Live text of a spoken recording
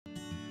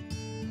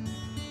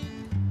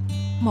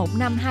Một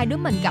năm hai đứa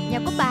mình gặp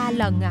nhau có 3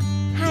 lần à.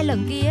 2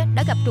 lần kia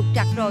đã gặp trục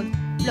trặc rồi.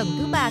 Lần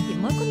thứ 3 thì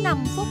mới có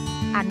 5 phút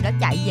anh đã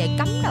chạy về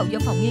cắm đầu vô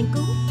phòng nghiên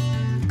cứu.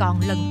 Còn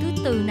lần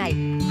thứ 4 này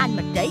anh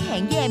mà trễ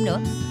hẹn với em nữa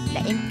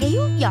là em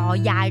kéo giò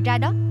dài ra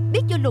đó,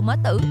 biết vô lùm ở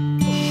tử.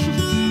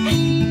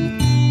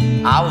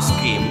 Our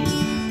scheme,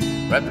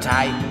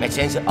 reptile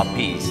messenger of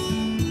peace,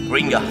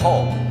 bring a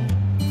hope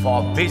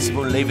for a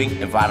peaceful living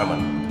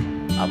environment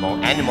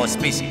among animal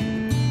species,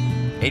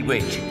 in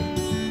which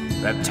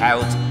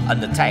reptiles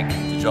undertake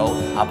the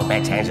role of a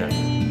messenger.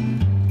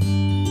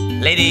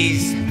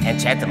 Ladies and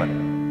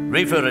gentlemen,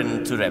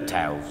 referring to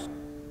reptiles,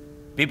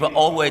 people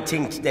always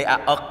think they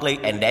are ugly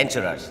and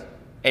dangerous.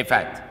 In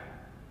fact,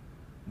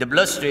 the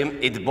bloodstream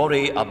in the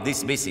body of this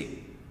species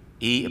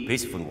is a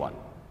peaceful one.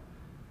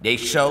 They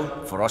show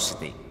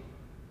ferocity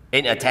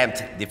in attempt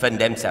to defend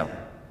themselves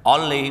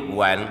only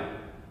when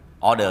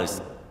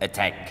others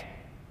attack.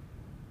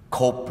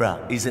 Cobra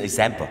is an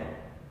example.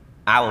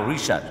 Our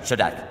research showed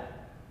that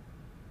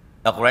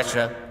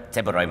aggressive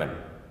temperament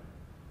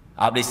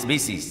of this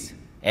species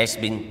has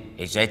been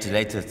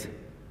exaggerated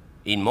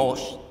in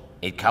most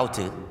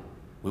encounters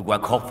with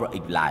one cobra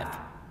in life.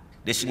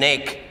 The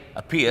snake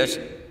appears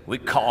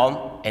with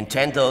calm and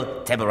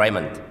gentle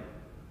temperament.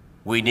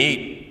 We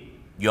need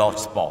your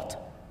support.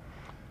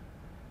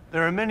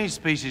 There are many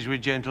species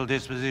with gentle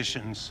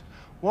dispositions.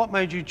 What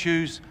made you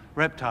choose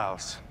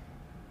reptiles?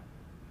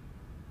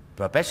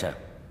 Professor,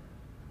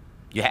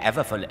 you have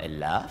ever fallen in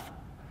love?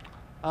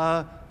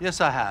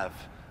 Yes, I have.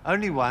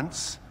 Only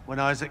once, when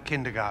I was at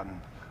kindergarten.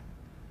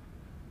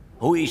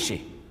 Who is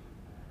she?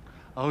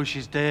 Oh,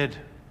 she's dead.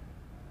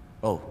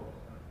 Oh,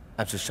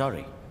 I'm so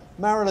sorry.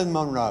 Marilyn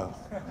Monroe.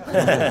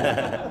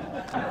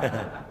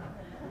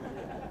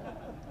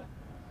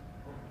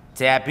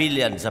 There are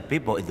billions of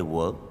people in the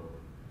world.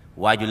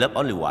 Why you love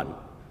only one?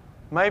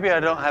 Maybe I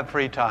don't have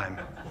free time.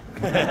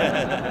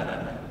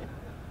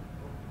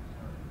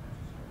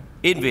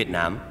 In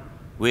Vietnam,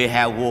 we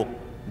have word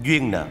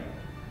duyên nợ.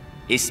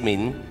 It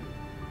means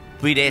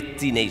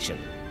predestination.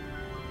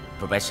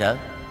 Professor,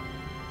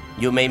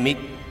 you may meet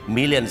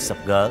millions of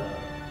girls,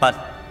 but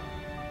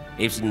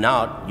it's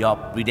not your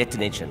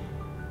predestination.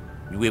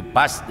 You will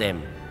pass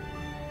them,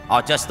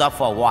 or just stop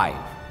for a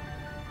while,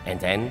 and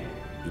then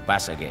you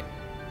pass again.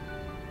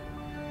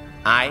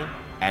 I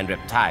and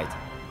reptile,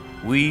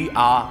 we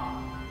are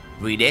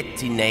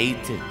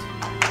predestinated.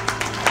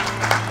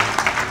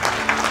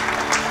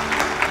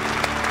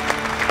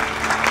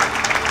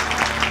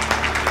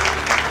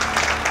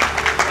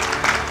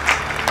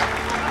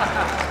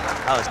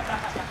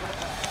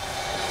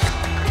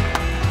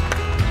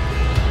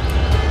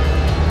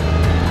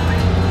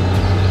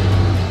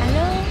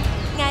 Alo,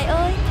 ngài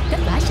ơi, kết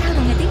quả sao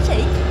rồi ngài tiến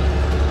sĩ?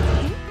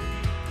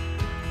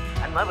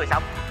 Anh mới vừa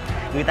xong.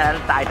 Người ta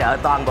tài trợ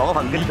toàn bộ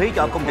phần kinh phí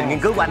cho công trình nghiên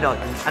cứu của anh rồi.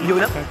 Anh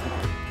vui lắm.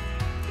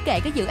 Kệ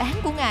cái dự án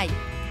của ngài.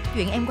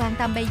 Chuyện em quan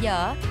tâm bây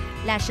giờ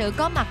là sự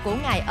có mặt của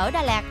ngài ở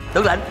Đà Lạt.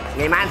 Tướng lĩnh,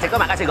 ngày mai anh sẽ có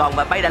mặt ở Sài Gòn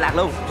và bay Đà Lạt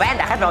luôn. Vé anh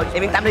đặt hết rồi,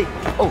 em yên tâm đi.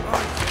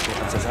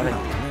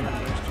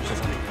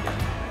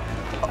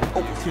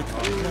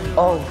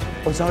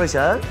 Sorry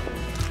sir.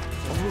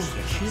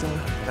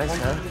 Sorry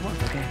sir.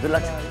 Okay, good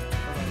luck.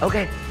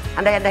 Okay,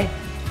 anh đây.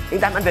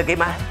 Yên tâm, anh về kịp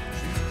mà.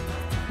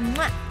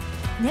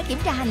 Nhớ kiểm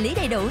tra hành lý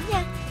đầy đủ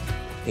nha.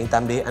 Yên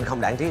tâm đi, anh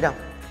không đảng trí đâu.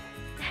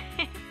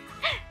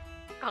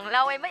 Còn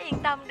lâu em mới yên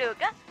tâm được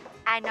á.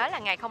 Ai nói là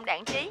ngài không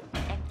đảng trí,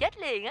 em chết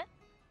liền á.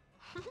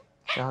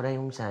 Sao đây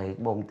không xài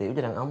bồn tiểu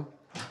cho đàn ông?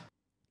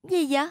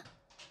 Gì vậy?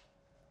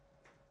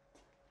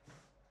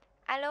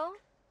 Alo?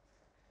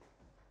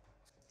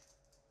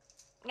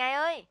 Ngài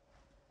ơi?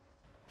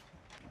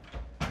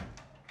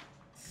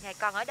 Ngài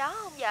còn ở đó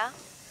không vậy?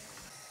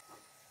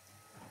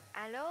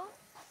 Alo?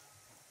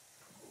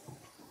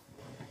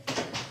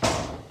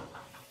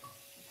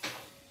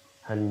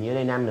 Hình như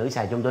đây nam nữ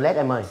xài chung toilet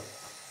em ơi.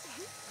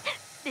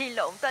 Đi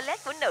lộn toilet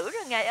của nữ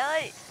rồi ngài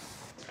ơi.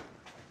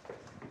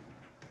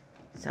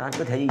 Sao anh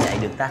có thể như vậy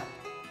được ta?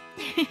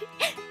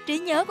 Trí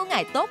nhớ của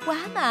ngài tốt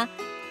quá mà.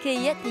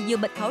 Khi thì vừa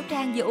bịt khẩu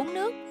trang vừa uống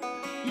nước.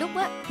 Lúc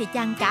thì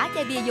chăn cả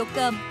chai bia vô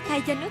cơm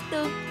thay cho nước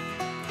tương.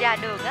 Ra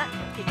đường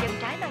thì chân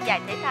trái mang giày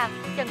thể thao,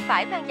 chân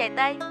phải mang giày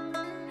tây.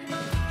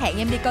 Hẹn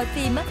em đi coi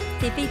phim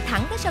thì phi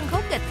thẳng tới sân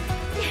khấu kịch.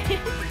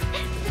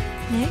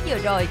 Nếu vừa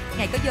rồi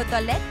ngài có vô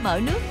toilet mở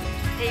nước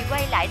thì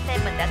quay lại xem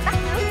mình đã tắt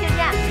nước chưa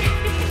nha.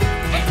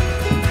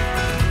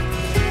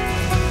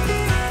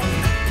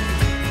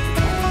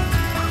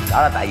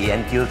 Đó là tại vì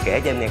anh chưa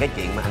kể cho em nghe cái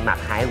chuyện mà anh mặc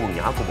 2 quần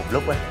nhỏ cùng một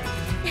lúc á.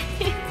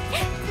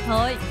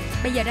 Thôi,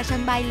 bây giờ ra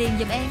sân bay liền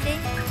giùm em đi.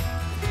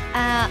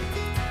 À,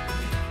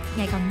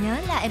 ngài còn nhớ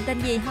là em tên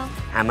gì không?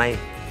 Hà Mây,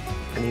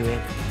 anh yêu em.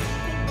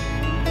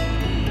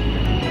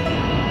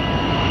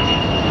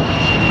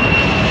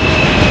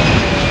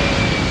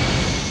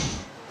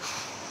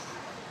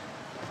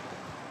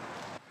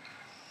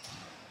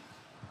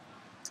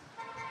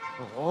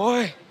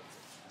 Ôi,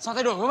 sao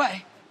thay đổi quá vậy?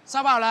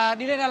 Sao bảo là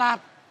đi lên Đà Lạt?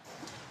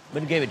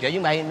 Bên kia bị trễ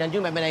chuyến bay nên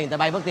chuyến bay bên đây người ta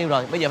bay mất tiêu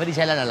rồi. Bây giờ phải đi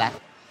xe lên Đà Lạt.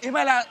 Ý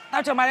mày là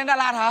tao chở mày lên Đà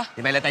Lạt hả?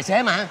 Thì mày là tài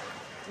xế mà.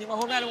 Nhưng mà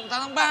hôm nay là mùng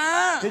 8 tháng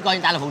 3. Cứ coi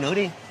người ta là phụ nữ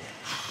đi.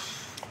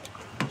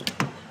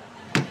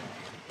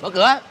 Mở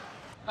cửa.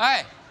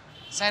 Ê,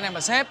 xe này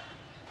mà sếp.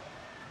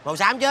 Màu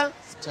xám chứ.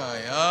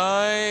 Trời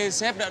ơi,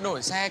 sếp đã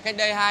đổi xe cách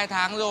đây 2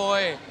 tháng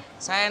rồi.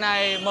 Xe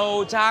này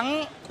màu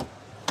trắng.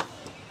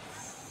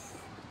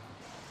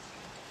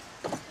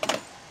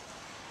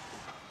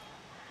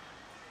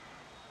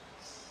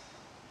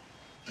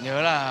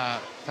 Nhớ là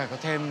phải có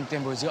thêm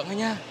tiền bồi dưỡng ấy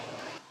nhá.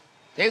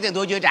 Thiếu tiền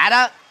tôi chưa trả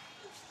đó.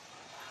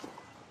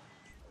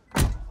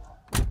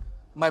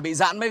 Mày bị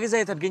giãn mấy cái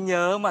dây thần kinh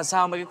nhớ mà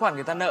sao mấy cái khoản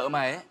người ta nợ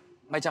mày ấy,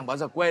 mày chẳng bao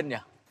giờ quên nhỉ?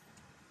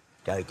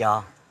 Trời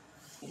cho.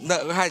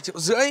 Nợ 2,5 triệu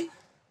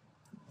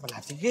mà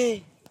làm gì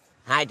ghê.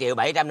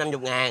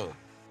 2.750.000.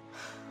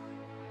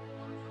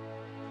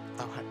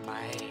 Tao hận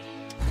mày.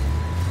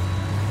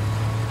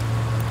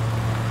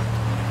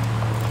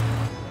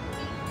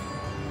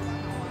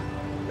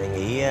 Mày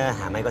nghĩ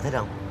Hà Mai có thích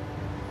không?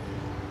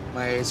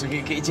 Mày suy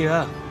nghĩ kỹ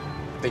chưa?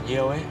 Tình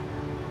yêu ấy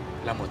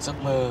là một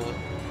giấc mơ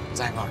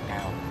dài ngọt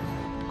ngào.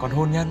 Còn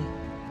hôn nhân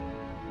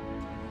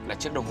là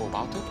chiếc đồng hồ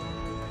báo thức.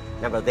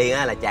 Năm đầu tiên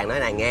là chàng nói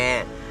nàng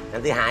nghe.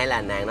 Năm thứ hai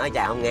là nàng nói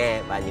chàng không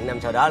nghe. Và những năm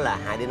sau đó là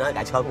hai đứa nói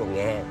cả xóm cùng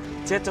nghe.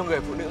 Chết cho người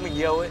phụ nữ mình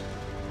yêu ấy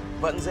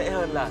vẫn dễ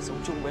hơn là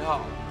sống chung với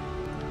họ.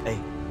 Ê,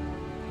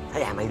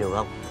 thấy Hà Mai được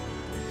không?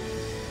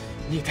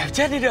 Nhìn thèm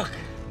chết đi được.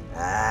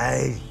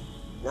 Ê,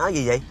 nói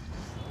gì vậy?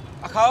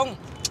 À không,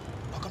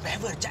 có con bé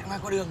vừa chạy ngoài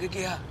qua đường kia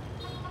kìa.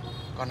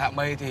 Còn Hạ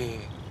Mây thì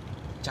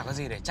chẳng có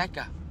gì để trách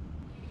cả.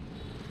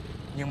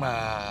 Nhưng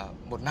mà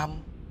một năm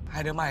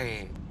hai đứa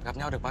mày gặp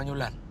nhau được bao nhiêu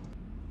lần?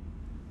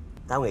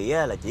 Tao nghĩ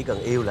là chỉ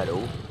cần yêu là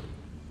đủ.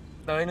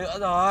 Tới nữa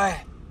rồi.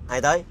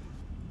 Ai tới?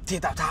 Thì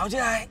Tào Tháo chứ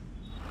ai.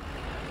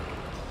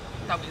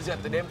 Tao bị duyệt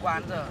từ đêm qua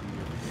đến giờ.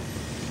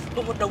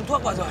 Cũng một đống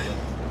thuốc vào rồi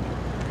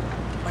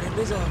mà đến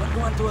bây giờ vẫn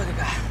không ăn thua gì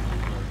cả.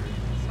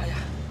 Sao nhỉ?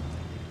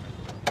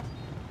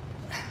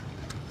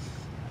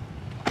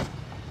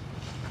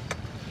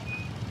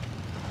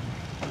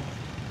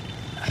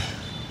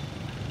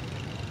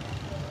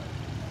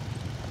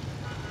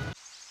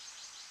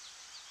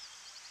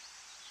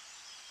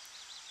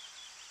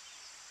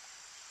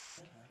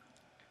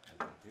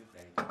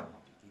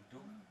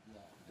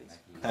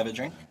 Have a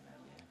drink?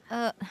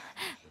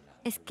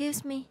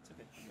 Excuse me.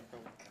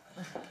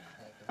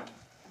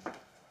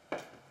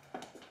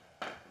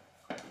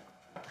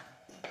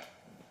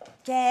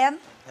 Cam,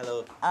 Hello.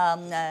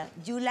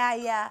 you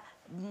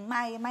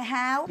like my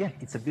house? Yeah,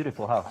 it's a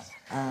beautiful house.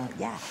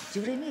 Yeah,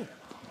 you really need.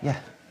 Yeah.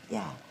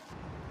 Yeah.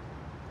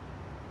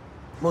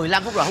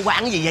 15 phút rồi hôm qua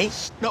ăn cái gì vậy?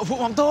 Đậu phụ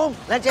hoàng tôm.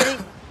 Lên xe đi.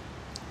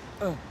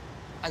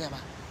 Anh nhà bà.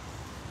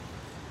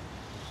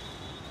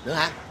 Nữa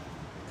hả?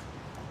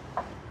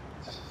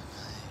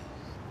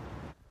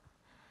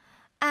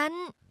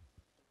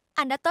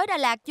 Anh đã tới Đà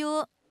Lạt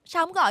chưa?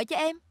 Sao không gọi cho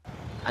em?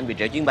 Anh bị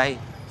trễ chuyến bay.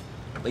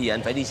 Bây giờ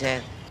anh phải đi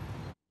xe.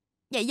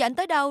 Vậy giờ anh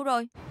tới đâu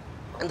rồi?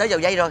 Anh tới vào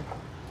dây rồi.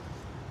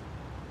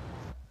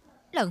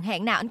 Lần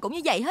hẹn nào anh cũng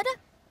như vậy hết á.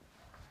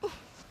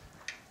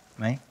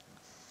 May?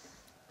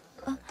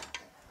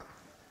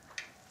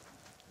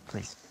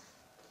 Please.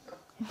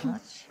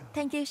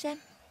 Thank you, Sam.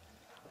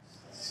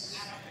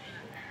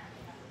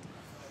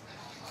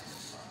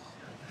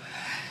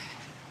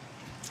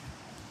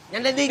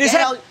 Nhanh lên đi, Đi trễ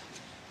xe. rồi.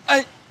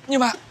 Ê, nhưng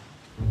mà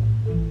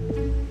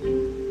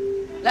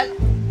Lên.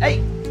 Ê.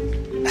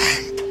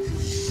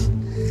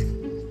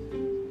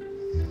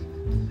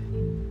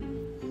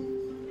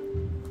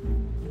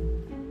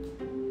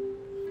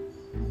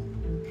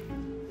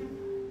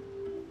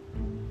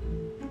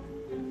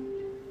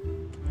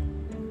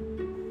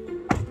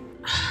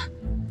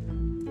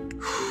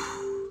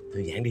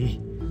 Thư giãn đi.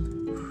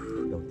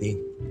 Đầu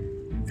tiên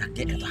thắt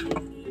dây an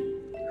toàn.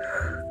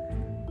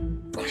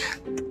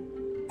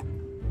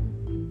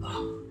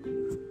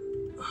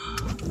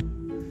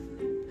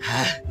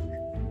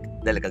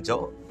 Đây là cần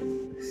số.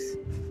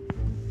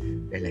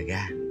 Đây là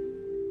ga.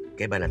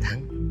 Kế bên là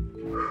thắng.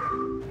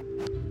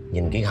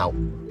 Nhìn kỹ hậu.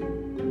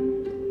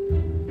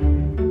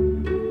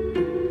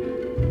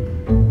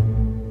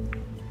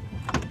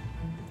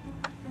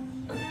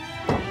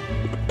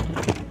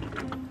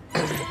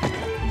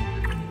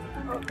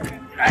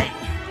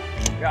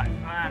 Rồi.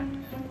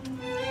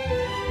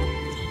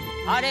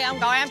 Thôi đi ông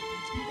cậu em.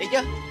 Đi chứ.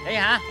 Đi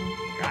hả?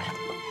 Rồi.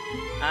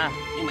 À.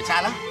 Nhưng mà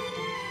xa lắm.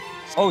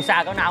 Ôi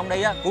xa cỡ nào ông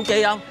đi á? Củ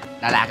Chi không?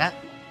 Đà Lạt á.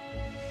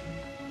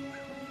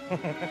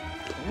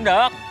 Cũng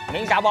được.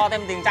 Miễn sao bo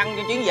thêm tiền xăng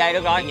cho chuyến về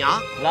được rồi. Nhỏ.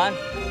 Lên.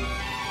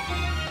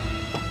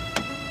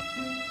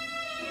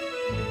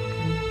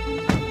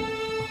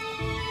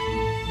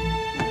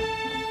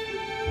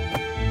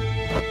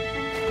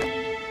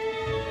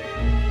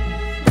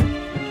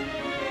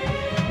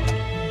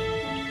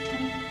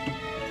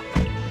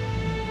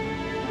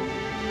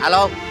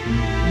 Alo.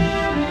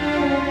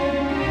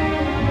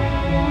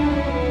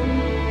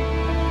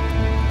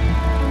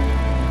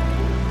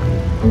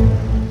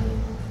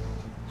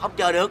 Không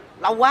chờ được,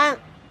 lâu quá.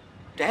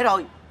 Trễ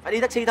rồi, phải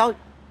đi taxi thôi.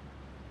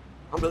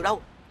 Không được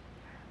đâu.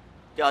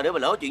 Chờ nữa mà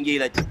lỡ chuyện gì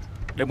là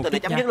Đợi một từ đây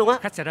chút chấm nha. dứt luôn á.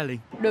 Khách sẽ ra liền.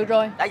 Được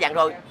rồi. Đã dặn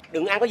rồi,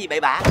 đừng ăn có gì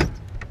bậy bạ.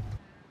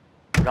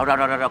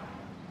 Rồi.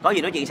 Có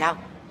gì nói chuyện sau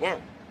nha.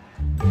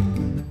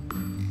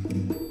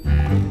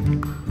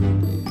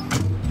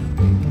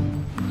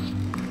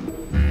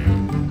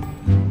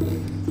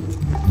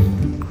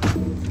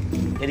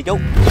 đi chú.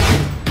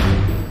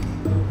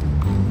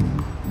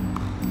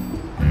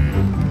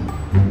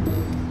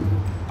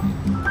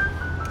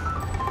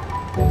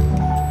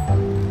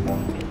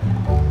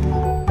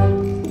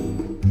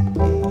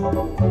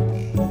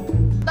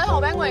 Tới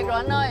Hồ Bán Nguyệt rồi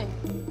anh ơi.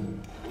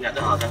 Nhà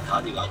tới Hồ Than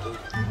Thở thì gọi tôi.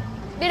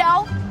 Đi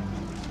đâu?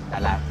 Đà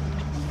Lạt.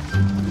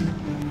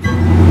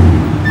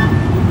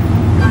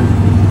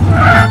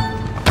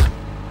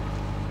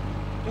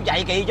 Chú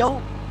chạy kỳ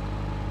chú.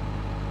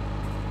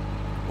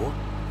 Ủa?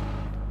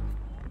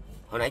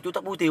 Hồi nãy chú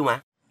tóc búi tiêu mà.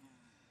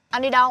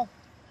 Anh đi đâu?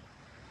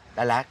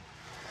 Đà Lạt.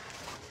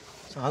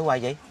 Sao hỏi hoài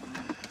vậy?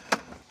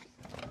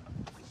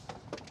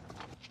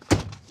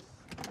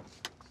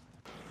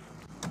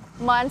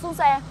 Mời anh xuống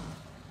xe.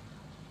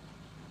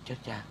 Chết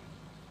cha.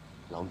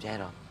 Lộn xe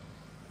rồi.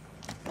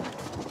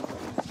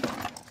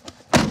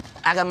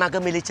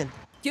 Agamagamilicin.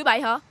 Chửi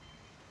bậy hả?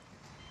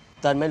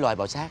 Tên mấy loài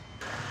bò sát.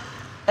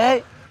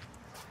 Ê,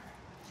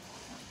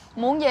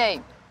 Muốn gì?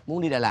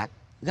 muốn đi Đà Lạt.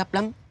 Gấp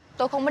lắm.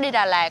 Tôi không có đi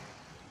Đà Lạt.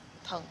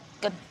 Thần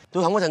kinh.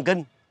 Tôi không có thần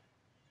kinh.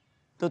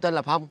 Tôi tên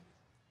là Phong.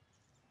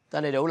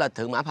 Tên đầy đủ là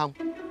Thượng Mã Phong.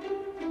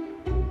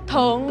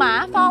 Thượng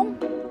Mã Phong.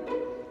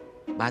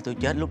 Ba tôi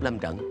chết lúc lâm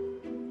trận.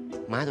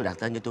 Má tôi đặt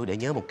tên cho tôi để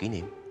nhớ một kỷ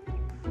niệm.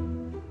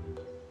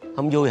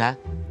 Không vui hả?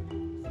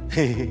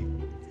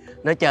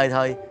 Nói chơi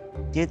thôi.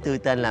 Chứ tôi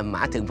tên là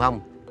Mã Thuong Phong,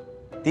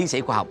 tiến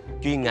sĩ khoa học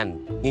chuyên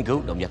ngành nghiên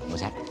cứu động vật bò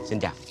sát. Xin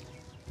chào.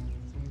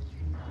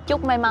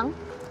 Chúc may mắn.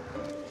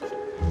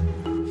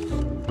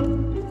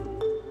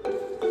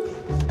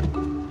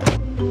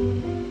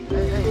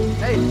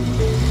 Ê.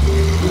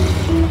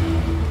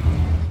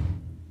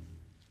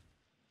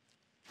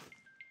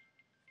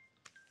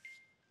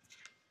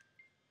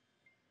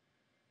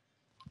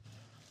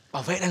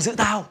 Bảo vệ đang giữ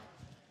tao.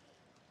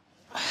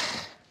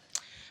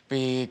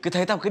 Vì cứ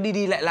thấy tao cứ đi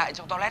đi lại lại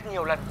trong toilet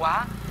nhiều lần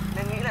quá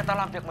nên nghĩ là tao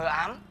làm việc mờ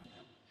ám.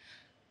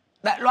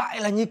 Đại loại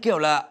là như kiểu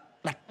là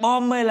đặt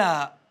bom hay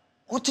là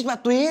hút chích ma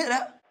túy vậy đó.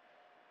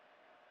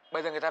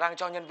 Bây giờ người ta đang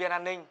cho nhân viên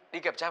an ninh đi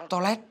kiểm tra trong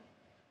toilet.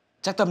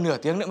 Chắc tầm nửa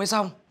tiếng nữa mới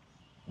xong.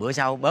 Bữa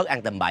sau bớt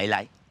ăn tầm bậy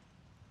lại.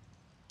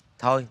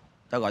 Thôi,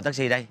 tao gọi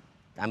taxi đây.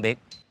 Tạm biệt.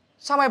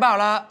 Sao mày bảo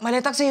là mày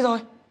lên taxi rồi?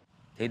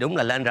 Thì đúng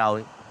là lên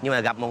rồi. Nhưng mà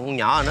gặp một con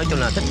nhỏ nói chung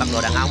là thích mặc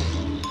đồ đàn ông.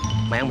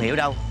 Mày không hiểu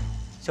đâu.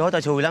 Số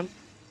tao xui lắm.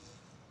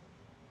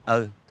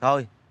 Ừ,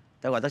 thôi,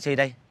 tao gọi taxi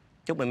đây.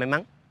 Chúc mày may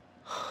mắn.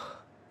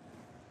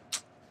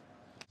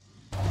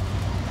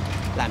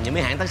 Làm như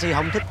mấy hãng taxi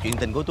không thích chuyện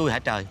tình của tôi hả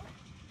trời?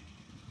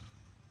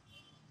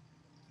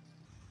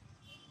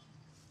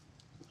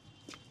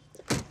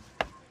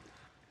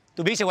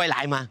 Tôi biết sẽ quay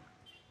lại mà.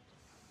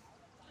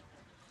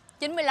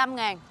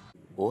 95.000.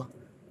 Ủa,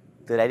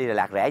 từ đây đi Đà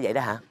Lạt rẻ vậy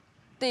đó hả?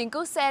 Tiền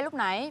cước xe lúc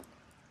nãy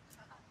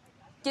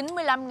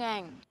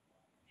 95.000.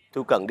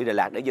 Tôi cần đi Đà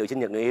Lạt để dự sinh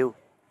nhật người yêu.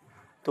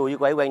 Tôi với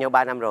cô ấy quen nhau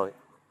 3 năm rồi.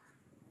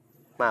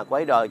 Mà cô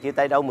ấy đòi chia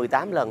tay đâu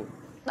 18 lần.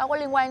 Đâu có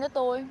liên quan tới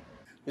tôi.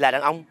 Là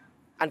đàn ông,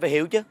 anh phải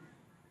hiểu chứ.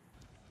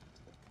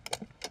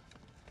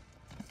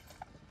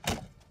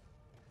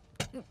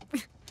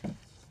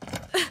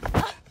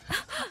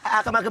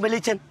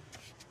 Agamagamilicin.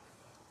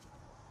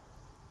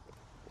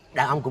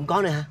 Đàn ông cũng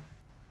có nữa hả?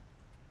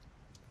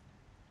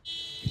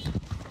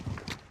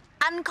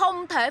 Anh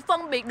không thể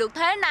phân biệt được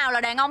thế nào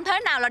là đàn ông, thế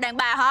nào là đàn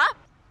bà hả?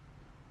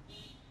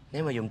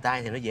 Nếu mà dùng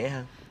tay thì nó dễ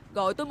hơn.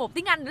 Gọi tôi một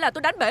tiếng Anh nữa là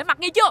tôi đánh bể mặt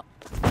nghe chưa?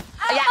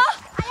 Dạ.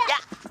 Dạ.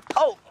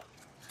 Ô.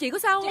 Chị có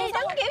sao không? Chị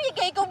đứng kiểu gì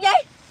kỳ cục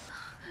vậy?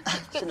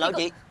 Xin lỗi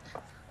chị.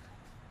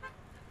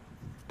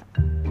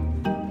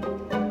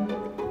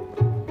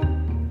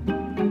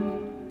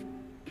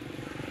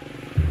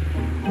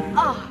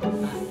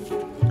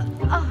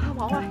 Không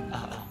ổn rồi.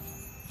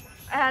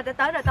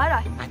 Tới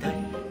rồi. Ai tới?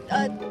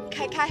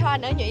 Khai hoa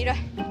nở nhụy rồi.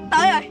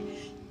 Tới rồi.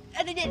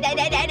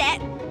 Để.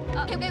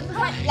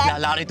 Kêu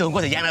Lo đi, tôi không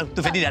có thời gian đâu.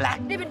 Tôi phải đi Đà Lạt.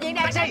 đi bệnh viện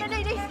để.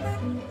 Đi.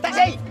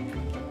 Taxi.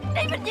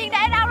 Đi bệnh viện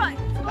để đâu rồi?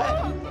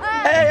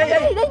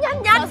 Ê. Đi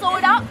nhanh. Sợ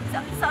xui đó.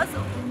 Sợ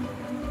xui.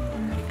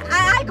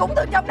 Ai cũng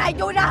từ trong này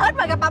chui ra hết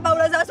mà gặp bà bầu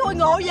là sợ xui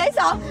ngộ dễ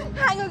sợ.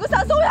 Hai người có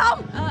sợ xui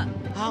không?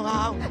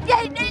 Không.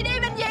 Vậy đi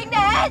bệnh viện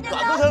nè.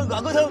 Gọi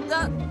cứu thương.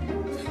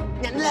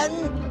 Nhanh lên.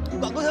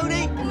 Gọi cứu thương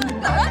đi.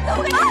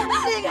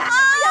 Điên hả?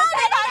 Bây giờ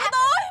xe đi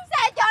tôi.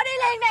 Xe chở đi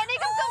liền nè, đi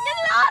cấp cứu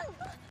nhanh lên.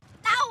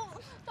 Đâu?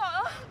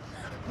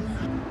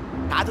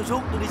 Thả tôi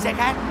xuống, tôi đi xe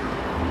khác.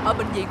 Ở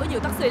bệnh viện có nhiều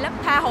taxi lắm,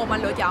 tha hồ mà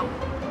lựa chọn.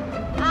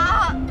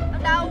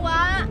 Đau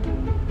quá.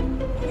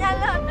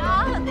 Nhanh lên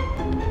đó.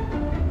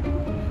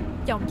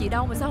 Chồng chị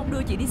đâu mà sao không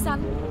đưa chị đi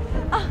xanh?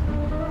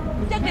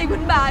 Chắc đi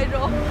Quỳnh Bài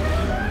rồi.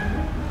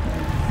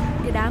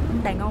 Cái đám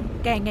đàn ông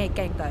càng ngày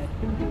càng tệ.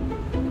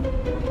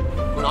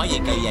 Cô nói gì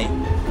kỳ vậy?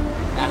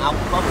 Đàn ông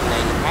có người này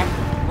người khác,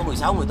 có người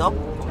xấu người tốt,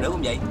 phụ nữ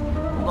cũng vậy,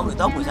 không có người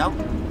tốt người xấu.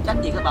 Trách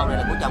gì cái bầu này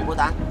là của chồng của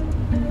ta?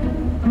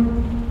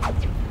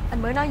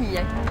 Anh mới nói gì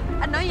vậy?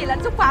 Anh nói gì là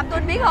anh xúc phạm tôi,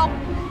 anh biết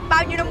không?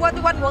 Bao nhiêu năm qua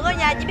tôi quanh quẩn ở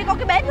nhà chỉ biết có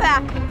cái bếp thôi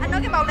à. Anh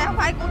nói cái bầu này không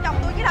phải của chồng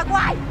tôi chứ là của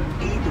ai?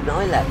 Ý tôi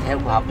nói là theo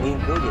khoa học nghiên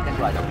cứu về các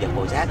loài động vật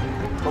bò sát,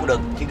 con đực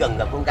chỉ cần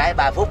gặp con cái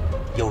 3 phút,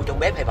 dù trong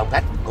bếp hay phòng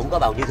khách cũng có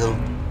bầu như thường.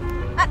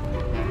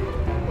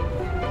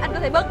 Anh có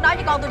thể bớt nói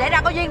với con tôi để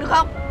ra có duyên được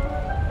không?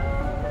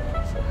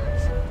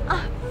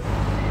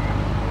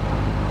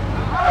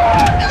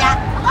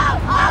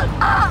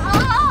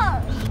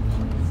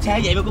 Xe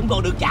vậy mà cũng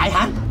còn được chạy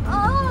hả?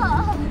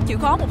 Chịu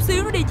khó một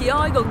xíu nữa đi chị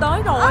ơi, gần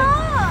tới rồi.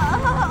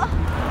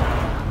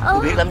 Tôi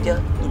biết lắm chứ,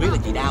 tôi biết là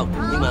chị đau.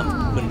 Nhưng mà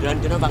mình rên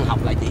cho nó văn học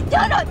lại chị.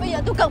 Chết rồi, bây giờ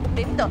tôi cần một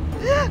điểm tựa.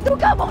 Tôi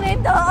cần một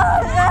điểm tựa.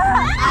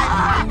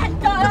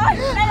 Trời ơi,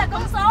 đây là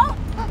con số.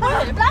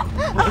 Nguy hiểm lắm.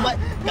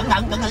 Cẩn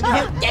thận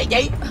chị.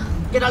 Chị.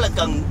 Cái đó là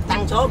cần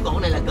tăng số, còn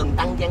cái này là cần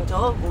tăng gian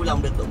số. Vui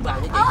lòng được đụng vào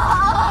nha chị.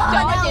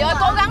 Trời ơi chị ơi,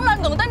 cố gắng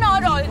lên, gần tới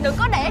nơi rồi. Đừng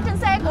có đẻ trên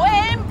xe của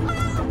em.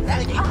 Ra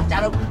đi chị, không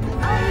sao đâu.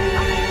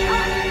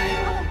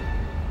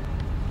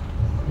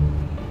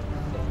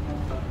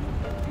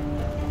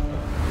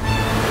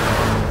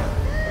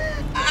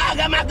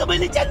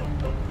 Agamakamili chân.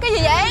 Cái gì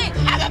vậy?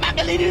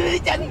 Agamakamili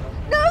chân.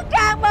 Nước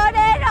tràn bờ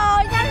đê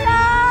rồi, nhanh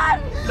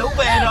lên. Lũ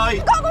về rồi.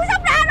 Con cũng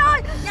sắp ra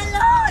rồi, nhanh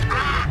lên.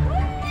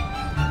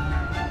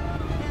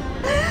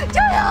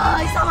 Trời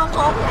ơi, sao không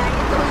hôn lại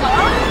với tôi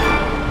vậy?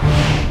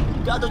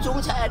 Cho tôi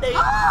xuống xe đi.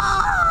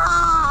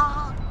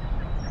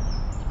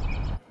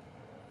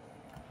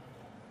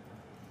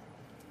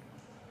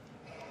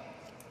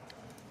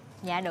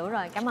 Dạ đủ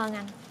rồi, cảm ơn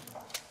anh.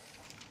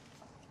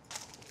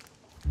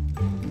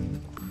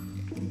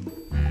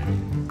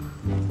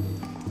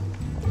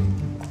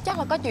 Chắc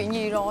là có chuyện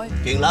gì rồi.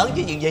 Chuyện lớn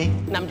chứ chuyện gì,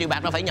 5 triệu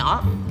bạc đâu phải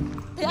nhỏ.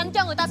 Thì anh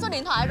cho người ta số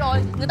điện thoại rồi,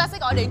 người ta sẽ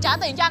gọi điện trả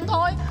tiền cho anh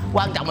thôi.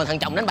 Quan trọng là thằng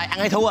chồng đánh bài ăn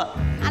hay thua.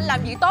 Anh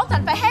làm gì tốt thì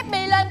anh phải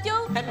happy lên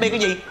chứ. Happy cái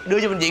gì,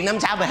 đưa cho bệnh viện 5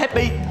 sao về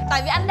happy.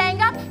 Tại vì anh đang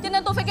gấp cho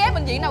nên tôi phải ghé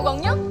bệnh viện nào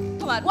gần nhất.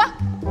 Thôi mệt quá,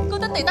 cứ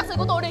tính tiền taxi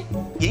của tôi đi.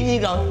 Dĩ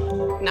nhiên rồi,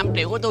 5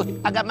 triệu của tôi.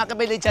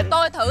 Agamakamilichen.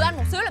 Tôi thử anh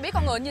một xíu là biết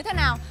con người như thế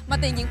nào. Mà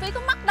tiền viện phí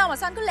có mắc đâu mà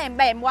sao anh cứ lèm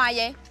bèm hoài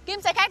vậy.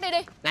 Kiếm xe khác đi đi.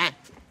 Nè,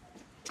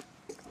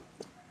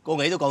 cô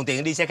nghĩ tôi còn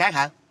tiền đi xe khác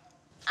hả?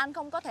 Anh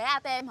không có thẻ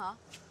ATM hả?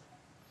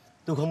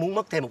 Tôi không muốn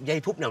mất thêm một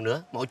giây phút nào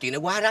nữa. Mọi chuyện đã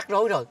quá rắc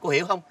rối rồi, cô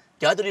hiểu không?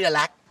 Chở tôi đi Đà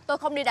Lạt. Tôi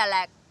không đi Đà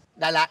Lạt.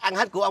 Đà Lạt ăn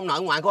hết của ông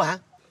nội ngoại cô hả?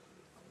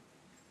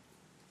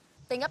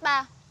 Tiền gấp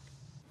 3.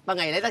 Ban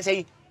ngày lấy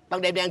taxi,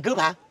 ban đêm đi ăn cướp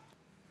hả?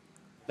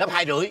 Gấp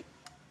 2,5.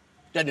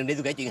 Trên đường đi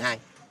tôi kể chuyện 2.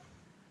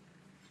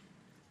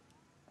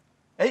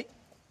 Ý,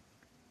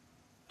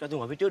 cho tôi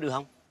ngồi phía trước được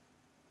không?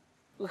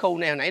 Cái khu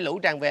này hồi nãy lũ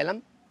tràn về lắm.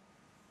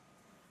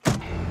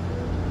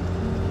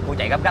 Cô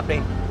chạy gấp đi,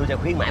 tôi sẽ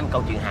khuyến mãi một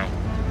câu chuyện hài.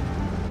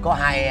 Có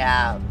hai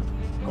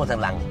con thằng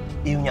lằn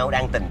yêu nhau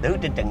đang tình tứ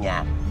trên trần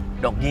nhà.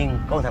 Đột nhiên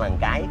con thằng lằn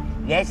cái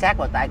ghé sát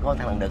vào tay con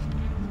thằng lằn đực,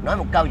 nói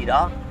một câu gì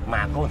đó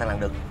mà con thằng lằn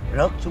đực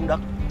rớt xuống đất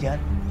chết.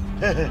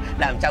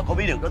 Làm sao cô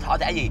biết được nó thỏ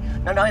thẻ gì?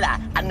 Nó nói là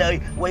anh ơi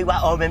quay qua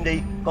ôm em đi.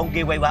 Con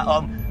kia quay qua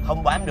ôm,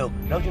 không bám được,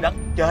 rớt xuống đất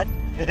chết.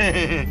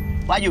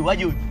 Quá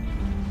vui.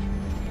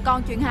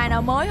 Còn chuyện hài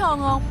nào mới hơn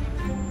không?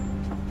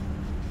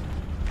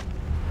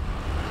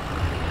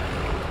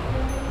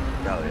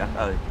 Trời đất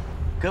ơi,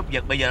 cướp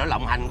giật bây giờ nó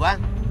lộng hành quá.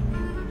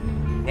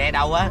 Nghe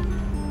đâu á,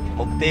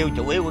 mục tiêu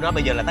chủ yếu của nó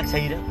bây giờ là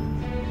taxi đó.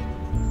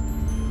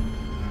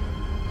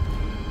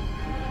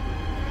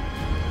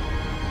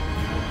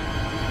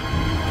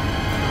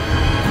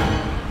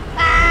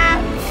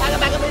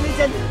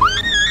 Agamakamilichen.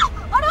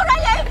 Ở đâu ra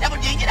vậy? Sao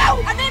bệnh viện chứ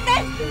đâu? Anh im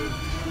đi.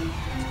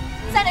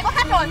 Xe này có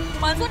khách rồi,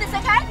 mời anh xuống đi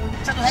xe khác.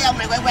 Sao tôi thấy ông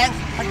này quen?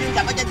 Hình như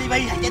gặp ở trên TV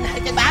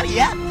hay trên báo gì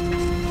á.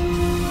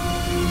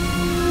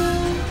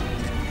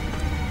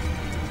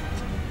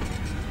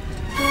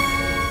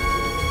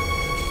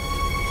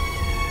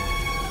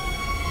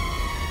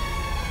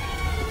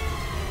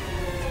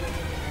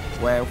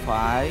 Quẹo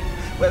phải.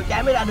 Quẹo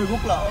trái mới ra đường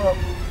quốc lộ.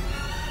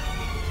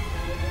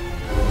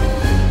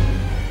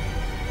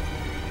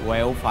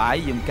 Quẹo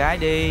phải giùm cái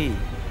đi.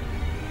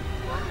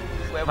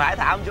 Quẹo phải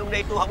thả ông xuống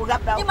đi, tôi không có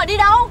gấp đâu. Nhưng mà đi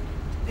đâu?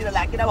 Đi Đà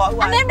Lạt chứ đâu hỏi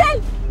hoài. Anh em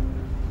đi.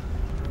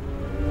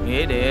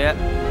 Nghĩa địa.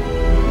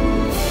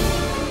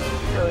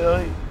 Trời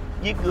ơi,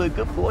 giết người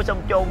cướp của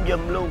xong chôn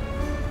giùm luôn.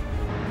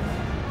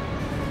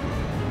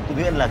 Tôi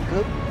biết anh là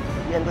cướp,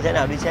 nhưng anh có thể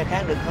nào đi xe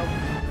khác được không?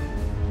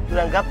 Tôi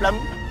đang gấp lắm,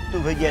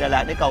 tôi phải về Đà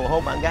Lạt để cầu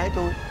hôn bạn gái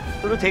tôi.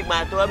 Tôi nói thiệt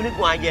mà, tôi ở nước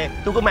ngoài về,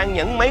 tôi có mang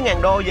nhẫn mấy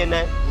ngàn đô về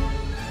nè.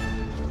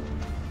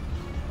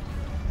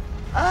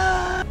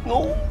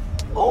 Ngu.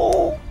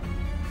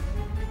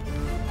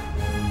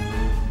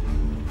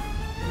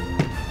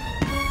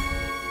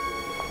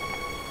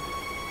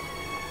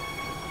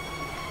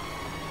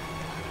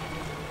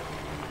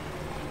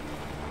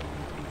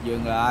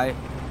 Dừng lại.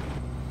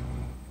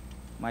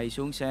 Mày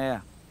xuống xe.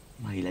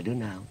 Mày là đứa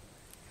nào?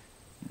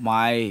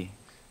 Mày.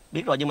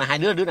 Biết rồi, nhưng mà hai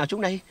đứa nào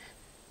xuống đây?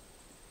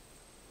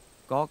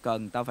 Có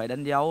cần tao phải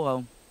đánh dấu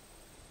không?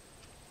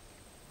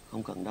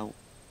 Không cần đâu.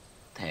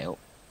 Thẹo.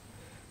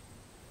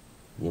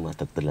 Nhưng mà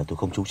thật tình là tôi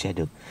không xuống xe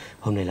được.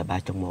 Hôm nay là 3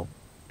 trong 1.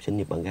 Sinh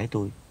nhật bạn gái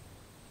tôi.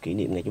 Kỷ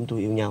niệm ngày chúng tôi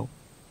yêu nhau.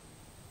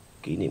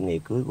 Kỷ niệm ngày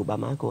cưới của ba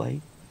má cô ấy.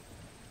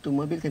 Tôi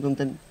mới biết thêm thông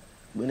tin.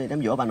 Bữa nay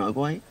đám giỗ bà nội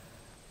cô ấy.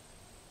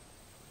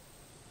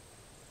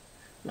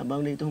 Làm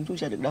ơn đi, tôi không xuống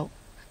xe được đâu.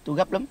 Tôi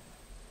gấp lắm.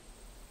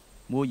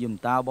 Mua giùm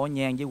tao bó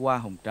nhang với hoa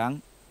hồng trắng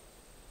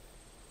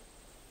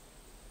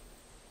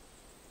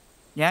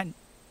nhá.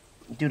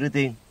 Chưa đưa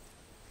tiền.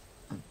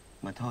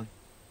 Mà thôi,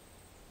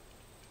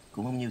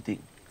 cũng không nhiêu tiền.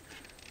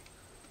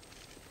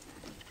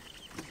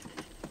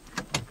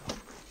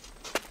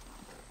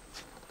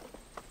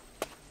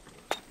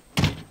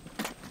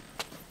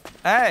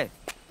 Ê,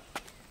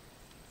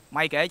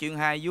 mày kể chuyện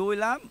hài vui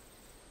lắm.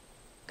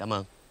 Cảm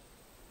ơn.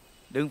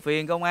 Đừng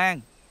phiền công an,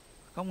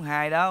 không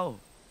hài đâu.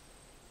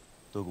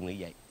 Tôi cũng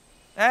nghĩ vậy.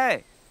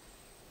 Ê,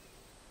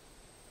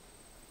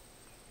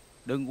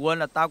 đừng quên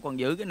là tao còn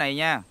giữ cái này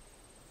nha.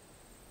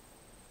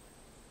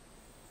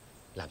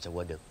 Làm sao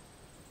quên được.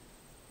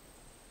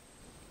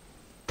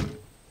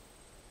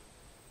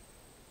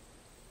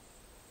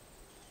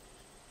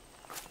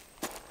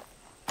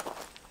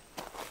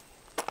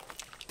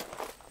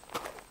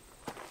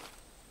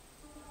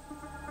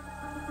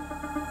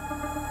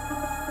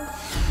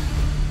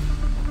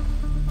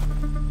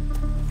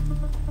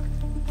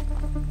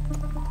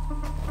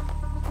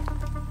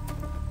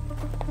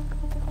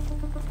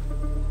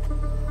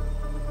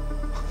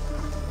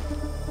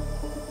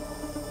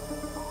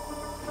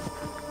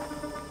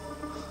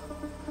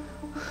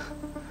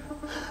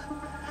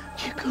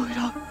 Giết người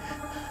rồi.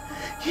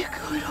 Giết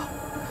người rồi.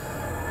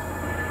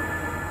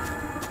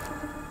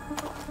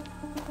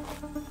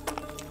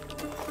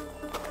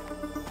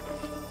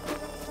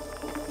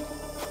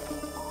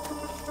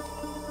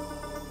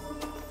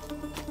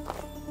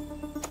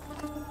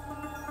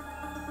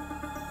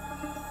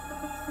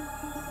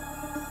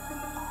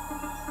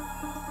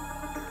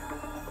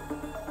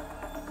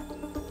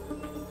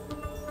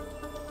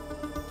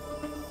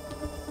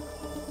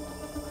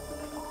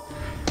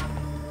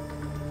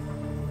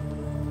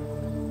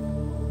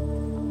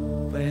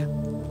 Bé,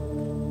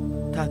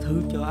 tha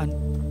thứ cho anh.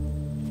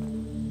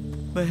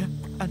 Bé,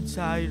 anh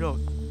sai rồi.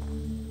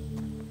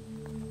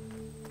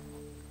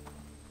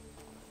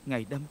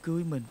 Ngày đám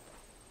cưới mình,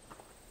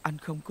 anh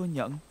không có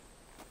nhận.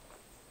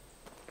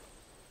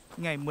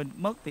 Ngày mình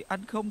mất thì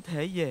anh không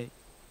thể về.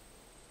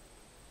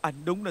 Anh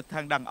đúng là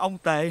thằng đàn ông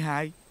tệ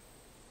hại.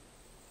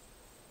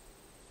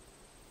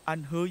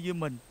 Anh hứa với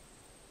mình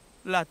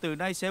là từ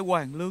nay sẽ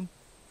hoàn lương.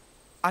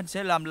 Anh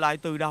sẽ làm lại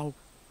từ đầu.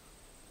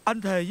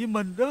 Anh thề với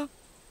mình đó.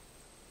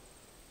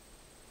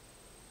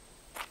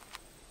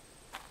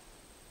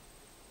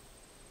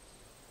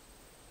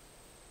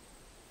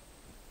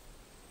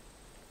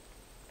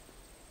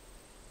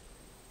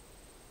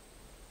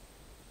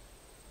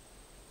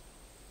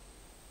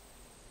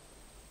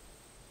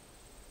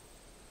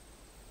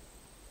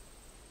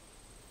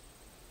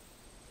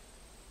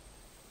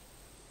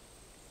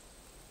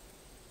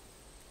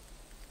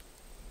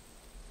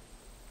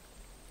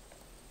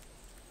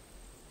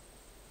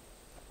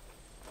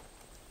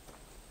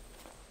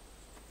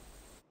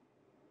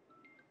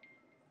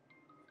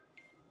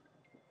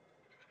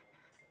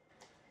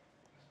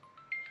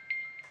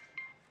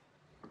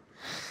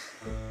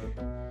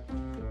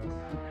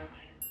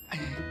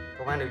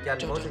 Công an điều tra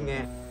thành phố xin nghe.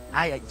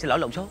 Ai vậy? Xin lỗi,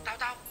 lộn số.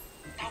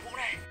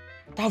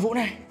 Tao Vũ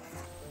này.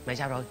 Mày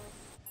sao rồi?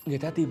 Người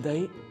ta tìm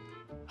thấy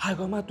 2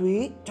 gói ma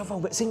túy trong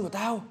phòng vệ sinh của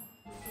tao.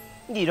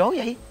 Cái gì rối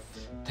vậy?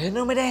 Thế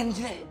nó mới đen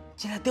chứ lại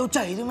chỉ là tiêu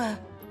chảy thôi mà.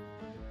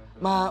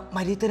 Mà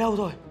mày đi tới đâu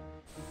rồi?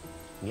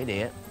 Nghĩa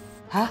địa.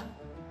 Hả?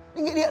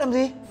 Đi nghĩa địa làm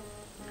gì?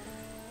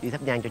 Đi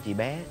thắp nhang cho chị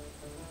bé.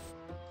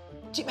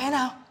 Chị bé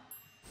nào?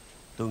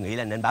 Tôi nghĩ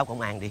là nên báo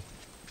công an đi.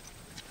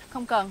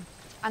 Không cần,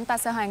 anh ta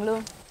sẽ hoàn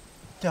lương.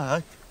 Trời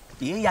ơi,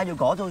 chỉ da vô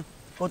cổ thôi.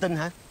 Cô tin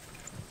hả?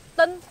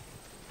 Tin.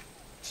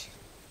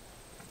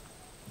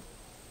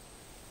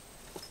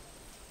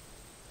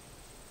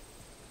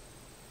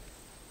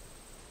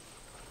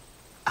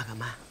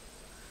 Agama.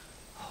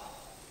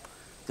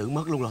 Tưởng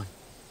mất luôn rồi.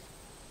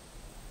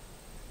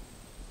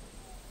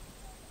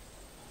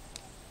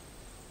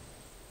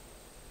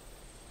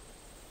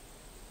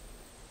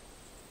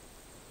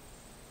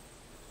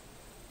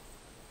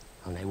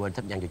 Hồi nãy quên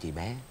thắp nhang cho chị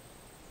bé.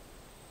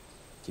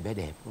 Chị bé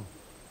đẹp không?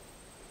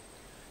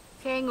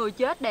 Khen người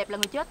chết đẹp là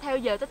người chết theo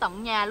về tới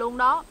tận nhà luôn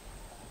đó.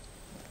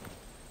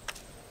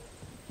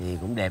 Thì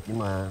cũng đẹp nhưng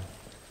mà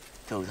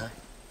thường thôi.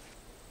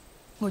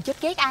 Người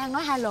chết ghét ai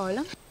nói hai lời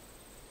lắm.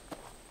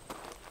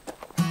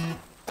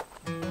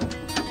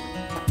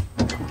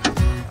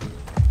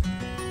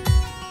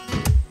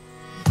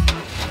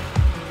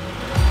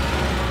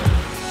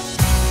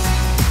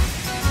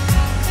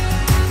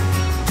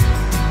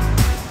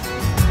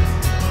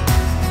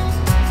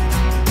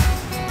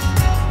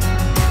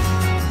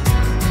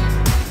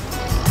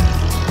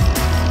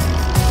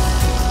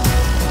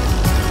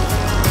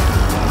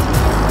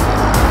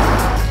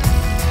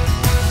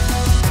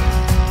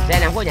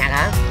 Có nhạc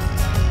hả?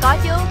 Có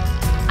chứ,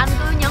 anh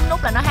cứ nhấn nút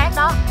là nó hát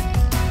đó.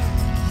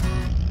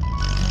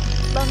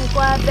 Bao ngày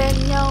qua bên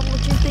nhau một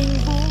chuyện tình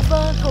vu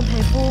vơ, không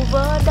hề vu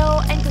vơ đâu.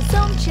 Anh từng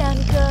sống tràn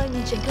cơ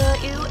nhưng chẳng cơ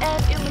yêu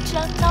em, yêu mình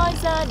chẳng nói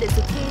ra để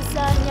rồi khi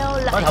xa nhau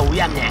lại. Có thù với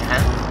âm nhạc hả?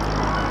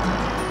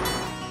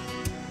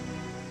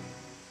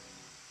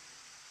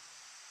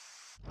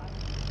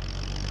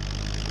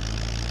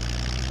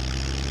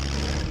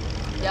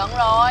 Giận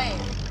rồi.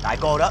 Tại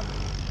cô đó.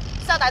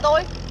 Sao tại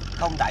tôi?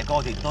 Không tại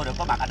cô thì tôi đã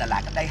có mặt ở Đà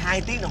Lạt cách đây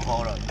 2 tiếng đồng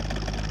hồ rồi.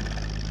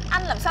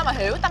 Anh làm sao mà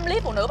hiểu tâm lý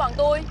phụ nữ bằng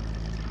tôi?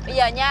 Bây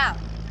giờ nha,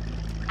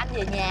 anh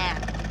về nhà,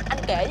 anh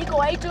kể với cô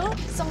ấy trước.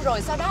 Xong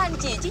rồi sau đó anh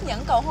chìa chiếc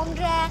nhẫn cầu hôn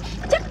ra.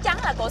 Chắc chắn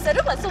là cô sẽ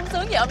rất là sung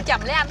sướng vì ôm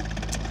chầm lấy anh.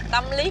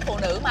 Tâm lý phụ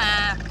nữ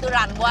mà, tôi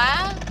rành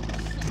quá.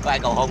 Có ai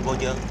cầu hôn cô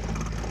chưa?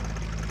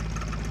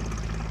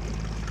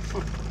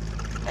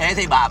 Ê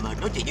thấy bà mà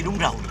nói chuyện như đúng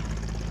rầu.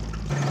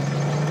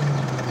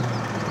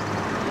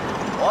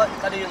 Ủa,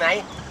 sao đi đường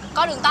này?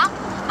 Có đường tắt,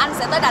 anh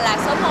sẽ tới Đà Lạt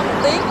sớm hơn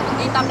 1 tiếng.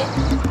 Yên tâm đi.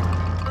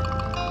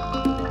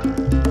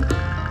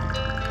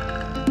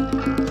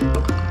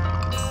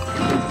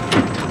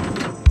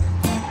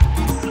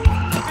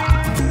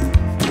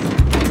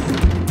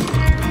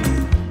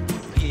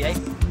 Cái gì vậy?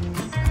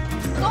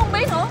 Tôi không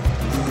biết nữa.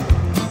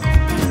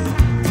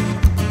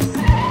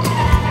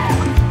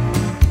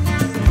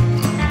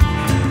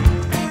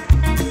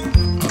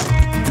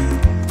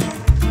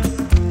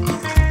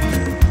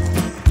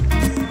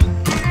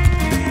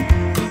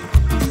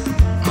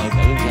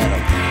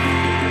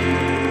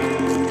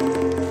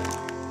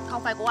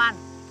 Không phải của anh.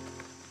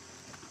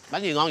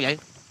 Bánh gì ngon vậy?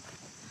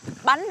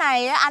 Bánh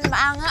này á, anh mà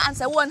ăn á, anh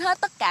sẽ quên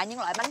hết tất cả những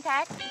loại bánh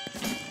khác.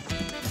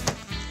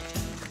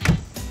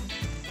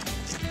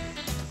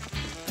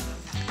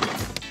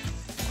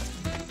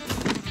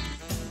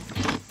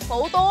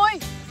 Phụ tôi.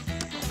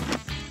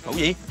 Phụ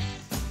gì?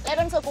 Lấy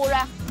bánh sô cô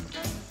ra.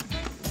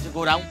 Chứ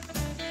cô đâu?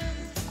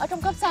 Ở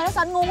trong cốp xe đó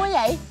sao anh ngu quá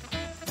vậy?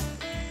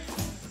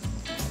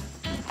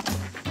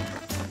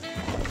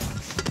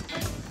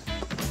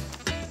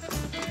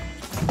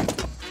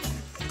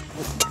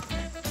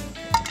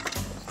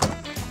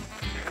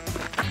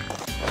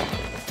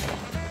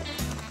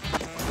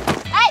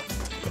 Ê!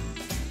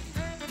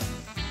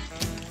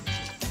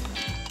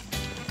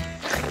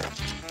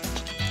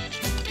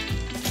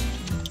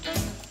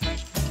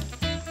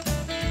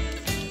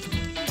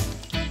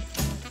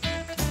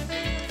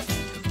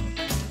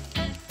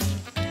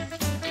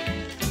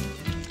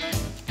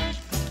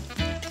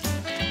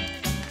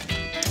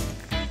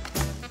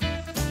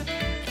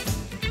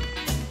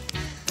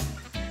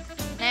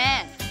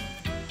 Nè,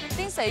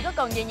 tiến sĩ có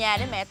cần về nhà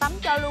để mẹ tắm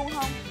cho luôn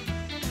không?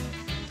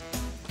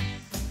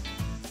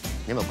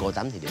 Nếu mà cô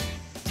tắm thì được.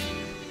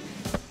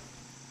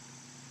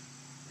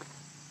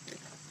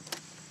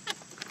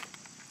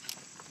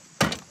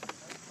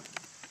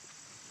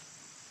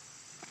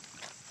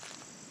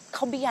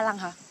 Không biết ga lăng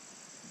hả?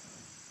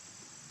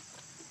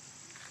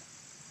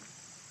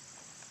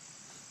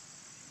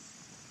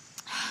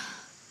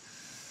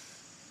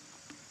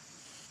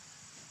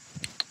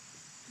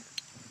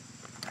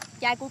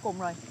 Chai cuối cùng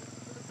rồi.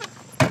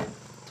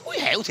 Thúi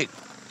hẻo thiệt.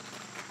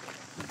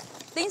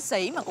 Tiến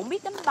sĩ mà cũng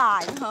biết đánh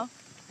bài nữa hả?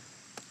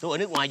 Tôi ở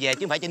nước ngoài về chứ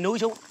không phải trên núi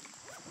xuống.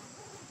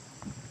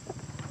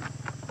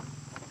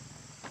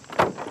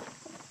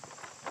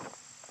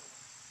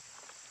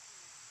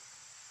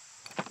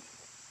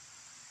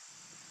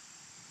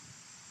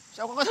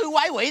 Sao có thứ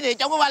quái quỷ gì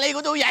trong cái vali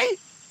của tôi vậy?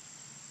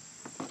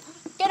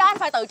 Cái đó anh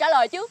phải tự trả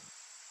lời chứ.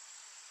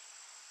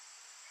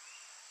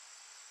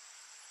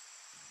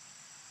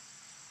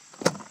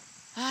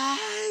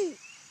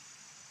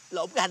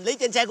 Lộn cái hành lý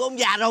trên xe của ông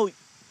già rồi.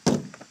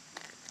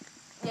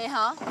 Vậy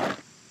hả?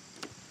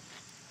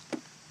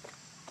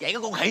 Vậy có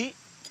con khỉ.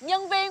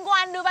 Nhân viên của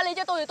anh đưa vali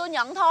cho tôi thì tôi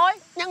nhận thôi.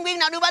 Nhân viên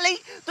nào đưa vali?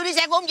 Tôi đi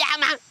xe của ông già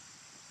mà.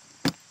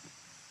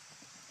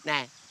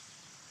 Nè,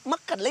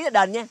 mất hành lý là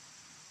đền nha.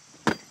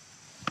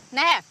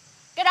 Nè,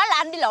 cái đó là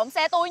anh đi lộn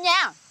xe tôi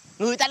nha.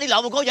 Người ta đi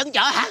lộn mà cô vẫn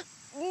chở hả?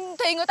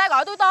 Thì người ta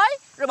gọi tôi tới,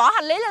 rồi bỏ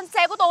hành lý lên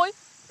xe của tôi.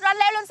 Rồi anh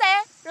leo lên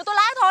xe, rồi tôi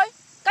lái thôi.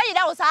 Có gì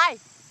đâu là sai.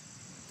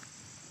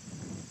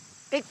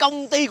 Cái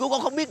công ty của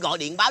con không biết gọi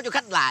điện báo cho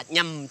khách là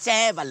nhầm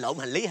xe và lộn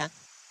hành lý hả?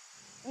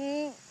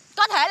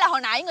 Có thể là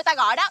hồi nãy người ta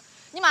gọi đó.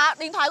 Nhưng mà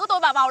điện thoại của tôi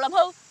bà vào làm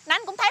hư. Nên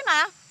anh cũng thấy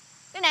mà.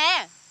 Đây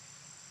nè.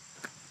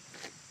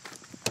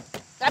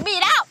 Làm gì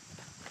đó?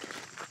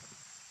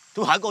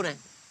 Tôi hỏi cô nè,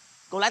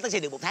 cô lái taxi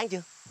được 1 tháng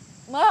chưa?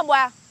 Mới hôm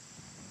qua.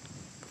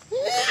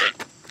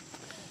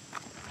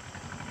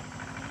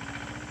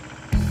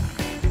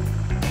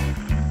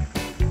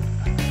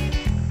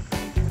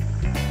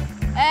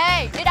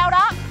 Ê, đi đâu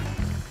đó?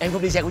 Em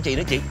không đi xe của chị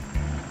nữa chị.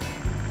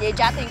 Vậy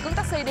trả tiền cước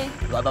taxi đi.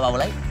 Gọi bà bầu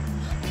lấy.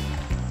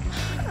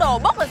 Đồ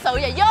bất lịch sự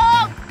vậy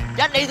Dương.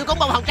 Chết đi, tôi có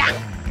bông hồng trắng.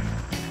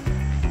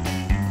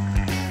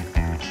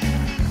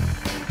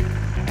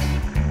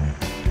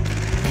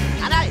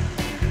 Anh ơi.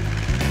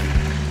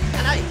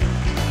 Anh ơi.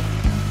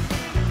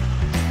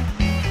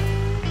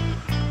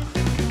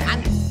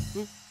 Anh.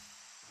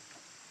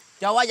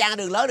 Cho qua giang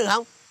đường lớn được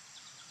không?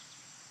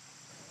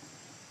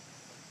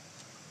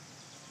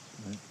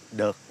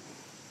 Được.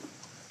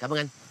 Cảm ơn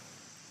anh.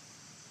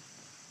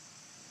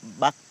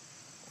 Bắt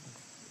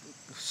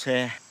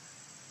xe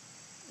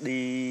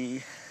đi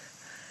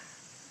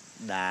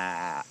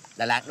Đà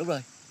Lạt đúng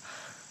rồi.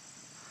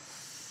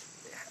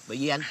 Bị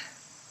gì anh?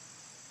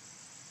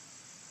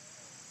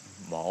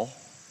 Mổ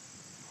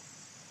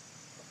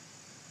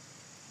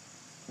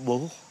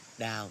bố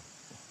Đào.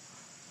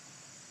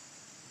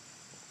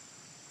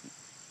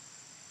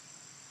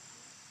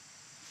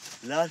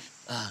 lên.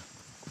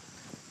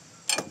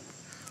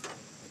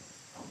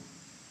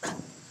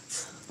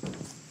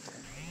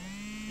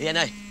 Đi anh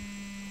ơi.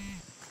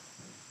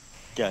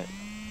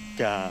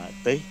 Chờ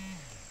tí.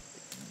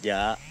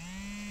 Dạ.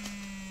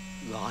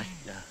 Gọi.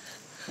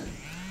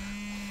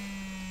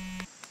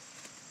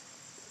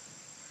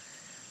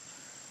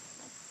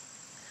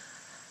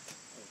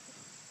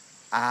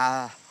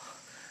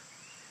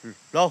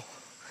 Lô.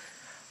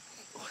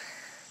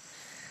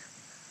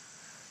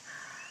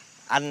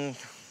 Anh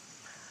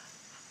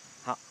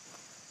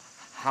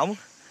không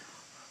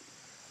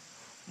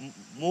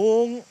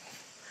muốn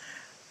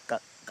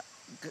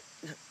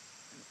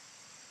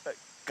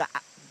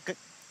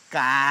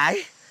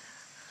cãi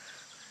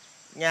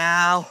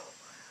nhau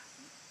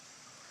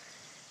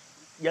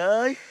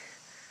với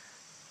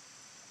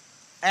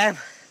em.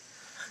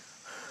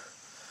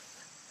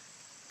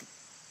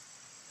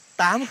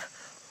 8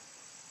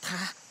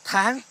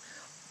 tháng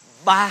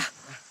 3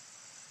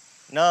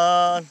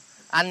 nên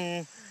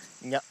anh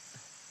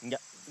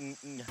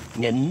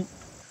nhịn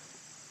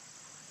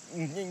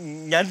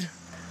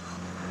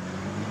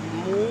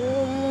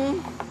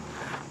muốn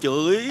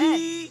chửi.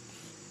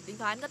 Điện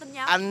thoại anh có tin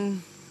nhắn. Anh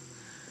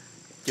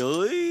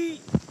chửi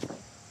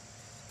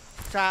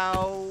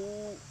sao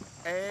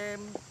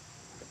em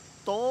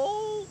tố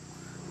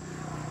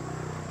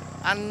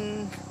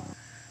anh.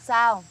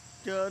 Sao?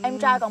 Trên Em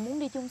trai còn muốn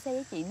đi chung xe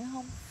với chị nữa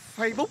không?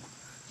 Facebook.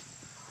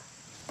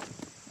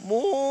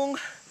 Muốn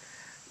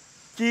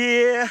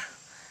chia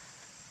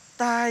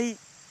tay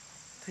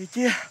thì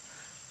chia.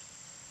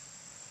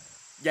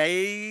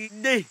 Vậy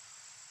đi.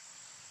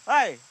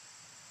 Ê,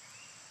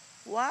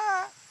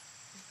 quá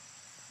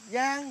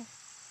gian.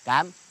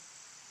 Cảm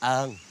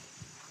ơn.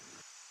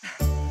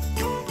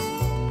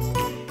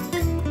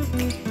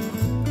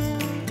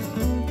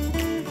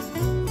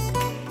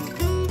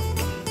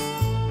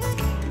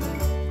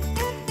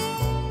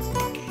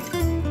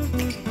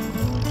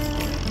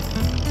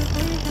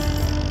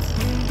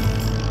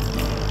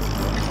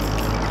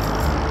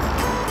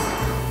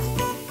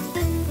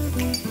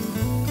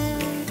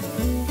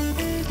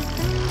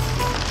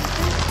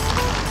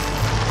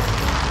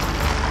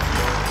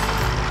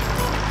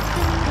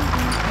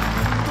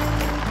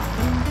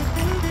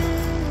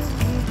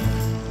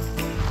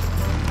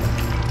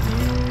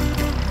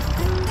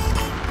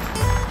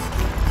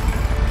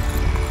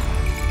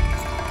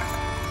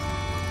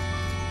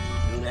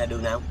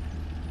 Đường nào?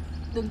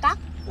 Đường tắt.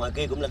 Ngoài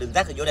kia cũng là đường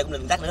tắt, thì chỗ đây cũng là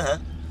đường tắt nữa hả?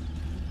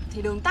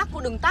 Thì đường tắt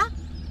của đường tắt.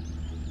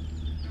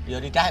 Giờ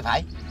đi trái hay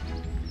phải?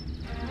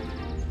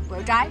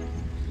 Quẹo trái.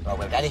 Rồi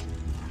quẹo trái đi.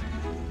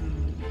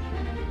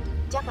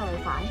 Chắc là quẹo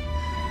phải.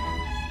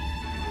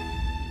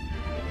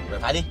 Quẹo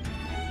phải đi.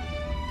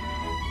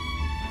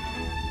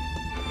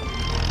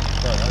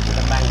 Trời ơi,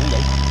 cái ban dữ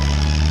vậy.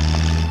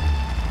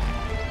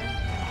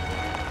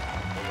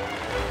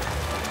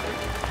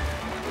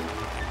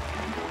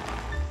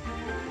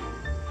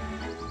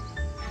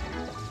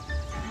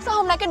 Sao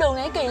hôm nay cái đường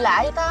này kỳ lạ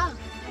vậy ta?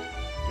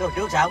 Đường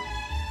trước sao?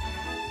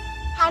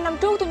 2 năm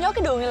trước tôi nhớ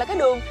cái đường này là cái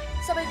đường.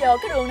 Sao bây giờ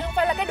cái đường này không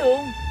phải là cái đường?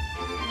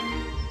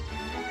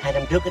 2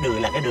 năm trước cái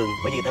đường là cái đường,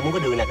 bởi vì ta muốn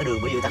cái đường là cái đường,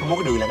 bởi vì ta không muốn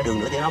cái đường là cái đường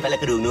nữa thì nó không phải là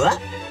cái đường nữa.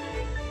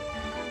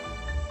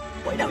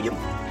 Quay đầu giùm.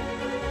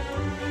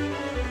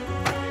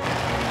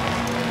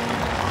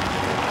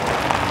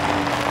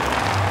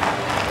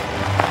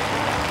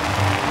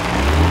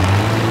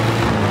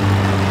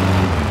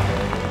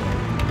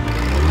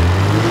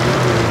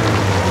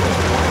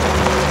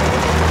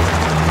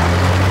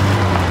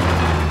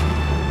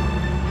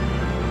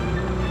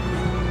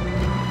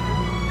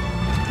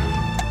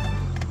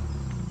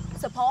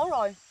 Sụp hố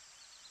rồi.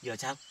 Giờ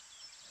sao?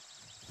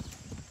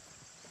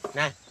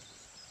 Nè,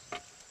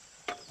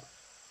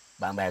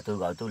 bạn bè tôi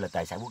gọi tôi là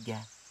tài sản quốc gia.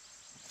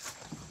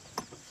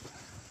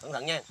 Cẩn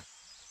thận nha.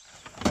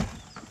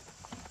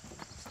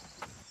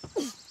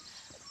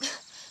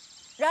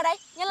 Ra đây,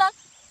 nhanh lên.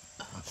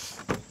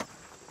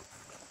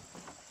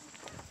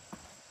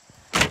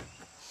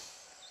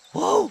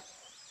 Wow,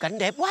 cảnh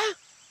đẹp quá.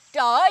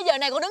 Trời ơi, giờ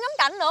này còn đứng ngắm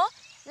cảnh nữa.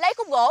 Lấy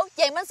khúc gỗ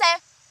chèn lên xe.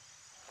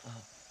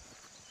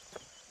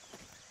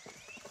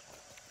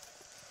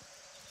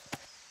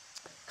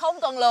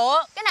 Không cần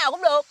lựa, cái nào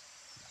cũng được.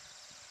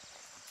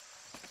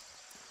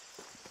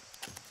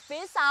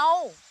 Phía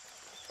sau.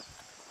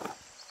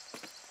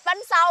 Bánh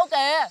sau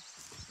kìa.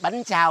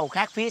 Bánh sau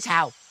khác phía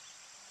sau.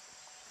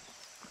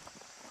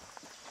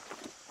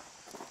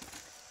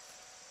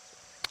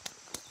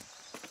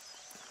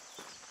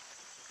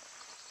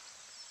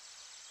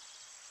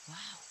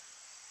 Wow,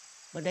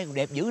 bên đây còn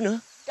đẹp dữ nữa.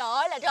 Trời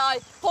ơi là trời,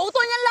 phụ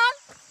tôi nhanh lên.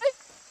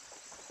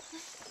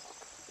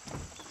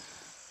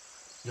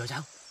 Rồi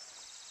sao?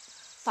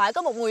 Phải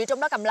có một người trong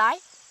đó cầm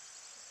lái.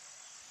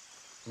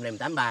 Hôm nay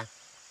 83,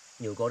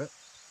 nhiều cô đó.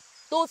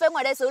 Tôi phải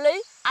ngoài đây xử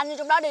lý. Anh đi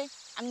trong đó đi,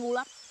 anh ngu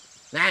lắm.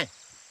 Nè,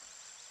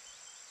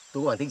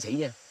 tôi có bằng tiến sĩ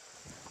nha.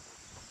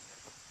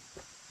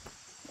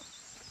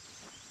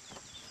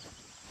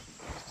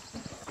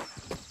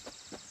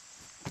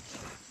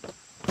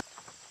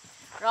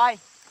 Rồi,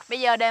 bây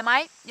giờ đề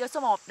máy, vô số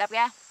 1, đạp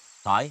ga.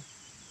 Khỏi,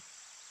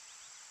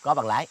 có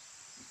bằng lái.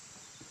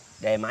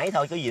 Đề máy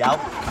thôi, có gì đâu.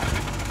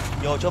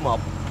 Vô số 1,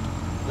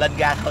 lên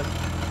ga thôi.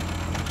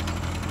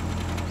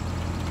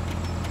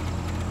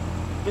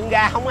 Chân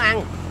gà không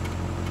ăn.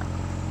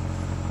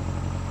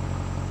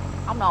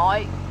 Ông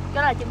nội, cái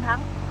đó là chân thắng.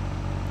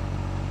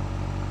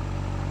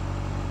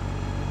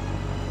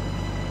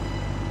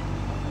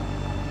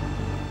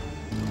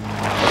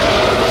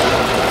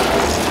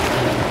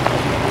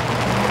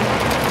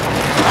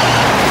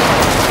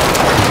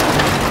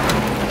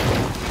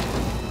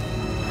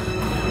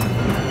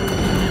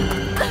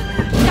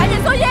 Cả nhà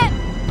số về.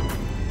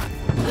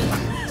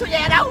 Số về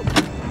ở đâu?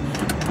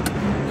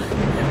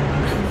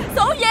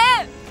 Số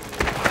về.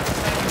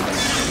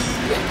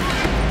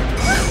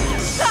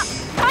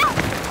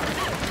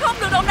 Không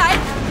được động đậy.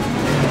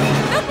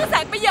 Đất nó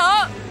sạt bây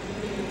giờ.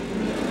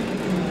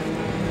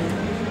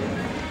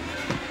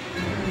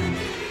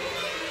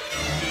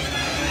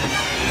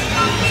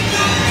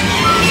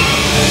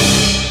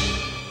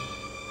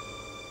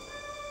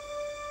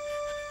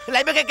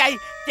 Lấy mấy cái cây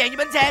chèn vô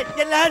bánh xe,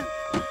 nhanh lên.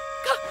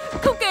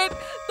 Không kịp.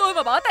 Tôi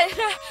mà bỏ tay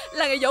ra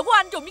là ngày giỗ của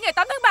anh trùng với ngày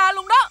 8 tháng 3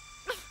 luôn đó.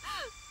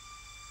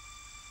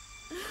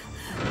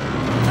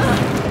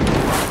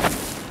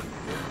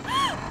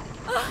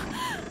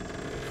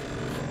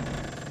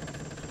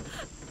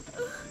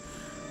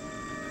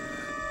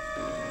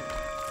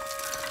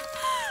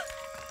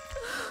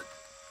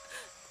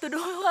 Tôi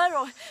đói quá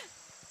rồi.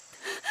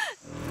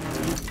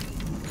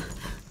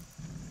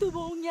 Tôi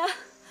buồn nha.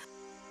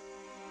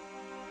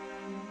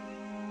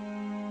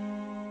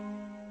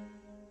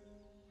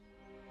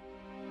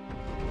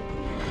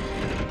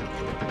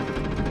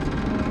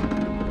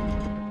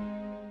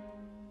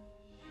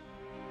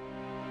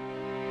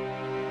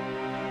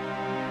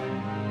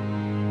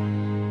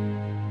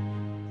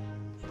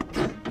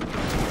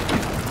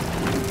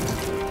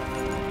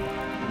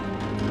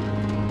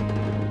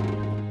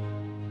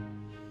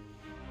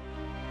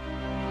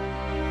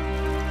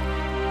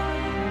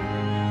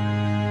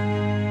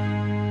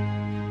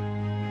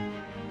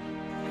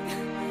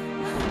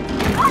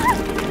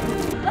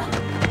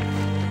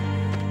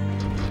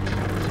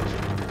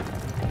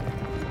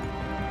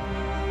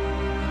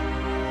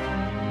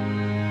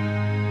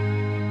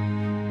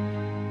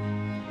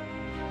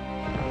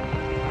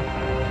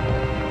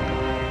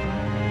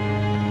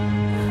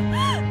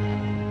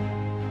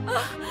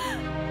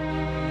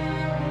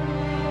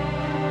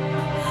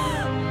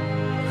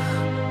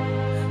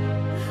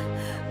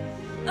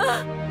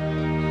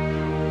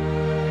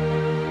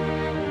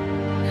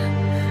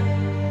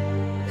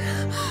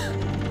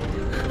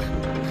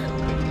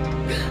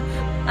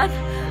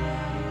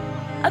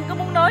 Anh có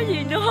muốn nói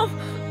gì nữa không?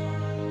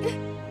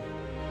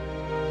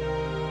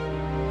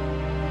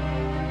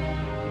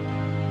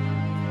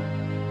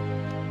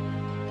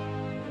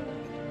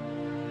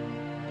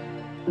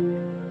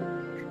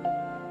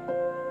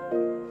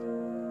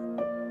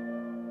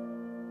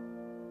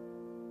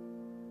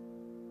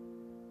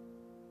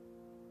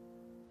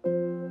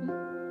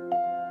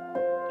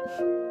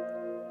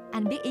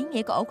 Anh biết ý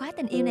nghĩa của ổ khóa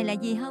tình yêu này là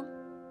gì không?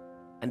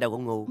 Anh đâu có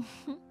ngu.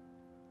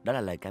 Đó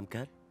là lời cam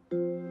kết.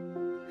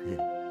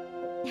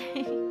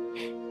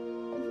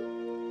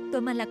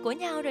 Tụi mình là của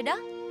nhau rồi đó.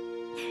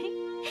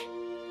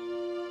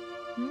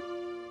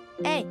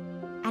 Ê,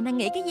 anh đang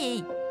nghĩ cái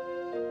gì?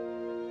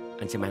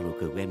 Anh sẽ mang nụ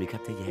cười của em đi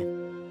khắp thế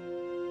gian.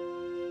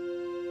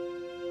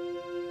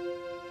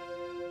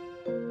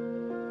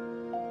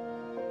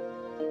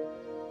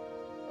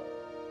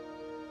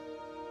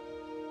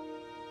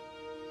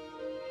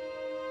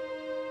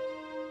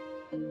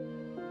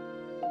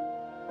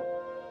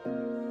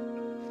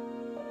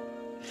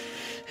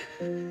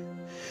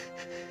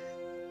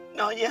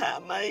 Nói với Hà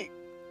Mây,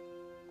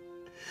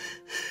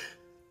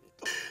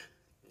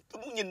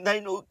 tôi muốn nhìn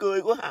thấy nụ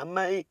cười của Hà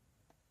Mây.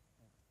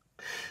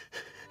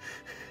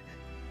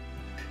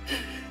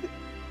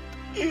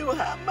 Yêu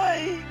Hà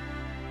Mây.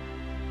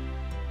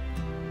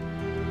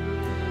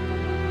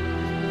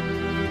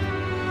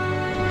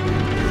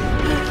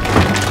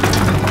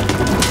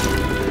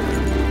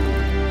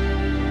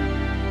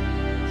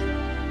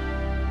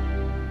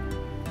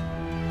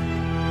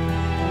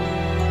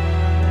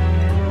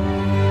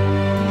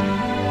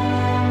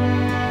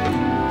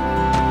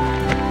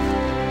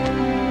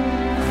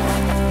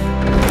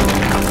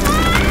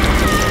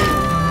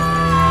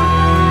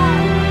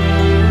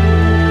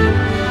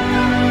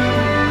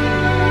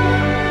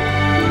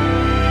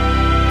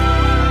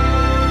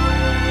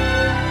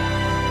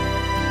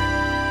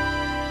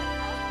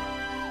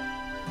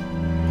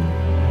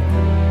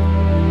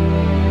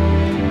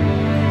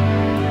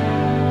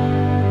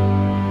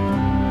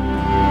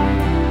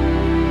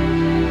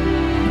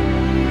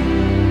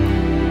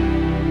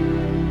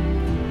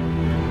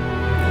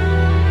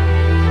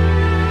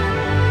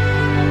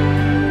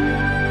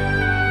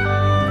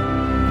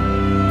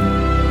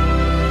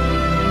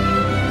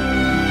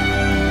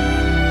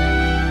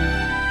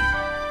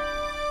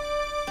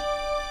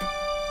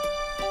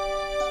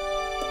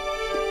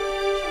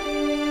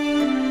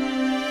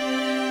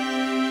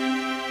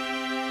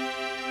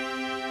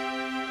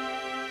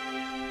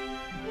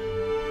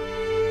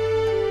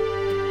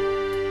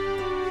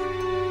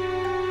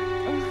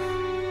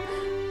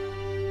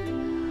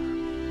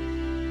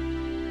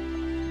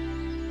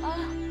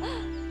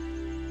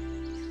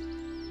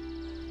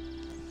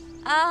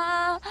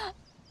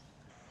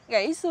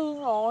 gãy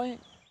xương rồi.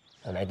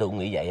 Hồi nãy tôi cũng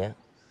nghĩ vậy á.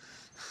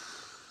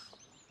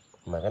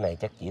 Mà cái này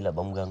chắc chỉ là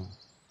bong gân.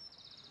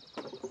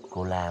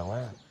 Cô la quá.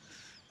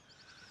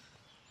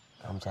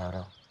 Không sao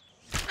đâu.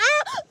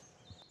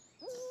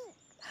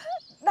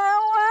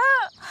 Đau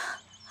quá.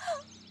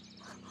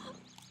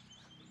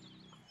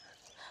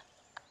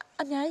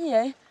 Anh nhai cái gì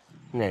vậy?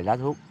 Cái này lá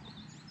thuốc.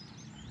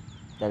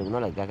 Tên của nó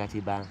là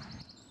Gagasiban.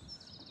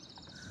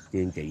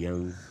 Chuyên trị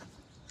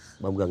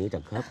bong gân với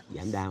trật khớp,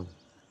 giảm đau.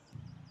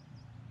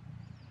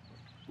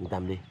 Yên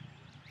tâm đi.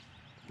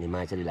 Ngày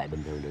mai sẽ đi lại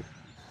bình thường được.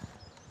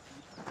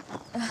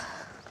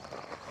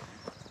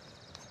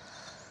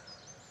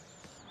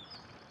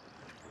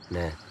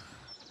 Nè.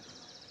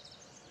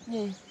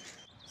 Gì?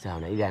 Sao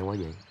nãy gan quá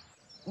vậy?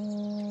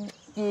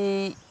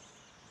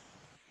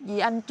 Vì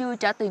anh chưa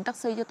trả tiền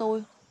taxi cho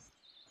tôi.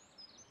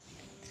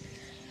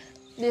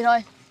 Đi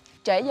thôi,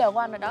 trễ giờ của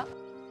anh rồi đó.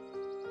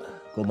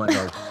 Cô mệt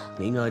rồi,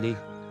 nghỉ ngơi đi.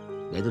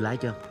 Để tôi lái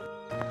cho.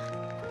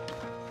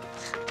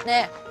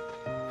 Nè,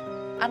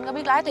 anh có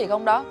biết lái thiệt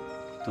không đó?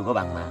 Tôi có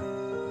bằng mà.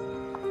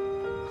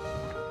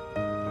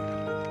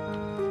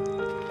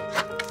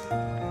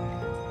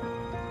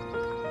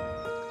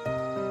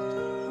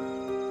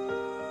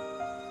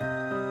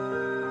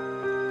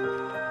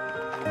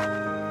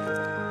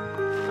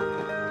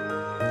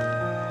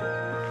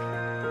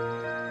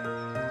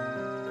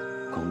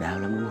 Còn đau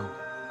lắm đúng không?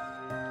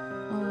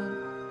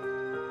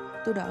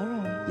 Tôi đỡ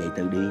rồi. Vậy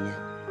tự đi nha.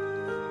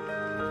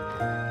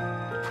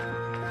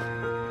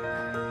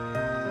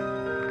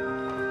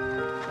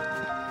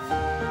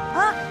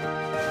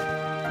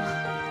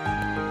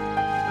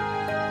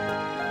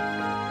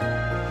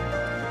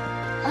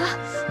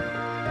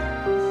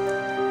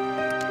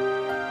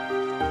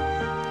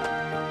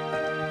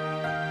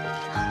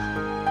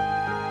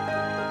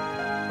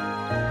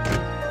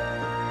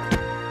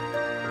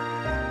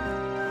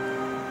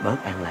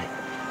 Bớt ăn lại.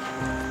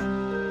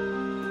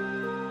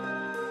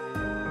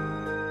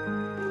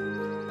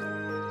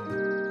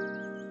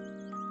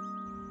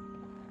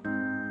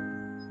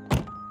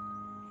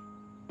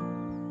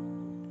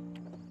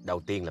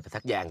 Đầu tiên là phải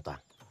thắt dây an toàn.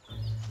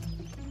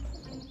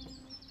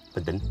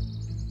 Bình tĩnh.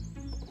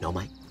 Nổ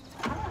máy.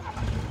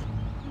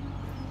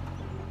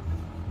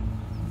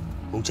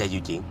 Muốn xe di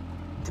chuyển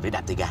thì phải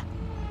đạp tay ga.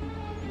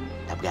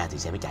 Đạp ga thì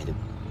xe mới chạy được,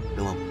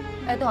 đúng không?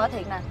 Ê, tôi hỏi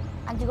thiệt nè,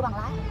 anh chưa có bằng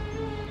lái.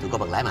 Tôi có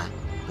bằng lái mà.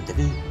 Mình chạy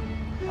đi.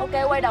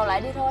 Ok, quay đầu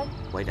lại đi thôi.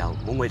 Quay đầu,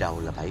 muốn quay đầu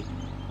là phải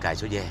cài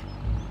số ve.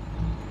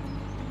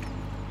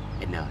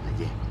 N là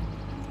ve.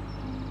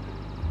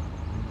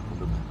 Không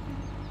đúng hả?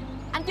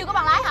 Anh chưa có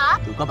bằng lái hả?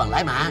 Tôi có bằng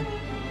lái mà.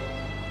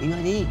 Nghỉ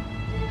ngơi đi.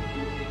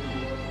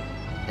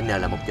 N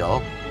là một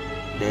chỗ,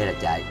 D là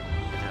chạy,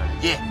 R là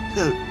ve.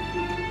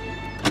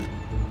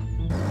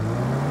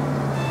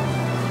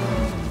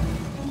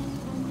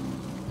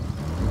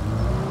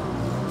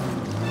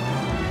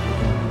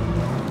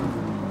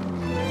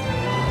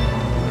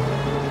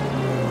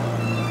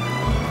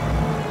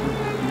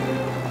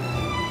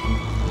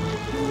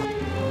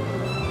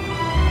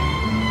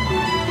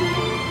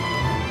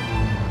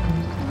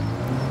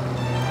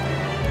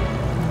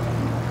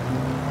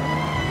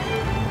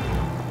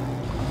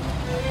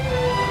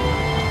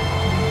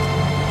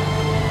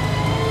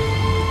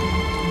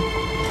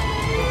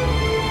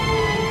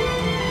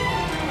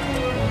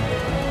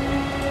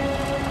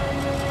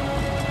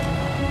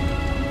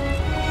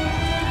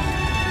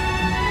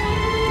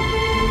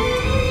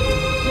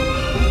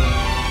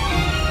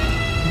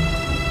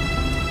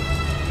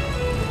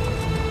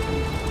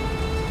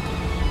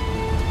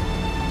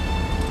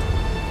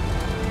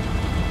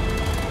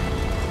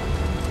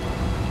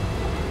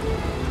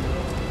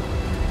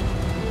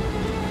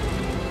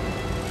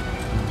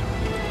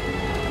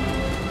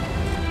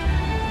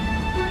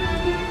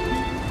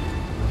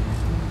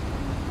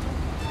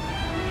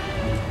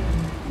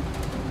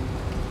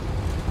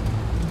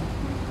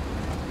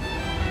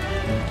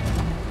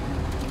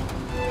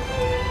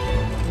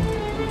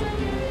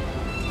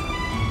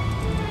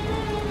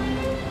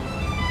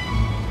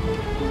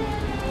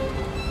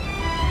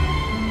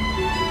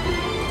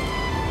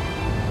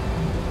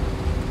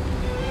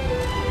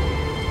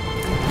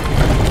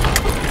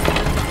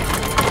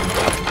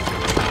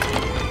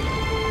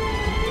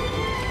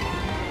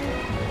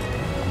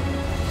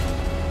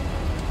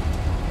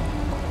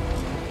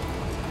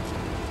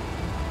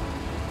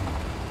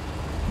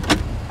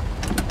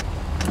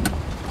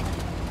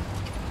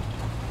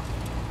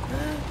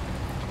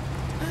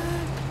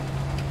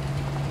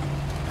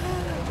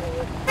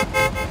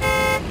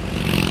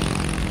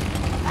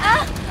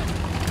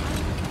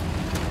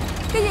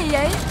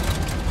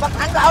 Bắt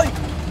thắng rồi.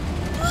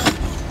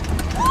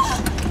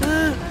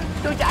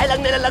 Tôi chạy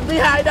lần này là lần thứ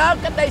hai đó.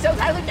 Cách đây 6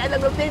 tháng tôi chạy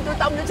lần đầu tiên tôi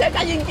tông lên xe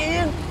cá viên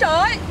chiên. Trời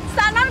ơi,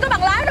 sao anh nói có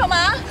bằng lái rồi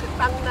mà.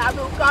 Bằng nào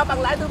tôi có,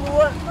 bằng lái tôi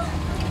mua.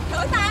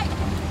 Rửa tay.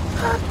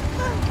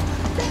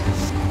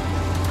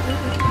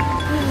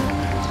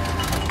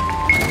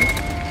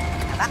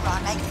 Bác lo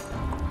anh đây.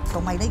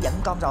 Con May nó giận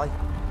con rồi.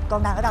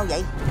 Con đang ở đâu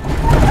vậy?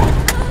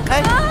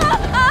 Ê.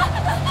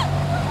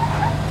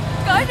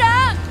 Cởi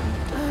ra.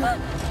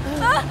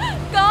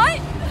 Cởi.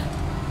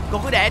 Cô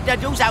cứ để trên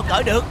xuống sao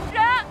cởi được.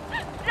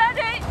 Ra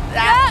đi.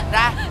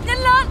 Ra Nhanh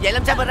lên. Vậy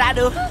làm sao mà ra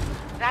được?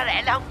 Ra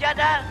rẽ là không chết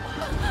á.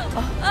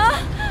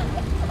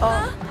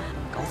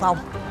 Cậu Phong,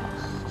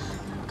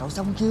 cậu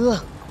xong chưa?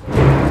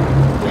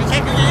 Mày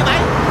xét cái gì vậy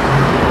mày?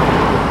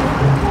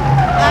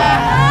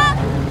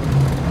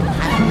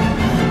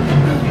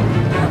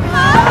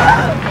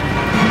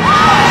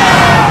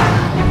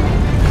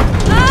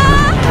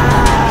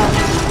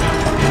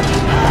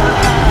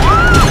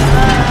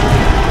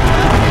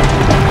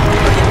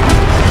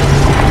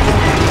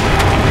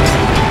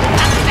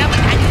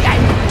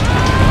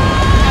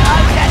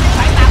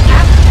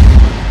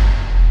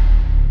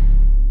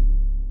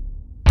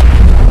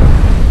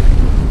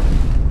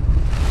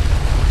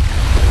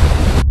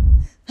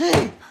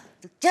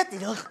 Chết thì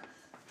được.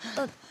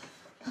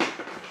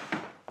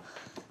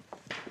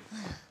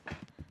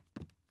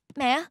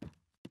 Mẹ.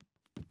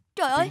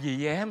 Trời ơi. Chuyện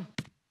gì vậy em?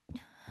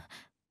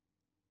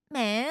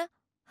 Mẹ,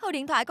 hư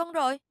điện thoại con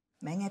rồi.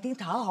 Mẹ nghe tiếng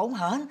thở hổn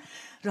hển,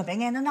 rồi mẹ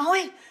nghe nó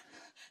nói: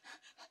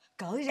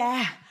 cởi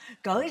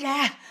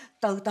ra,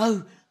 từ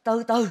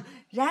từ,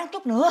 ráng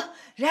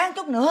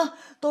chút nữa,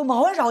 tôi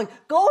mỏi rồi,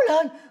 cố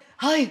lên,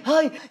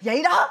 hơi,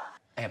 vậy đó.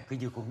 Em cứ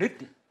như con nít,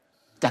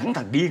 chẳng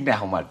thằng điên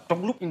nào mà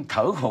trong lúc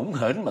thở hổn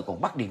hển mà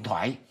còn bắt điện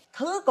thoại.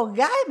 Thứ con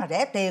gái mà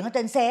rẻ tiền ở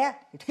trên xe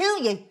thì thiếu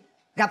gì,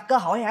 gặp cơ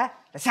hội hả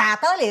là xà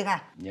tới liền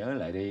à. Nhớ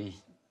lại đi,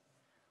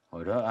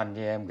 hồi đó anh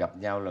với em gặp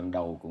nhau lần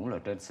đầu cũng là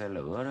trên xe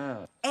lửa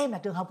đó. Em là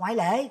trường hợp ngoại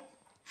lệ.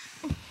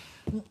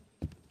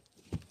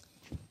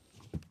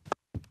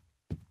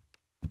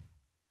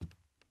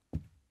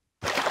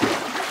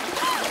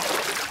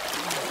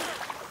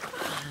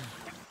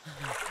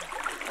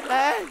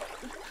 Ê,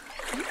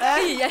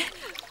 Cái gì vậy?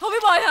 Không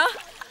biết bơi hả?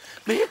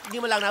 biết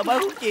nhưng mà lần nào bơi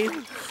cũng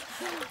chìm.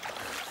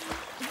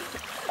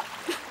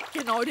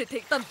 Cái nội thì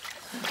thiệt tình.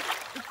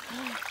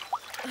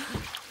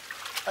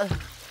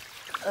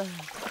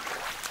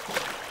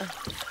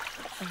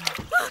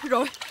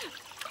 Rồi,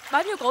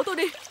 bám vô cổ tôi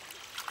đi.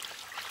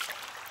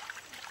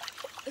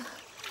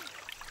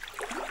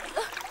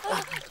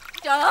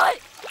 Trời ơi,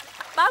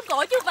 bám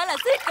cổ chứ không phải là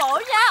siết cổ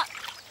nha.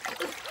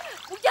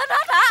 Muốn chết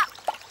hết hả?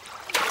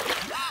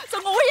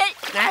 Sao ngu vậy?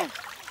 Nè,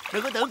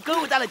 đừng có tưởng cứu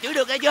người ta là chữa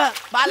được nghe chưa.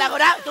 Ba là rồi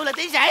đó, tôi là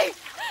tiến sĩ.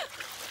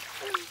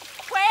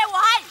 Khoe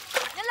hoài.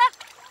 Nhanh lên.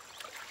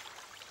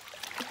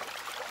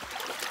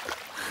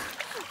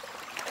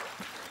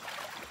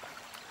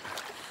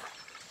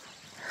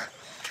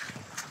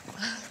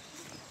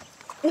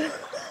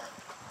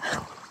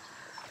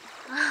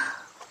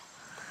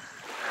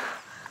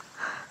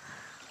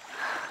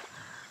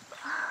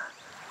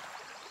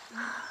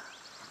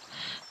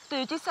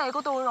 Tiêu chiếc xe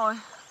của tôi rồi.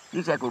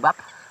 Chiếc xe cùi bắp.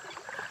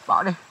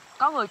 Bỏ đi.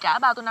 Có người trả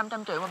ba tôi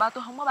 500 triệu mà ba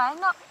tôi không có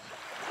bán đó.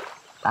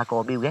 Ba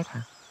cô Bill Gates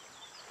hả?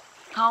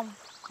 Không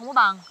có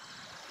bằng.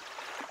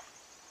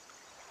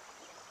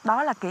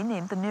 Đó là kỷ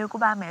niệm tình yêu của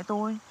ba mẹ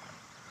tôi.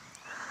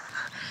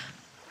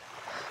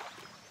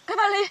 Cái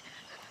vali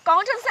còn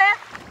ở trên xe.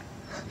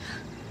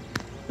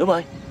 Đúng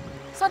rồi.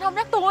 Sao anh không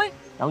nhắc tôi?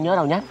 Đâu nhớ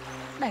đâu nhắc.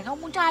 Đàn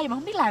ông con trai gì mà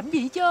không biết làm cái gì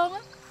hết trơn á.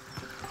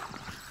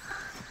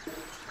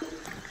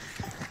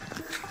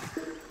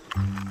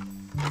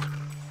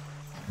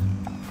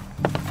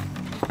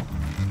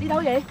 Đi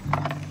đâu vậy?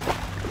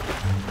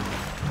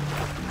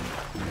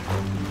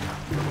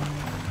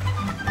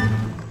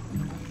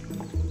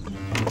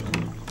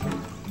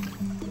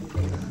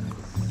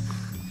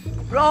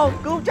 Rô,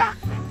 cứu chắc.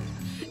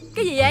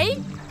 Cái gì vậy?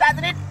 Ra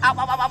tennis.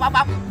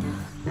 Ọc.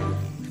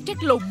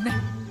 Chắc lùn nè.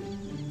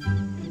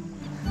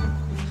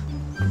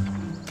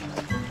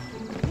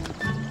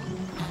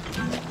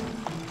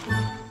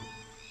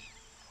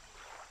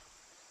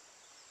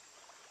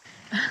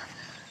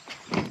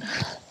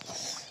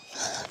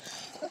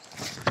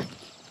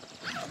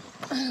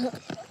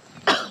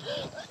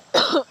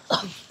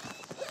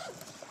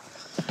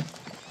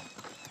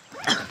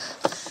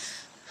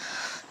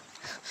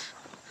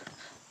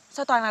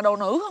 Sao toàn là đồ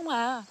nữ không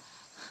à?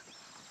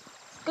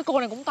 Cái cô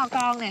này cũng to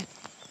con nè.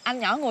 Anh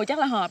nhỏ người chắc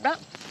là hợp đó.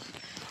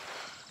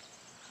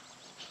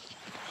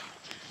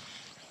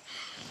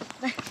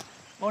 Đây,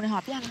 bộ này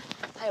hợp với anh.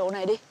 Thay bộ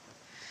này đi.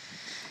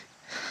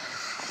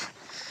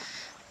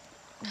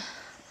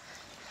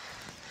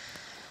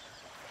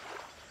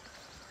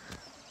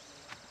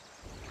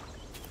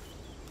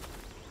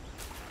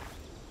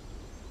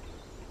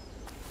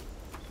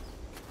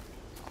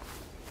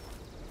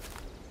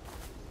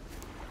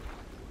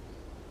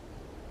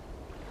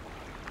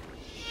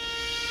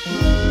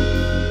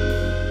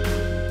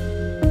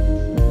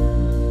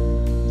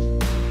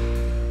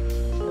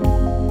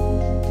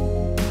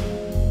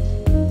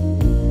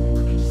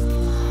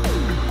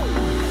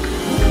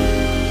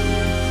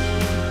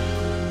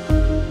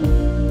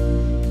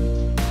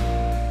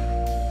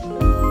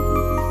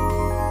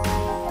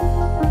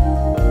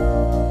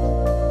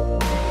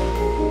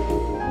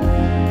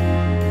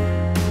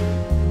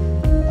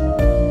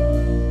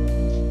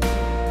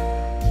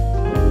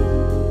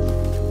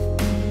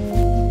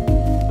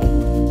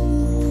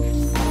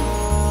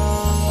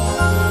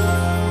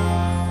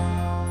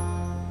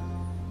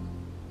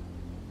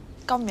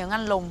 Công nhận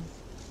anh lùn.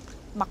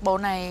 Mặc bộ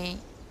này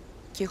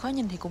chịu khó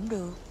nhìn thì cũng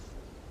được.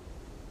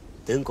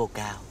 Tướng cô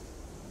cao,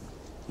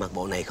 mặc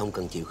bộ này không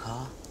cần chịu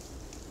khó,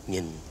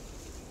 nhìn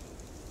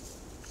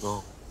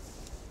ngon.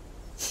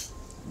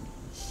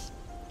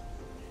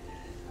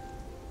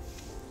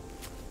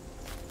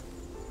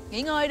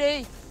 Nghỉ ngơi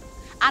đi.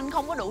 Anh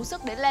không có đủ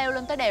sức để leo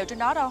lên tới đèo trên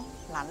đó đâu.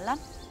 Lạnh lắm.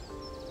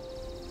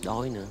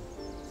 Đói nữa.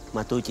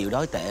 Mà tôi chịu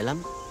đói tệ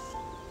lắm.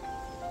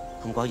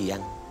 Không có gì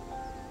ăn,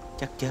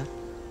 chắc chết.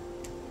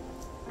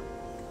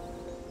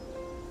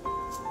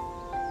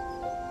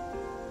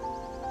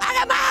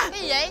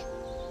 Cái gì vậy?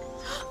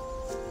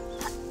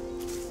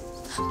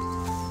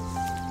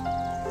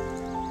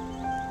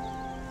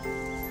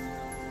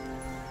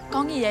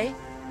 Con gì vậy?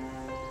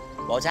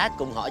 Bò sát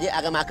cùng họ với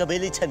Agama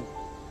Kabiliton.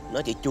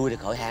 Nó chỉ chui ra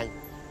khỏi hang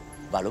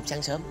vào lúc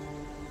sáng sớm.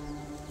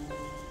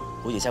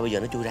 Ủa vậy sao bây giờ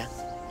nó chui ra?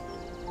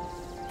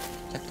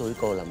 Chắc tôi với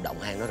cô làm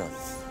động hang nó rồi.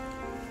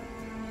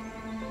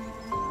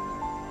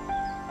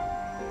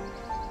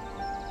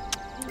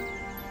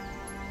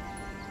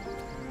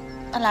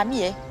 Anh làm gì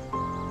vậy?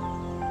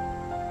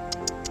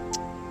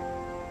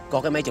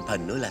 Có cái máy chụp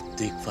hình nữa là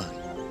tuyệt vời.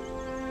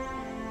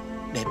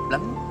 Đẹp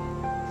lắm.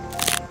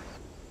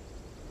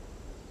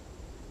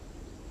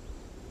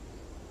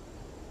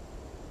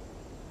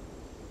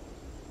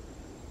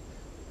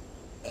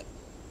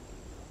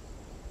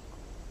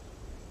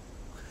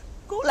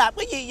 Cô làm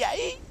cái gì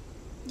vậy?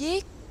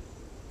 Giết.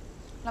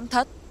 Làm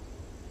thịt.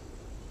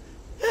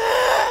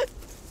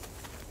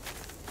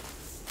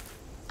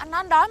 Anh nói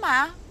anh đói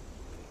mà.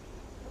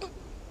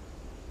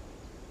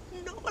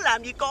 Nó có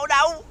làm gì cô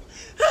đâu.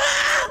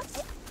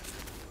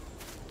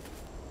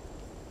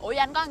 Ủa vậy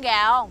anh có ăn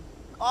gà không?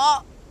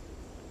 Có.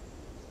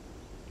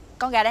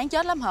 Con gà đáng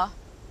chết lắm hả?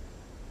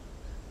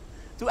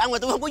 Tôi ăn mà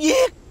tôi không có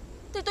giết.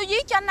 Thì tôi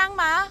giết cho anh ăn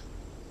mà.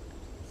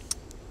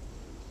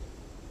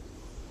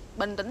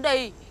 Bình tĩnh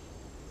đi.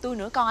 Tôi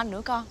nửa con anh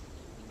nửa con.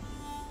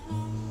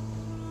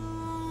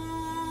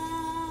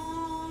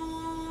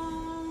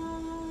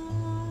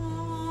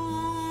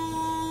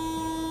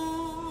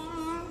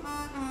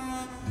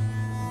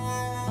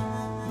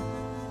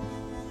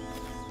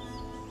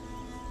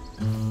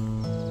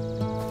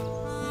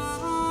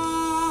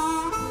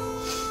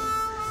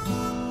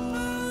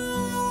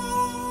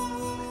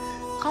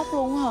 Khóc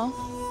luôn hả?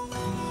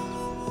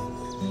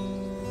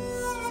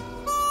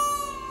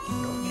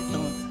 Đối với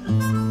tôi,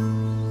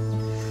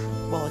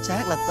 bò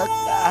sát là tất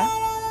cả.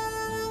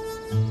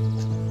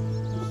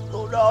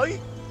 Cô đói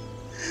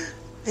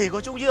thì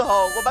cô xuống dưới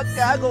hồ, cô bắt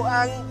cá cô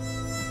ăn.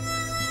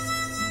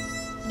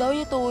 Đối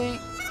với tôi,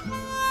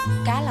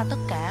 cá là tất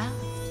cả.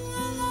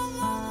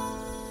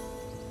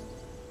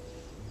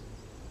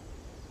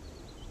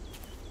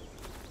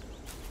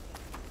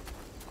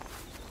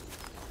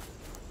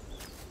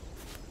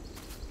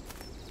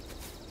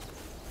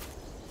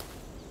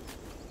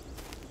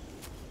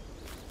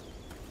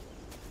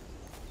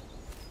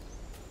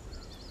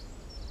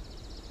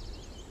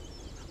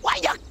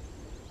 Quái vật.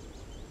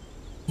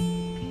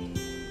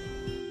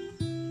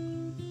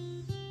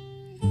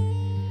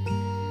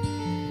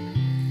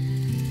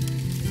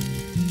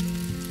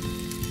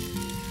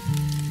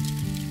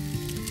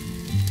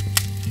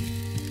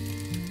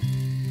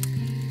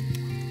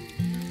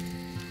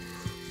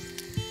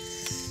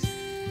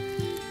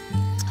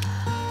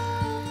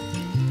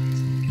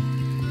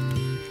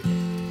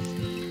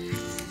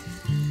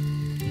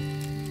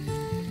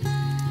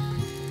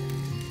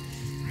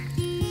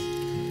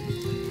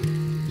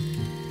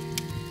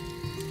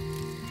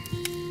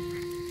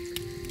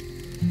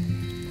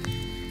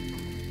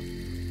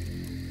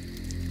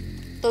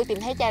 Tôi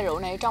tìm thấy chai rượu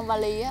này trong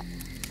vali á.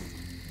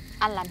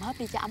 Anh làm hết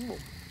đi cho ấm bụng.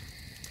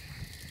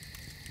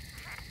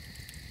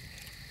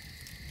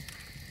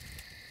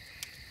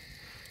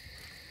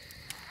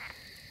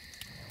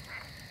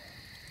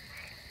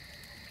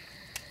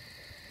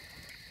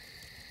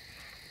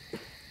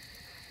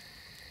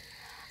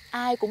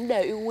 Ai cũng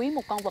đều yêu quý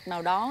một con vật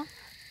nào đó,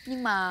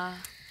 nhưng mà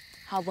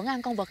họ vẫn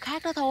ăn con vật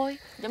khác đó thôi.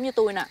 Giống như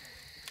tôi nè.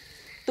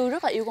 Tôi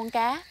rất là yêu con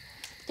cá,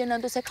 cho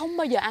nên tôi sẽ không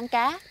bao giờ ăn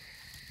cá.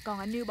 Còn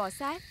anh yêu bò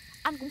sát,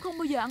 anh cũng không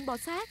bao giờ ăn bò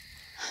sát.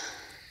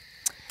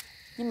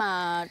 Nhưng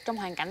mà trong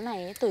hoàn cảnh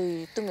này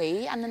tôi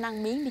nghĩ anh nên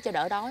ăn miếng đi cho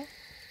đỡ đói.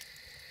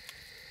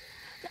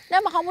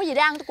 Nếu mà không có gì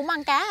để ăn tôi cũng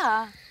ăn cá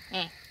à.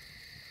 Nè.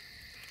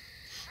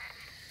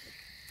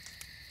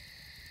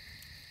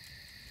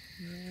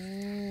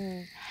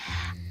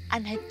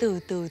 Anh hãy từ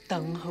từ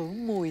tận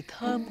hưởng mùi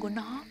thơm của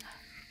nó.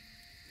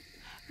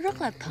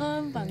 Rất là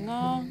thơm và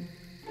ngon.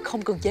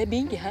 Không cần chế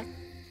biến gì hết.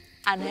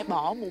 Anh hãy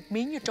bỏ một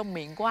miếng vô trong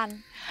miệng của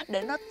anh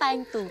để nó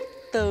tan từ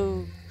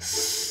từ.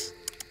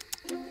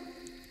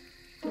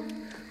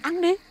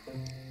 Ăn đi.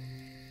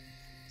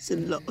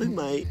 Xin lỗi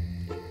mày,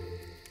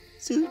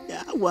 sứ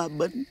giả hòa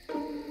bình.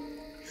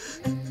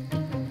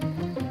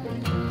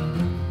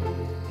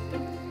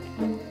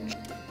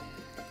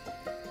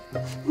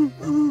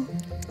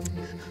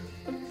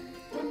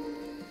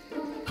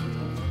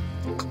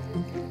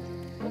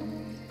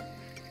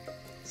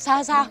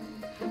 Sao?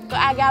 Có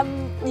agam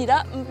gì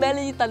đó,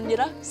 belly tình gì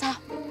đó. Sao?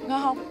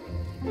 Ngon không?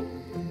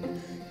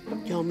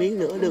 cho miếng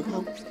nữa được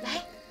không? Đấy.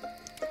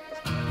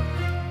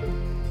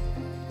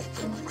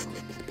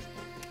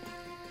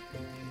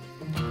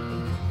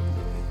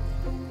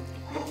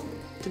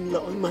 Xin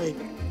lỗi mày.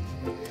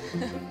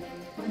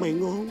 Mày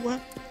ngon quá.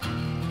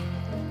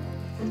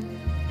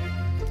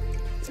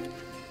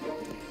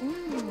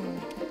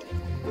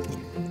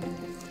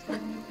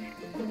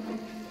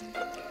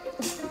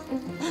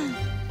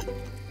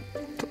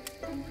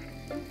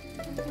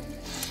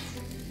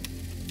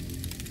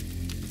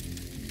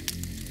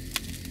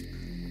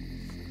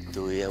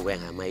 Tôi quen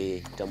Hà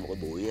Mây trong một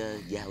cái buổi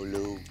giao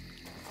lưu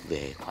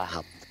về khoa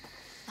học.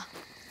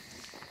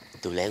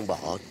 Tôi lén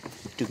bỏ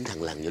trứng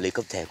thằn lằn vô ly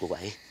cocktail của cô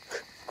ấy.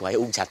 Cô ấy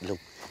uống sạch luôn.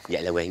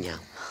 Vậy là quen nhau.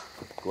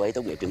 Cô ấy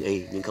tốt nghiệp trường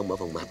y nhưng không mở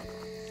phòng mạch.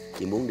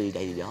 Chỉ muốn đi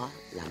đây đi đó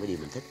làm cái điều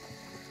mình thích.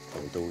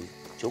 Còn tôi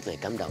suốt ngày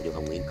cắm đầu vô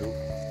phòng nghiên cứu.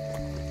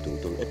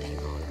 Tôi ít hẹn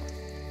hò lắm.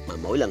 Mà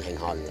mỗi lần hẹn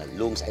hò là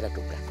luôn xảy ra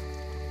trục trặc.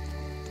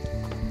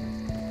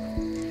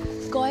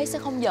 Cô ấy sẽ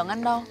không giận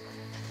anh đâu.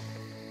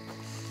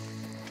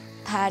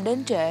 Thà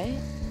đến trễ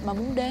mà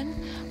muốn đến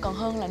còn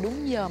hơn là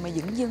đúng giờ mà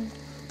dửng dưng.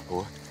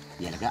 Ủa,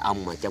 vậy là cái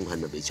ông mà trong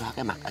hình mà bị xóa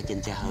cái mặt ở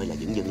trên xe hơi là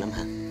dửng dưng lắm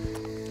ha?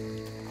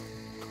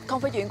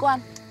 Không phải chuyện của anh.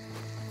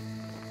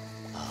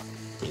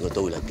 Chuyện của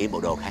tôi là kiếm bộ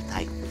đồ khác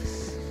thay.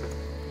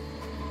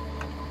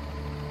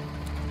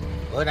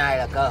 Bữa nay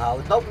là cơ hội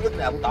tốt nhất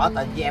để ông tỏ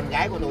tình với em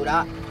gái của tôi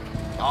đó.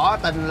 Tỏ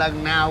tình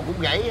lần nào cũng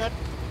vậy hết.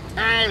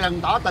 2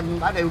 lần tỏ tình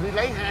bà đều đi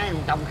lấy 2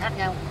 thằng chồng khác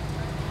nhau.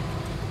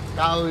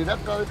 Trời đất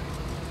ơi,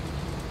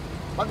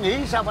 bà nghĩ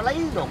sao bà lấy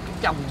được cái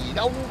chồng gì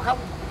đâu không?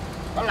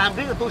 Bà làm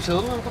riết là tôi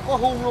sượng luôn, tôi có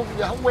hôn luôn,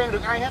 giờ không quen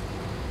được ai hết.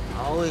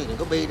 Thôi đừng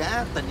có bi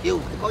đá, tình yêu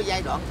phải có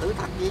giai đoạn thử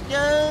thách gì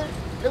chứ,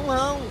 đúng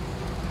không?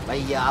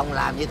 Bây giờ ông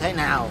làm như thế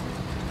nào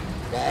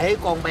để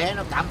con bé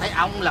nó cảm thấy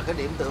ông là cái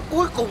điểm tựa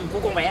cuối cùng của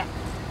con bé?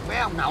 Bé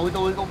ông nội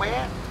tôi, con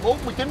bé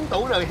 49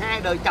 tuổi rồi,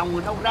 2 đời chồng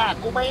rồi đâu ra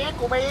cô bé.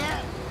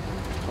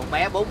 Con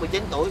bé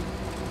 49 tuổi,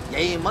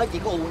 vậy mới chỉ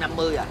có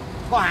U50 à,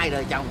 có 2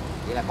 đời chồng,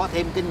 vậy là có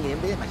thêm kinh nghiệm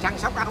để mà săn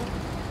sóc ông.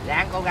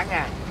 Ráng cố gắng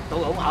nha,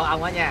 tôi ủng hộ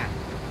ông đó nha.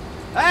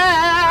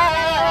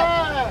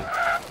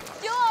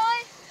 Chú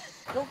ơi!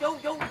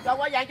 Chú, cho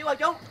quả vàng chú ơi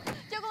chú.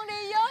 Cho con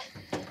đi với.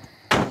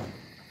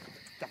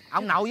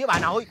 Ông nội với bà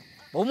nội,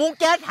 bộ muốn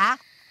chết hả?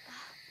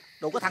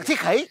 Đồ có thằng siết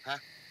khỉ. Hả?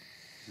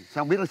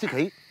 Sao không biết nó siết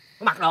khỉ?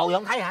 Cái mặc đồ gì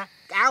không thấy hả?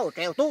 Cái áo rồi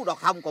treo tuốt đọt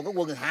thông, còn cái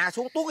quần hạ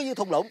xuống tuốt ở dưới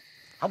thung lũng.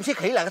 Không siết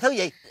khỉ là cái thứ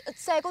gì?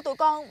 Xe của tụi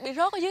con bị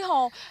rớt ở dưới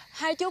hồ.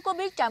 Hai chú có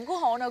biết trạm cứu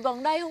hộ nào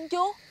gần đây không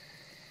chú?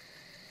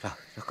 Trời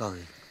đất ơi,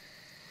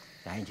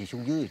 chạy anh chị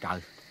xuống dưới rồi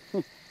trời.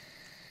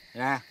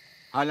 Nè,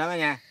 hên lắm đó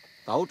nha.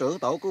 Tổ trưởng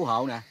tổ cứu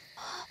hộ nè.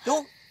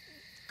 Chú,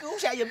 cứu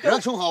xe giùm chú.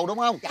 Rớt xuống hồ đúng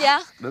không? Dạ.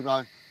 Được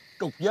rồi,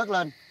 cục vớt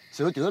lên,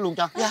 sửa chữa luôn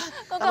cho. Dạ,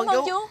 con cảm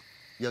ơn chú.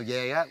 Giờ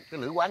về á, cái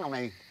lữ quán ông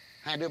này,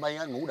 hai đứa bay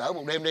á, ngủ đỡ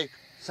một đêm đi.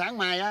 Sáng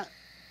mai á,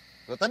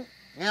 rồi tính,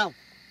 nghe không?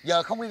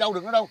 Giờ không đi đâu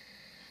được nữa đâu.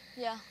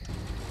 Dạ.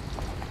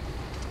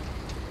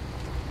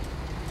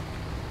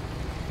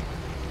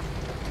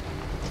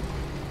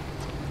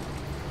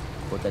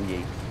 Cô tên gì?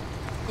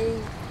 Chi.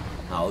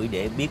 Hỏi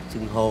để biết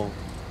xưng hô.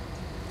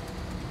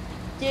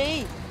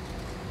 Chi.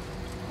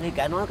 Ngay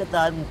cả nói cái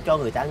tên cho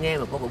người ta nghe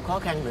mà cô cũng khó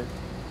khăn nữa.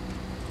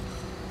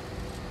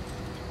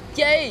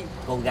 Chi.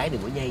 Con gái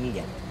đừng có nhây như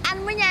vậy.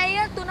 Anh mới nhây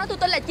á, tôi nói tôi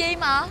tên là Chi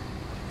mà.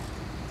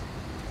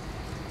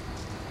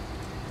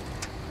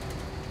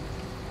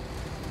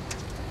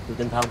 Tôi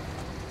tên Phong.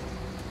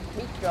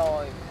 Biết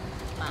rồi,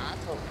 Mã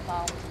Thuong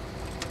Phong.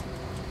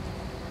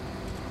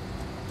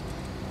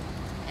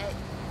 Ê,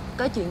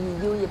 có chuyện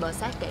gì vui về bờ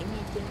sát kể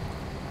nghe chưa?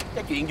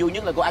 Cái chuyện vui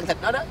nhất là cô ăn thịt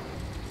đó đó.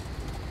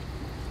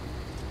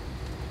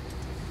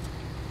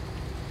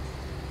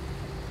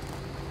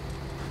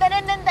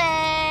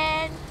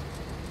 Tên.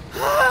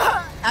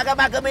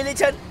 Agama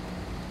Communication.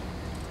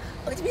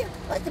 Ôi chị biết,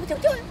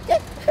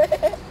 chết.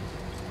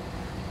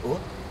 Ủa,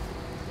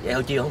 vậy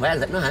hồi chiều không phải ăn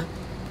thịt nó hả?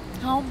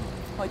 Không,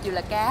 hồi chiều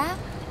là cá.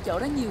 Chỗ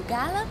đó nhiều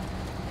cá lắm.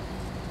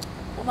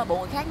 Ủa mà bộ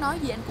người khác nói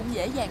gì anh cũng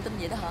dễ dàng tin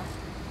vậy đó hả?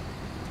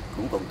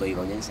 Cũng còn tùy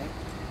vào nhân xác.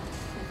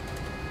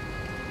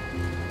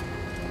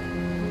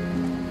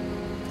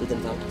 Tôi tên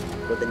Phong,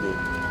 cô tên gì?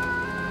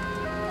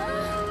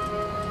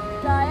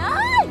 Trời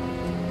ơi!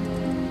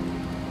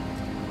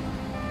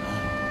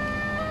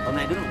 Hôm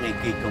nay đúng là một ngày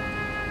kỳ cục.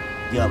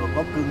 Giờ mà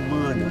có cơn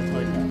mưa nữa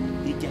thôi là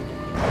đi chết.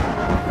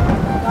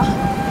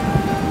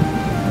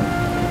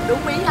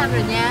 Đúng ý anh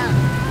rồi nha.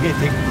 Ghê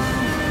thiệt.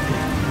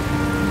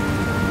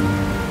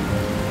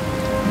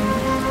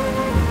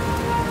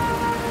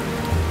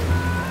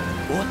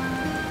 Ủa,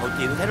 hồi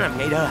chiều tôi thấy nó nằm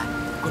ngay đơ à?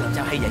 Cô làm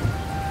sao hay vậy?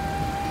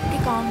 Cái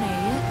con này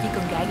á, chỉ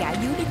cần gãi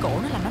dưới cái cổ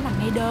nó là nó nằm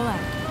ngay đơ à.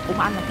 Ủa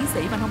mà anh là tiến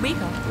sĩ mà anh không biết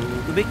hả?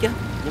 Tôi biết chứ,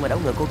 nhưng mà đâu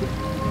ngờ cô biết.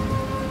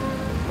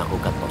 Mà cô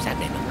cầm cọng sát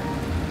đẹp lắm.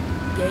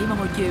 Vậy mà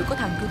hồi chiều có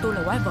thằng kêu tôi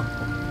là quái vật.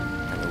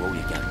 Thằng là ngu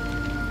gì trời.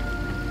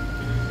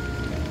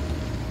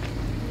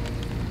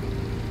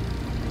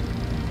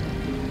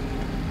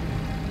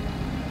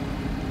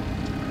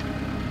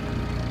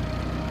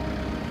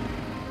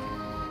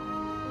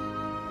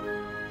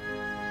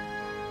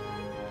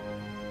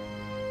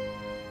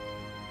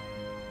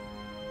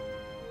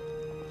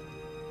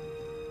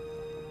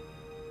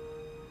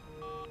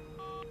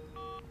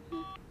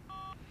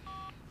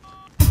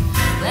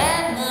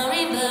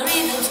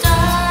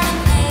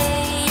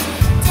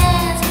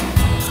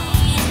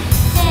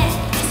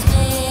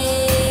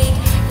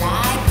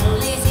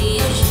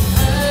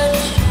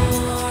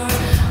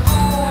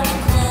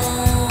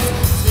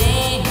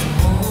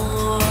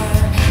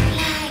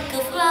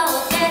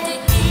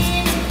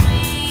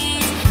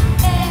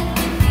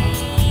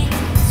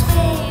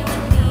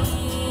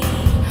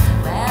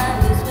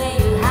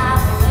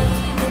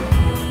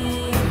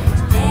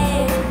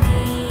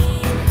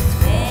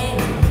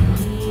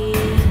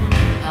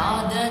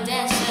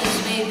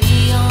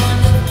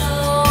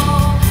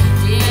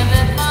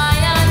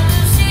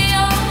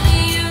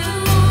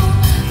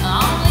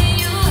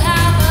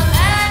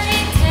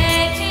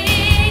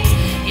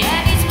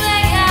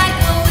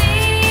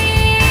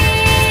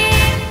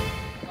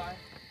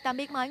 Tạm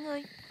biệt mọi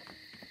người.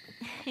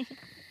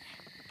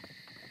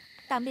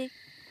 Tạm biệt.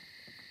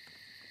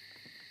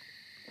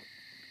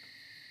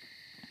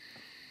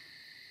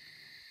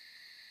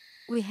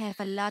 We have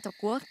a lot of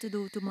work to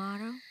do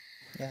tomorrow.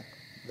 Yeah,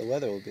 the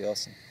weather will be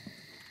awesome.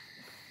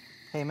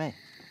 Hey, May.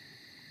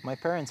 My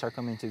parents are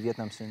coming to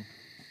Vietnam soon.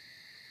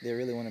 They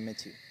really want to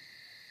meet you.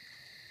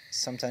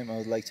 Sometime I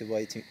would like to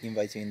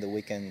invite you in the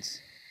weekends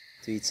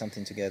to eat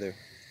something together.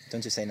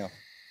 Don't you say no?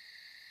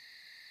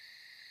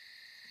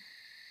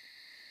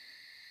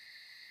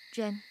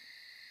 Jen,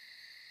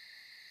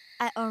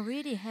 I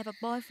already have a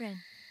boyfriend.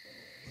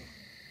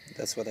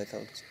 That's what I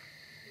thought.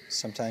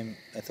 Sometime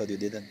I thought you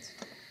didn't.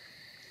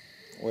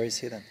 Where is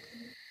he then?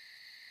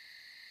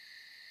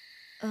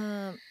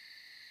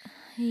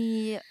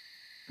 He...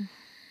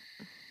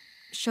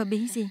 So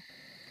busy.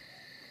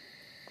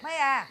 Mấy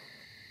à,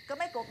 có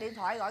mấy cuộc điện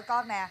thoại gọi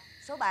con nè,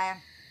 số bàn.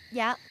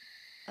 Dạ.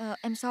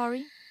 I'm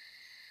sorry.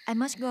 I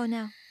must go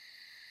now.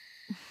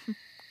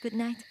 Good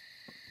night.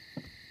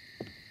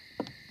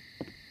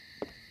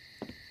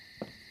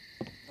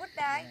 Good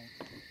night.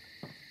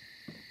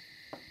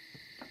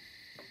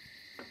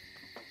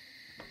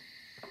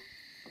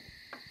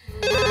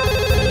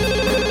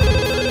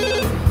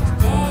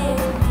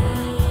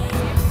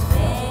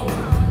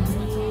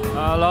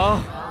 Alo,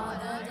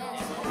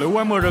 Lữ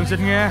quán mưa rừng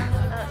xin nghe.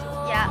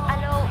 Dạ,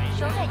 alo,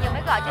 số này vừa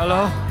mới gọi cho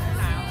Alo,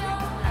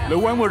 Lữ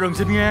quán mưa rừng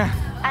xin nghe.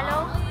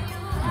 Alo.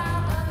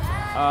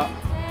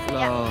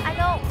 Dạ,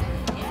 alo.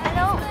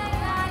 Alo.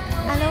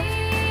 Alo.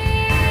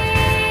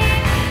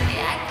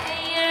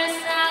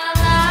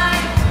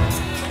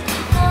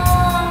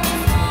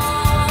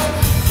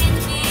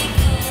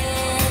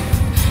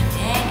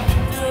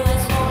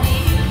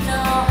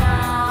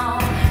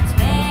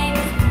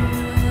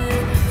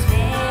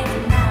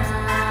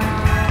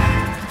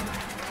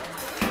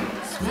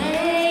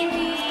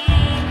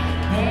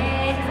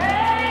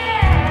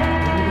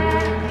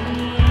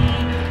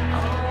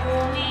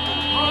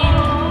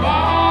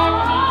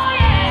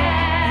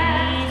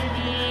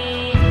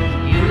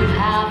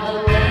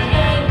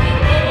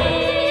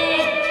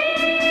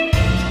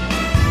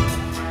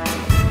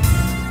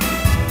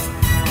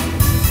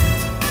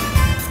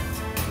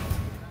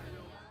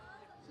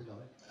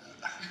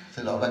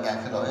 Xin lỗi ban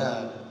nhạc, xin lỗi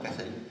ca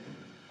sĩ.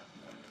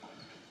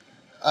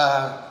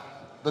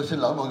 Tôi xin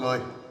lỗi mọi người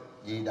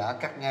vì đã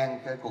cắt ngang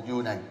cái cuộc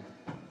vui này.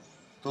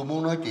 Tôi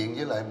muốn nói chuyện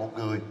với lại một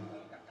người.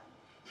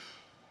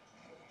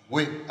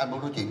 Quyên, anh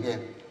muốn nói chuyện với em.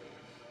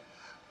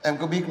 Em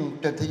có biết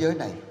trên thế giới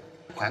này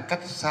khoảng cách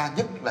xa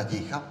nhất là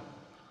gì không?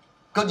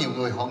 Có nhiều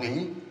người họ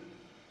nghĩ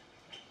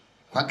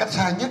khoảng cách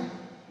xa nhất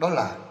đó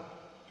là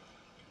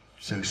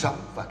sự sống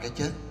và cái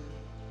chết.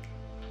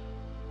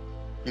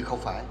 Nhưng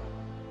không phải.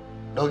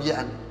 Đối với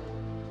anh,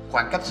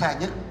 khoảng cách xa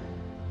nhất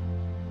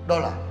đó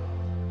là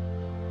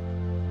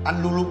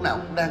anh luôn lúc nào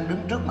cũng đang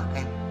đứng trước mặt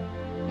em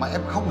mà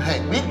em không hề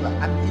biết là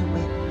anh yêu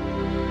em.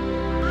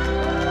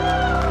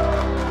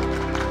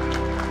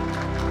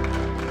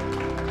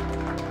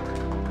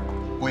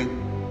 Quyên,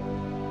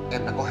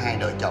 em đã có 2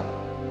 đời chồng.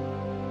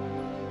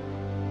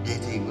 Vậy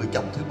thì người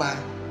chồng thứ 3,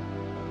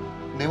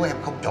 nếu em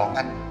không chọn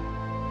anh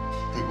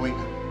thì Quyên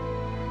à,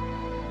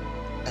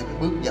 em phải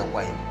bước vào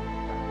quầy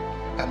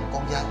cầm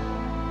con dao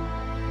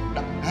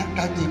đập nát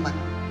trái tim anh,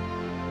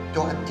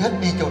 cho anh chết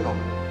đi cho rồi.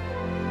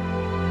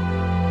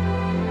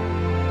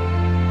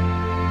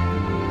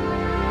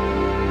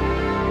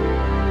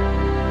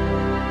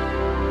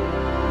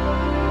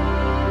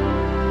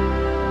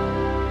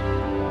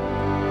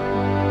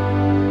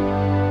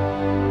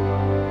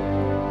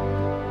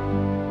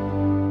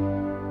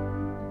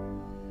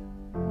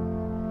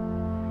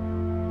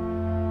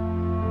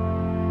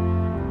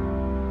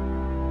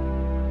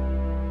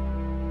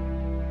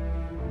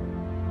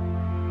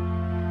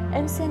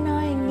 Em sẽ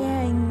nói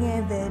anh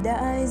nghe về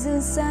đại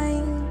dương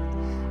xanh.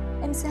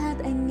 Em sẽ hát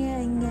anh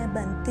nghe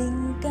bản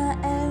tình ca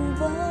em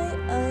với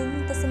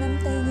anh. Ta sẽ nắm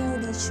tay nhau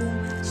đi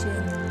chung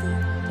trên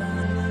từng con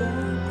phố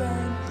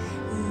quanh.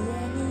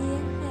 Yeah,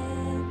 yeah.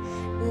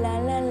 La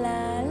la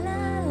la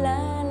la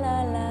la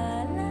la la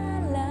la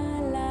la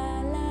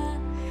la la.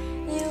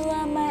 You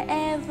are my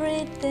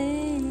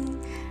everything.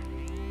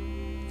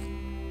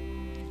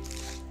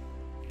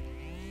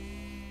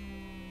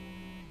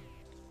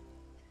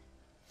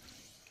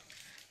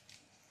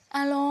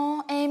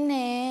 Alo, em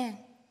nè.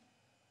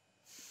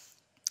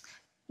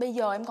 Bây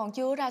giờ em còn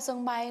chưa ra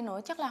sân bay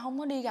nữa, chắc là không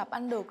có đi gặp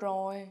anh được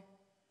rồi.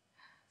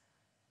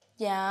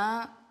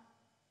 Dạ.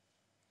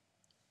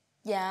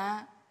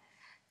 Dạ.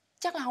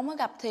 Chắc là không có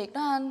gặp thiệt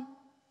đó anh.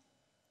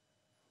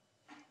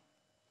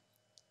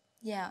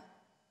 Dạ.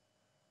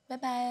 Bye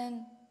bye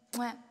anh.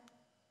 Ngoan.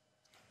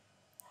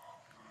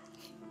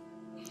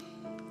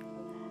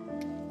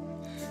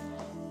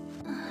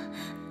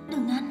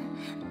 Đừng anh,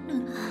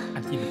 đừng.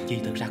 Anh với Binh Chi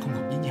thực ra không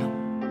hợp với nhau.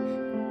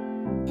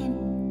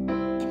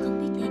 Em không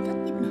biết giải thích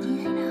với Binh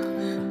Chi thế nào.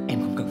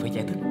 Em không cần phải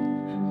giải thích.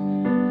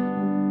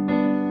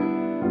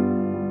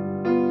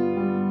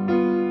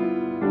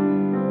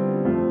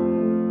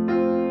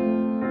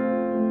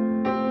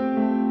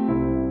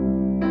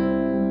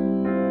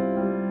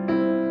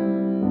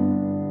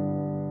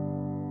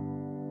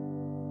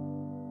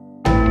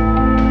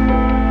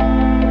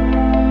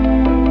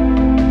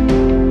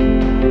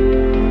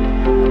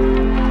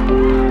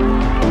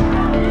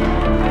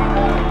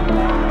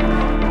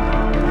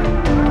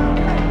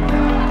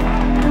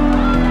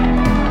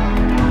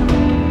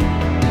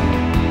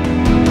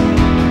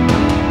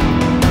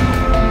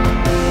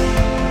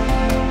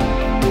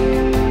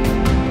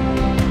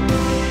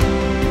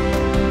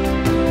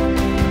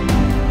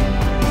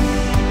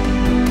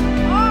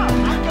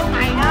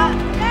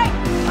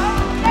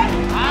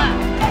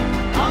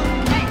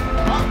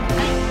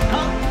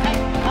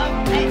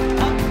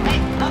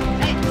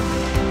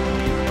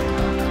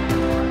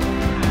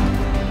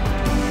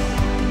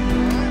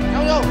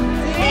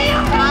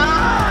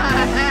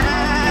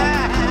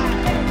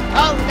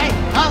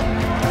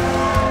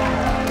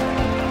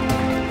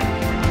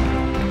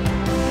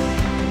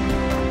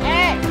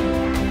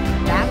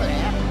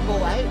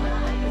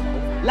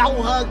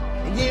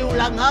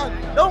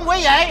 Đúng không quý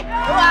vị?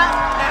 Đúng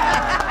không?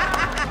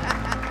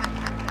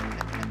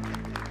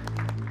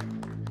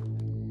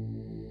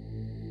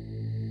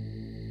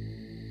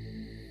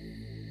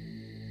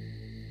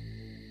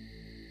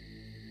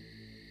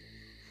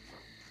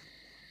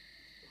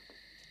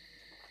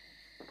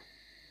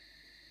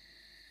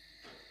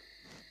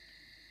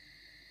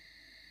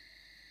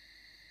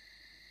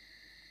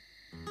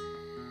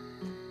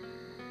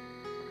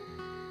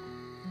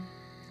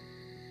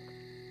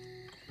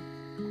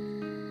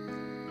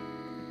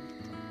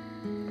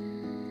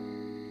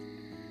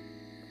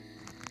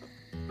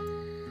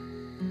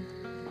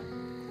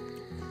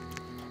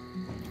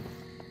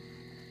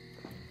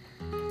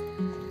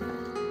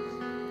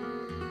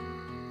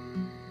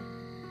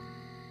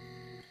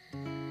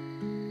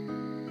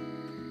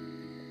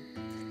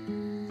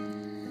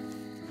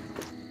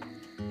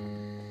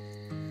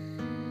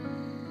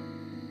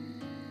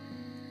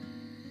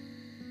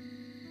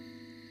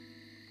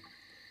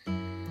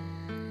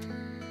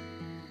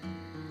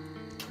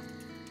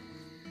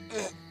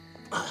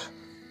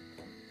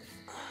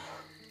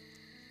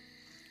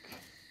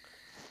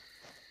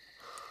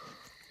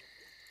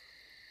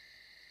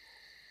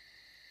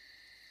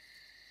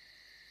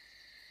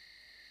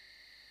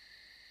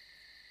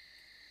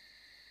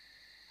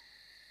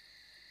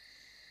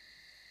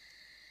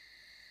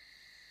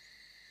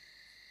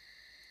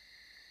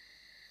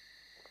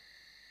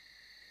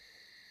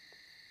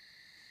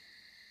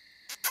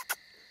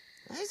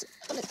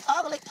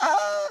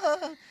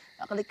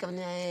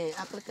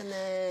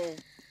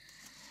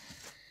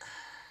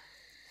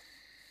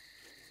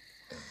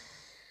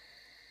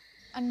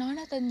 Anh nói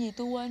nó tên gì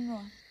tôi quên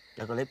rồi.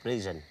 Alcoholic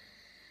reason.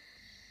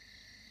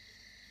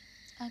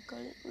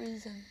 Alcoholic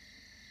reason.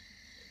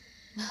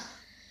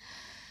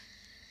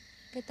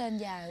 Cái tên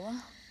dài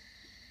quá,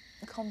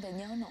 không thể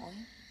nhớ nổi.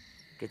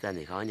 Cái tên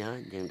thì khó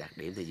nhớ nhưng đặc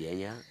điểm thì dễ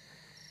nhớ.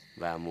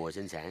 Và mùa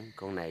sinh sản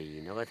con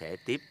này nó có thể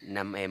tiếp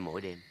 5 em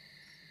mỗi đêm.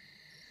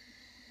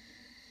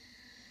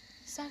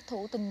 Sát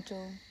thủ tình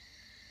trường.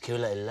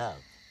 Killer in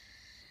love.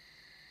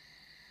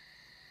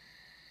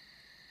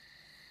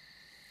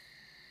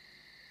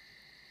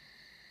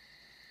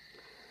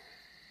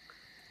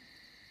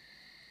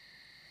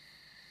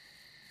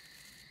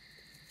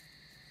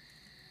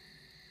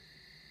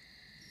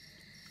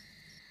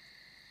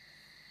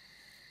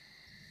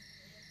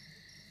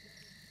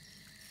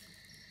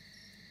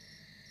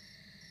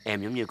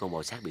 Em giống như con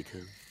bò sát bị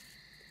thương.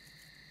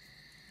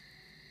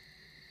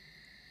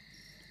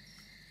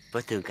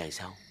 Vết thương càng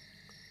sâu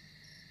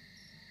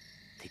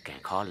thì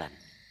càng khó lành.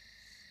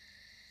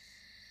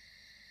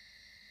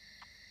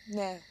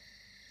 Nè,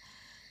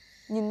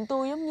 nhìn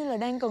tôi giống như là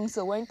đang cần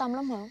sự quan tâm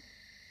lắm hả?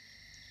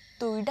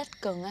 Tôi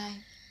đách cần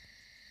ai?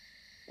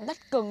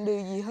 Đách cần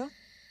điều gì hết?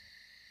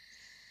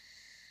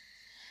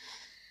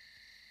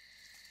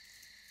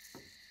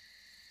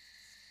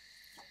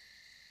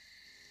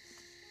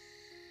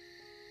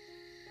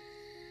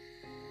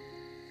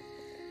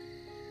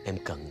 Em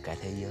cần cả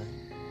thế giới.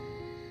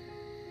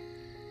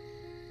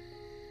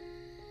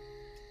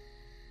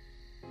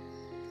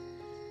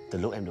 Từ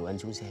lúc em đuổi anh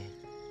xuống xe,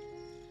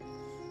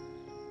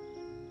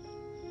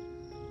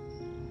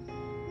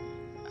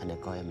 anh đã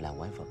coi em là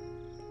quái vật.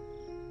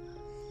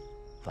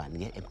 Và anh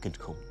ghét em kinh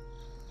khủng.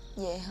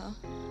 Vậy hả?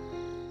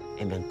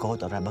 Em đang cố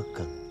tỏ ra bất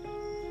cần.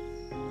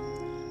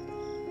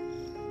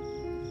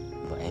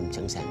 Và em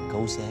sẵn sàng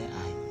cấu xé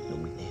ai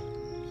đụng đến em.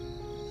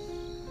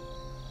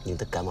 Nhưng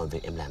tất cả mọi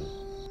việc em làm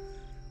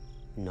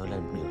nói lên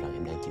một điều rằng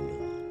em đang chịu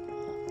đựng.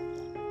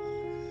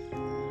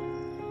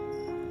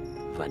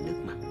 Và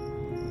nước mắt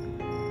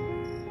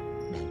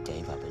đang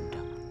chảy vào bên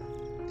trong.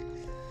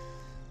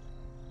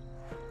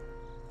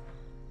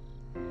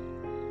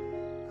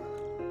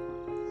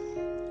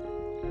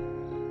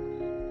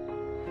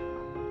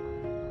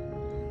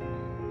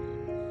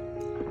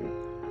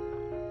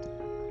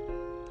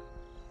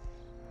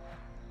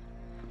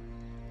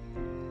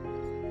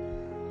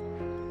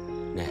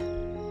 Nè,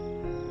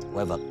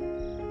 quái vật.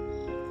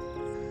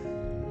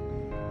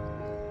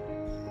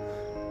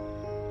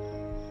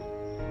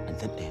 Anh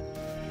thích em.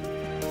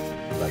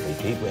 Và vị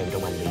trí của em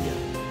trong anh bây giờ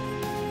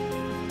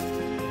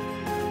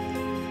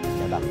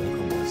đã bằng với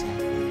con bò sát.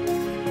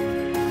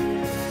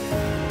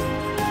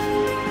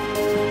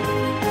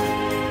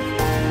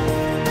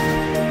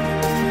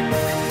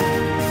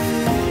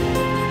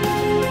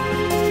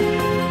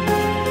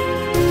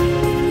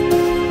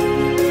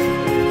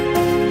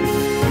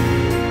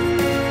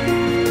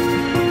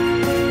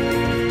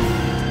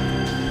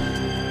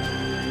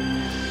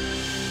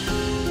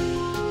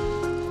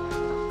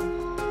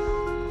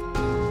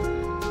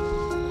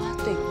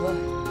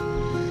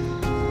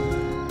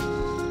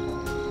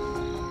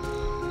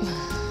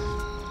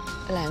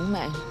 Lãng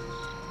mạn.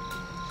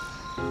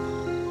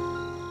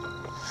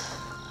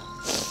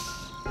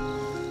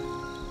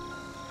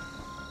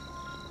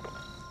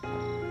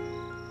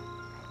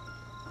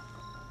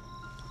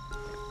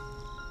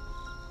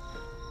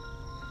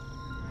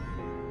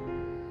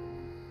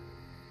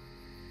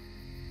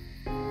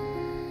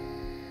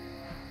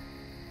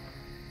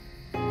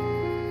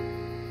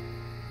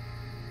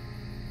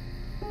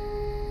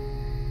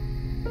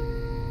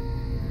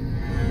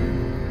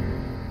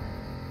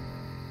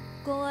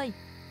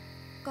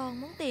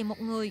 Con muốn tìm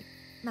một người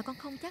mà con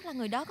không chắc là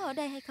người đó có ở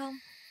đây hay không.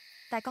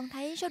 Tại con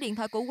thấy số điện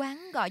thoại của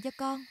quán gọi cho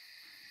con.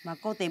 Mà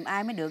cô tìm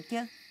ai mới được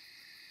chứ?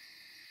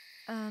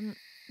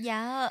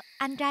 Dạ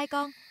anh trai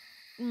con.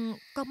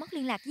 Con mất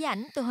liên lạc với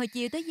ảnh từ hồi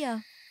chiều tới giờ.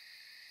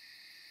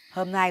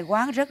 Hôm nay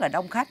quán rất là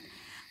đông khách,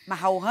 mà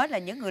hầu hết là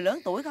những người lớn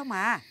tuổi không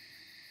à.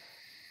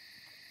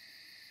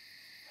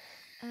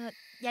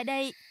 Dạ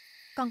đây,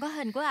 còn có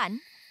hình của ảnh.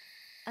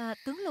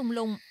 Tướng lùng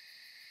lùng,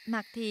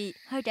 mặt thì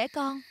hơi trẻ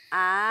con.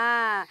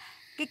 À,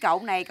 cái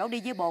cậu này cậu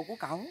đi với bồ của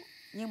cậu,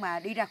 nhưng mà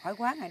đi ra khỏi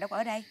quán này đâu có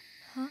ở đây.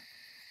 Hả?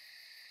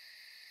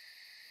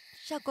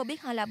 Sao cô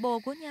biết họ là bồ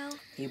của nhau?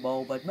 Thì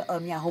bồ bịch mới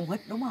ôm nhau hôn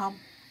hít đúng không?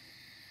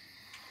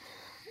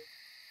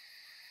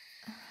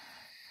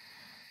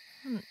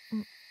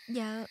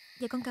 Dạ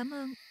con cảm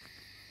ơn.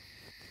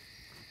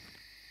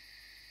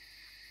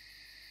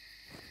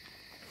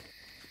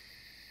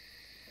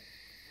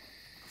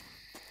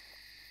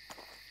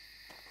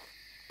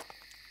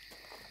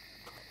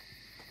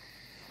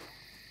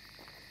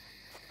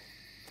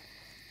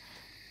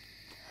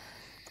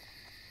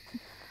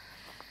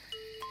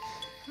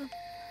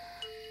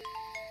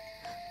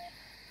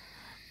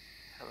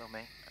 Hello,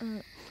 May.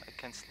 I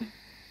can't sleep.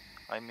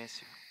 I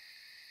miss you.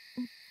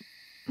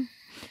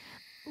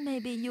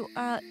 Maybe you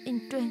are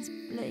in trance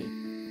play.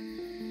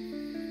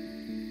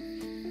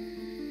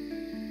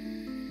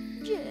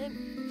 James.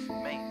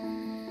 May,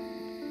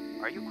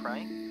 are you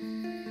crying?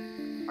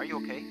 Are you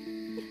okay?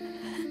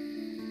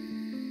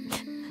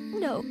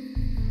 No,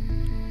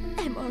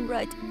 I'm all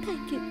right.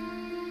 Thank you.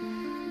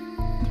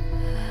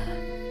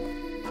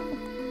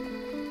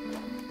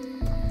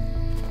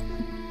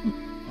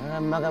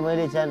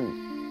 Medicine.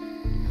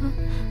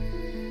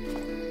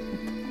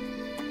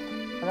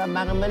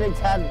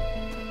 Medicine.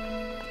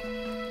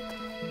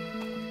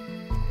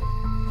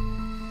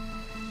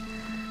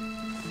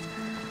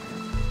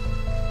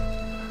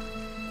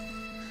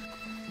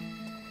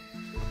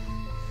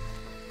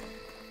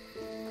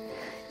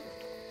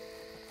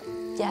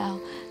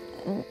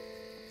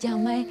 Chào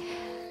May.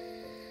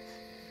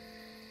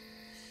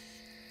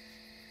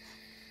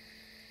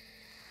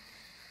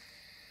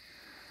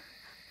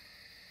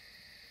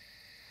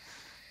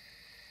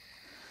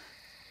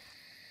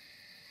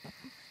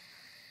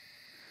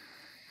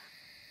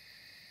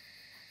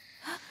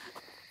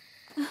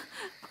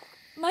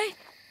 May.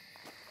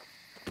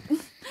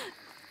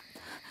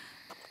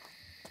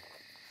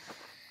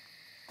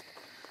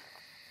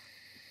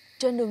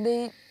 Trên đường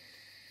đi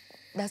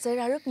đã xảy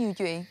ra rất nhiều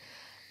chuyện.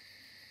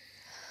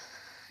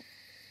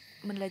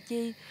 Mình là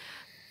Chi,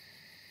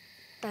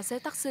 tài xế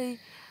taxi.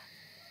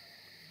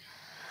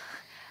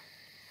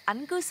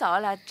 Ảnh cứ sợ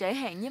là trễ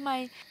hẹn với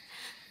May.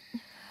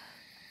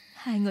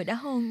 Hai người đã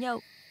hôn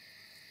nhau.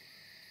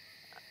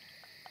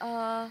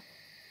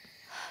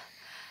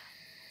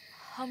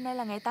 Hôm nay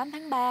là ngày 8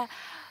 tháng 3.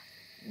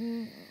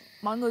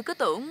 Mọi người cứ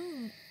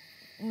tưởng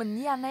mình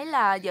với anh ấy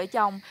là vợ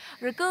chồng,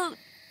 rồi cứ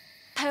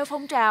theo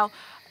phong trào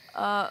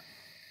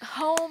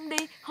hôn đi,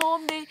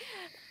 hôn đi.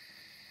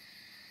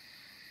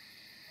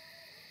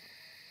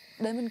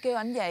 Để mình kêu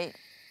ảnh dậy,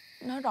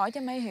 nói rõ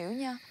cho May hiểu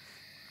nha.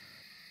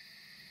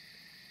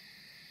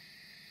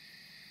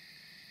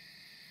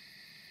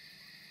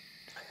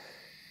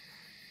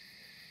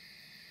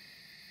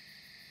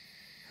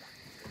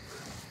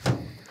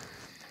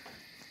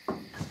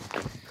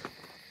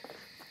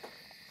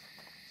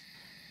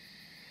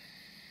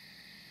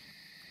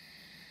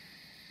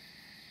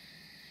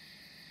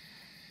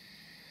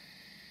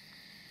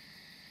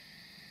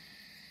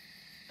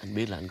 Anh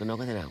biết là anh có nói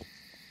cái thế nào,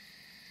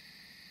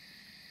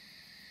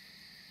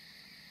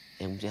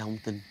 em sẽ không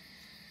tin.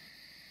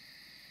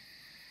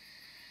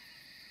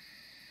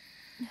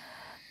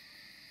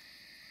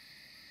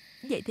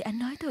 Vậy thì anh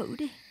nói thử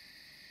đi.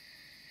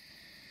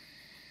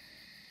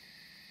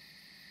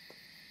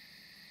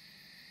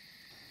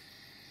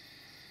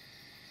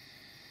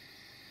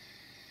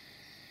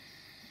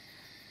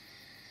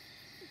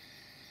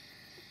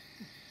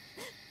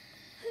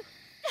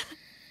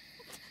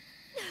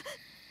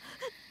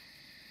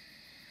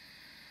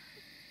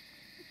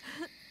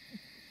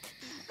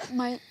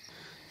 May,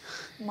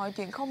 mọi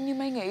chuyện không như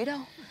May nghĩ đâu.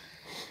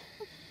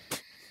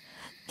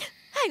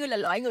 Hai người là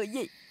loại người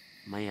gì?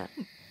 May à,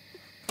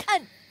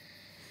 Anh.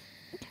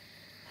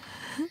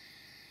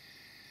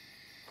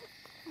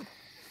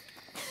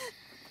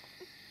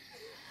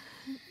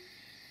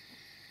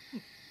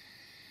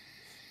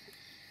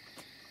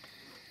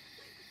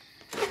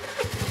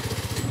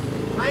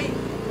 May.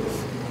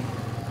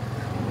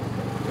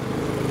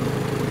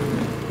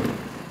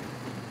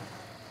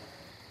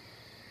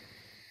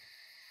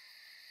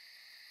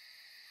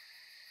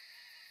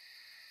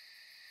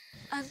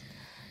 Anh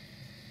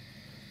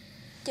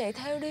chạy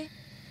theo đi.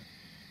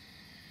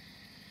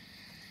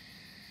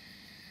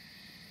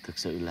 thực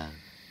sự là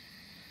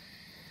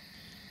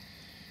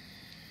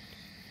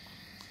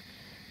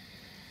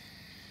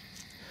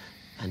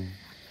anh.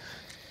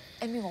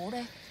 Em đi ngủ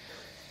đây.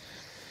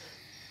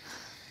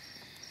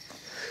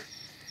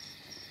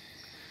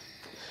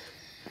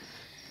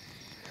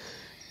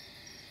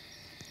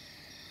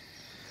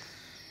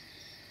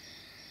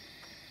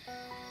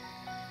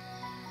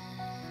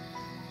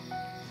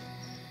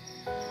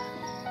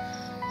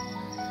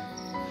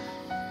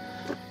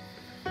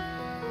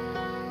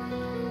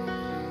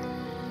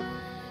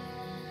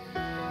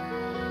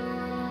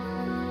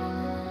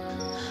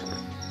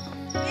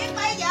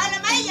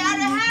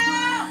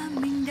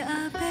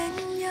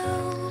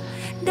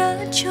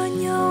 cho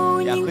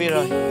nhau những khuya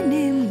rồi. kỷ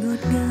niệm ngọt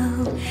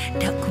ngào,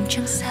 đã cùng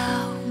trăng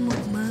sao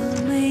một mơ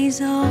mây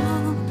gió,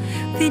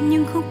 viết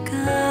những khúc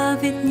ca,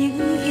 viết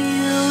những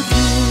yêu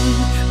thương.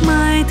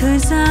 Mai thời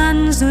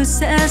gian rồi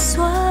sẽ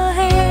xóa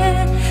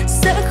hết,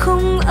 sẽ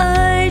không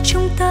ai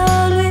trong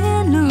ta luyến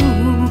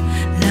lưu,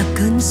 là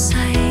cơn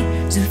say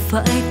rồi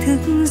phải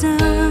thức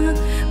giấc,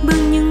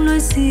 bằng những lối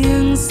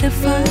riêng sẽ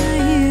phải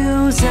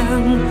yêu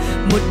rằng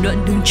một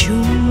đoạn đường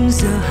chung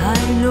giờ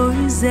hai lối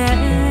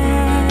rẽ.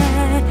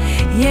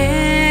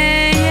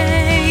 Yeah,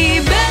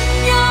 yeah.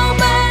 Bên nhau,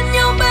 bên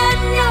nhau,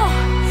 bên nhau,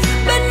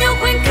 bên nhau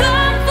khoảnh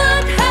khắc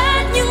vượt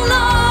hết những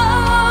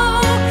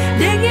lo,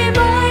 để ngày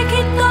mai khi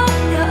tóc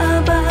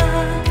đã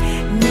bạc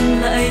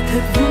nhìn lại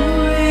thật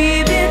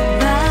vui biết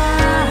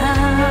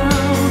bao.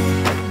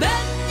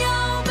 Bên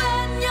nhau,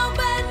 bên nhau,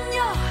 bên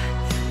nhau,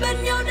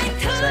 bên nhau đánh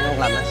thức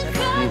những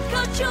khát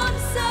khao chốn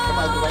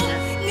sâu.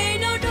 Ngày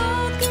nào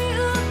đó ký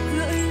ức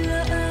gợi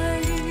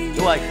lại.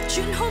 Chú ơi,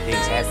 tiền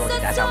xe cô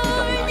trả xong chú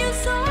trong nợ.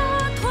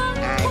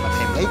 Ai mà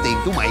thèm lấy tiền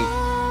chú mày?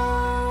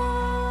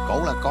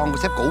 Cổ là con của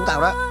sếp cũ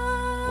tao đó.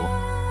 Ủa,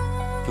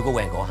 chú có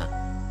quen cổ hả?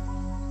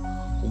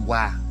 Hôm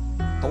qua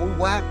tối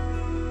quá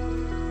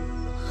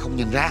không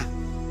nhìn ra.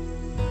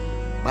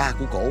 Ba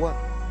của cổ á,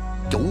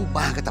 chủ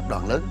 3 cái tập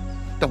đoàn lớn,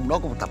 trong đó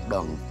có một tập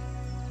đoàn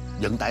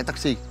vận tải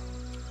taxi.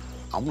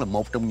 Ổng là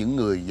một trong những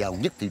người giàu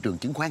nhất thị trường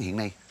chứng khoán hiện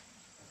nay.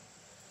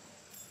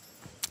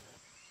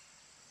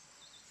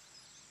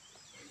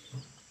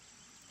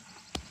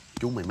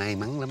 Chú mày may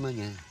mắn lắm đó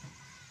nha.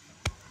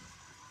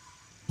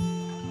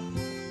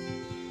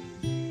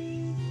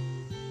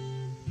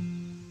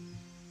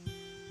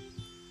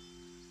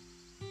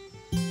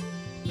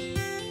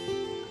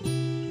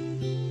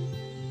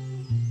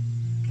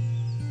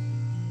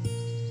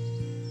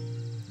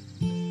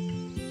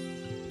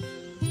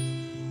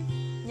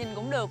 Nhìn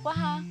cũng được quá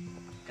ha.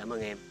 Cảm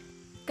ơn em.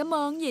 Cảm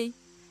ơn gì?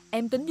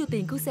 Em tính vô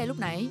tiền cước xe lúc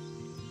nãy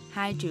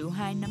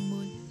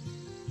 2.250.000.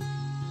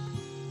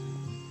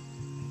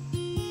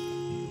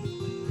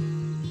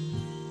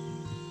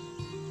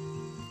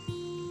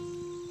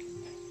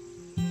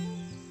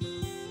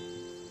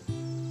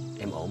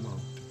 Em ổn không?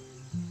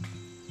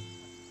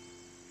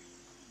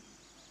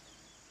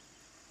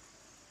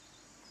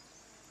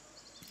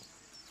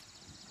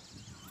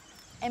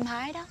 Em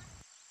hái đó.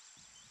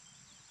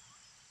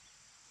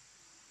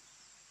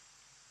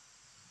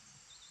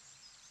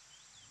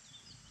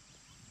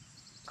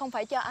 Không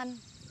phải cho anh,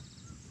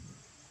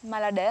 mà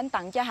là để anh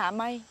tặng cho Hạ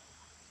Mây.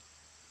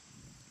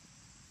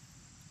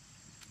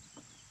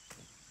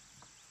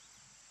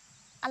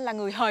 Anh là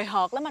người hời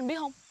hợt lắm anh biết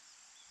không?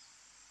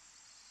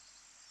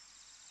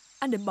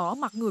 Anh định bỏ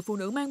mặt người phụ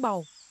nữ mang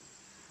bầu.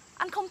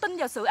 Anh không tin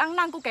vào sự ăn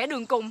năn của kẻ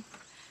đường cùng.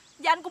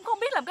 Và anh cũng không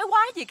biết làm cái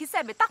quái gì khi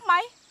xe bị tắt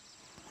máy.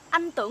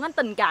 Anh tưởng anh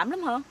tình cảm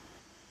lắm hả?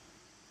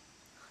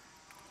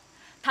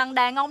 Thằng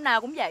đàn ông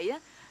nào cũng vậy á,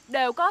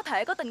 đều có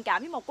thể có tình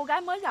cảm với một cô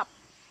gái mới gặp,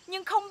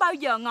 nhưng không bao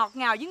giờ ngọt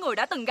ngào với người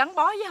đã từng gắn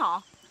bó với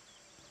họ.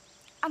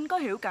 Anh có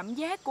hiểu cảm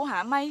giác của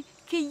Hạ Mây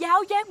khi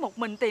giáo giác một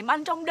mình tìm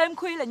anh trong đêm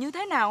khuya là như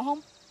thế nào không?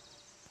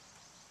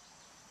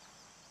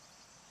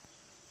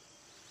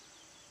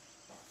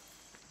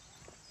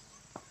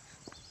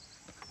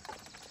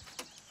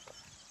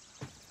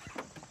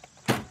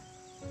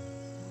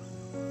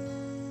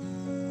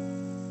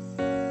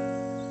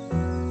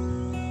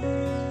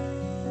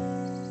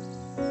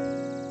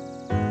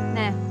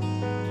 Nè,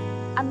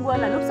 anh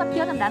quên là lúc sắp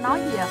chết anh đã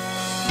nói gì à?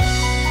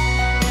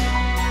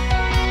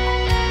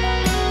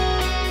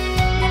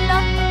 Nhanh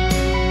lên.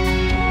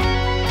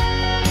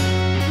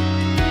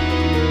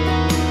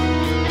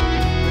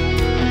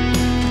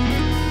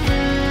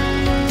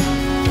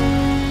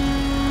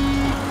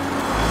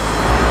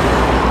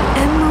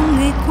 Em mong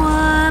ngày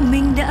qua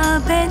mình đã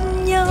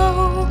bên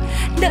nhau,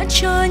 đã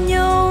cho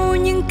nhau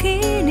những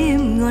kỷ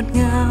niệm ngọt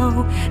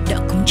ngào, đã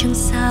cùng trăng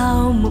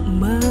sao mộng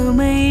mơ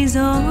mây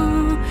gió,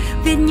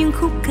 viết những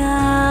khúc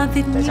ca,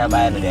 viết Tại sao ba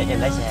em lại để cho em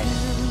lái xe?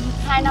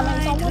 2 năm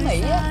em sống ở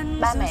Mỹ á,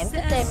 ba mẹ em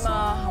thích em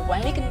học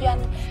quản lý kinh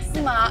doanh,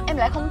 nhưng mà em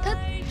lại không thích.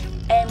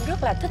 Em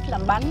rất là thích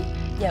làm bánh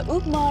và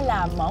ước mơ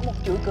là mở một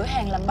chuỗi cửa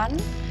hàng làm bánh.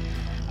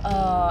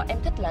 Em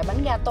thích loại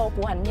bánh gato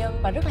của hạnh nhân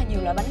và rất là nhiều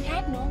loại bánh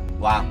khác nữa.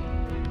 Wow,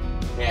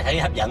 nghe thấy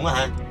hấp dẫn quá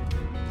ha.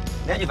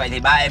 Nếu như vậy thì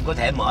ba em có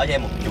thể mở cho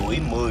em một chuỗi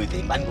 10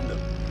 tiệm bánh cũng được.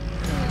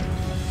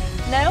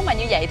 Nếu mà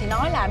như vậy thì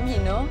nói làm gì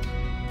nữa.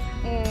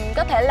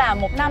 Có thể là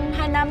 1 năm,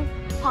 2 năm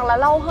hoặc là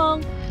lâu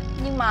hơn,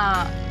 nhưng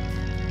mà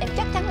em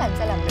chắc chắn là em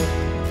sẽ làm được.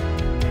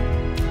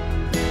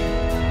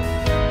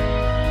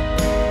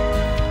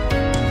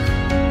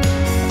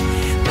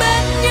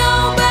 Bên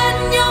nhau,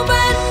 bên nhau,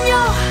 bên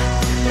nhau,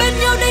 bên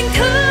nhau đánh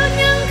thức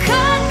những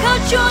khát khao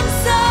chốn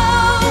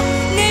sâu.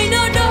 Ngày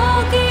nào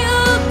đó ký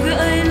ức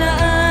gợi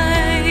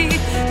lại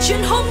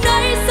chuyện hôm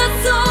nay xa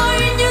xôi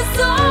như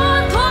gió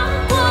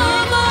thoáng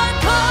qua mà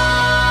thôi.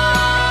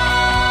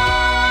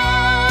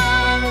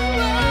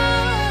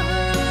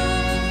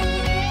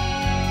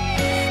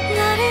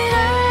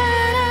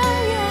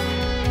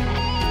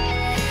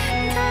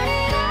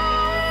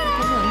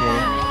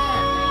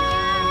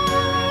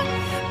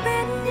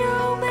 Bên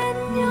nhau, bên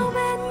nhau,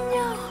 bên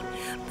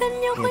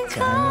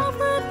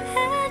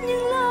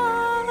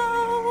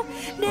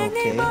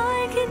Okay,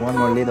 one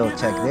more little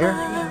check there.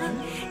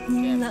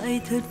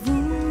 Lại thật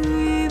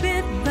vui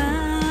biết bao.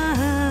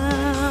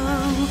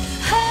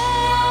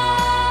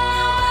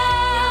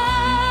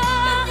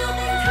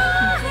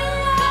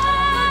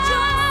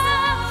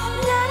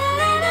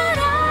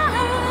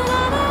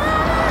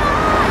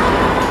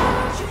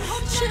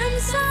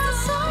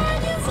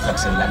 Có thật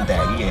sự là anh tệ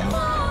như vậy không?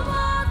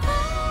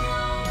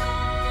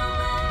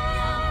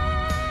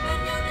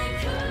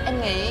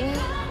 Em nghĩ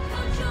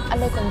anh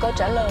đâu cần câu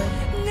trả lời.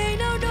 Ngày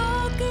nào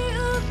đó ký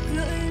ức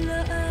gợi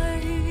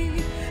lại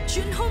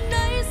chuyện hôm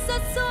nay xa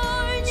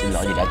xôi. Xin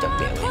lỗi vì đã chọc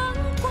ghẹo em.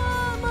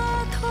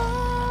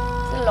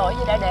 Xin lỗi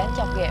vì đã để anh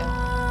chọc ghẹo.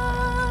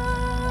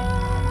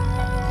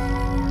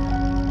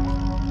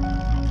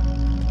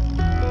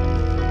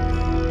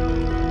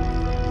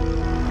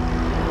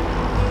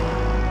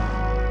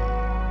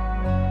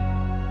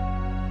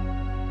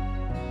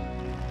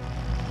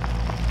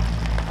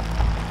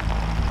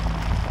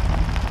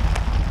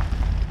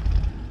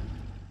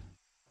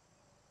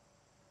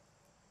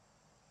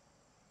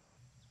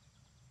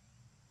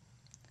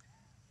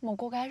 Một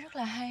cô gái rất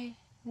là hay.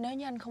 Nếu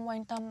như anh không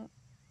quan tâm,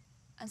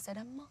 anh sẽ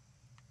đánh mất.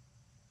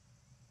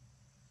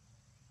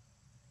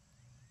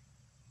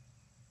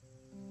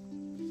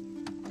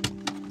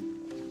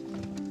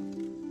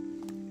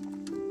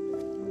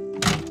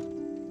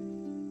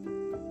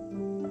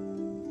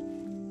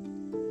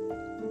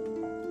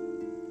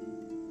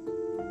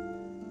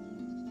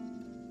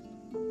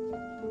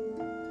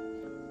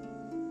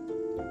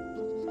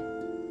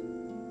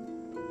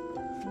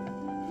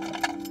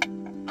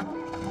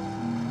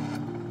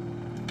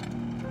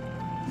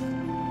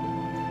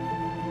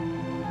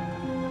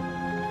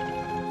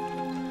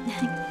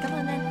 Cảm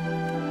ơn anh.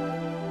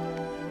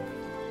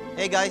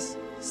 Hey guys,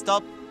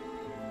 stop.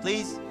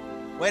 Please,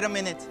 wait a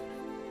minute.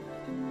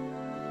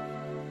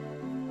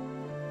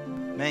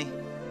 May.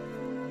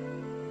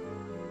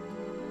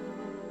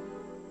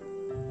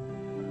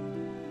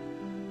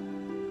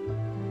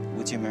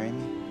 Would you marry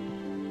me?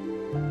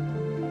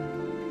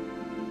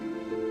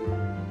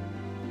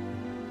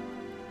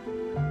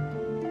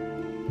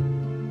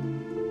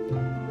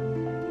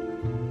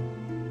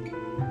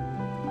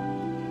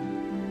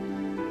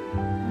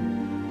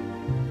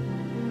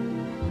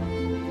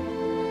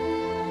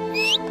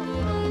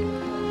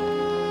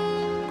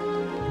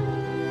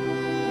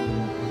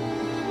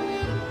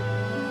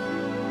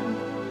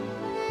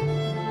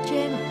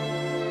 James,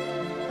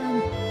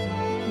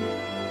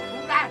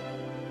 Ra!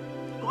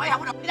 Cô ấy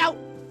không có đi đâu.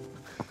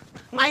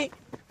 May!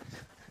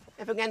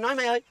 Em phải nghe anh nói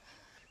May ơi.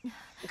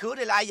 Khứa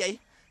đây là ai vậy?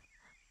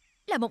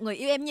 là một người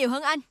yêu em nhiều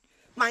hơn anh.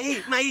 May!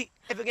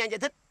 Em phải nghe anh giải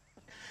thích.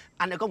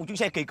 Anh đã có một chuyến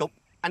xe kỳ cục.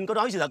 Anh có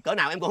nói sự thật cỡ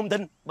nào em cũng không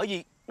tin. Bởi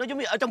vì nó giống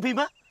như ở trong phim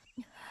á.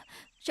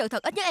 Sự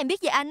thật ít nhất em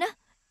biết về anh á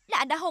là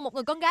anh đã hôn một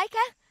người con gái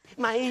khác.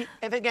 May!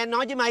 Em phải nghe anh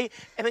nói chứ May.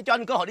 Em phải cho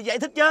anh cơ hội để giải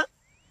thích chứ.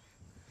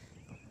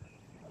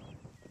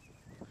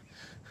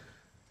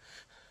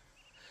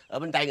 Ở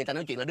bên Tây người ta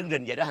nói chuyện là đứng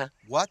rình vậy đó hả?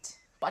 What?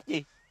 What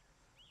gì?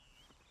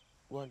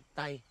 Quên,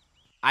 Tây.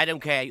 I don't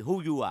care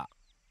who you are.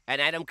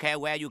 And I don't care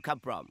where you come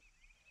from.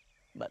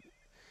 But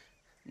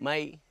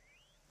May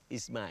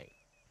is mine.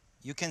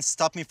 You can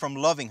stop me from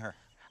loving her.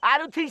 I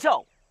don't think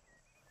so.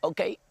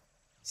 Okay.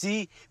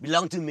 She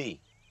belongs to me.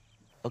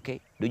 Okay.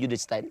 Do you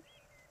understand?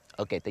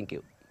 Okay, thank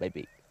you,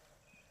 baby.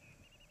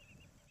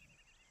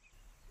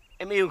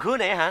 Em yêu Khứa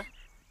này hả?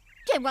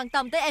 Chứ em quan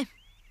tâm tới em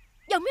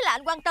giống như là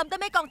anh quan tâm tới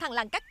mấy con thằng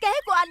lằn cắt kế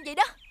của anh vậy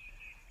đó.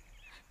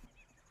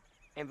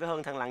 Em phải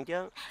hơn thằng lằn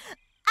chứ.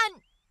 Anh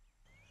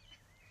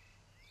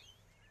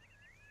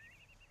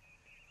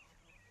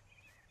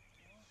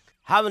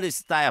How many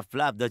styles of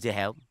love does it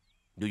have?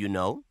 Do you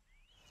know?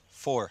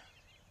 4.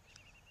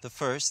 The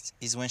first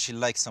is when she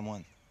likes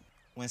someone.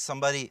 When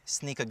somebody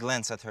sneak a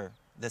glance at her,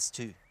 that's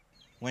 2.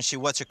 When she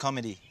watch a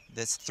comedy,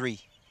 that's 3.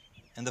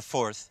 And the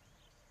fourth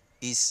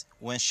is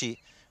when she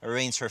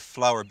arrange her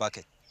flower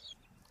bucket.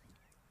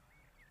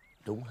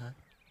 Đúng hả?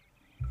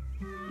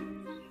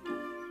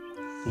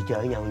 Đi chơi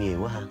với nhau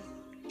nhiều quá hả?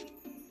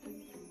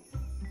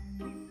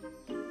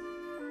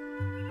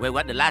 Well,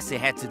 what the last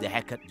had to the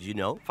haircut, do you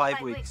know?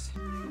 5 weeks.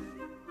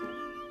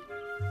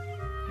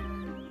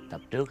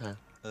 Tập trước hả?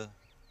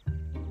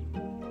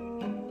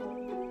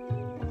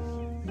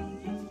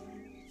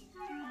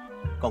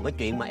 Còn cái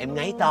chuyện mà em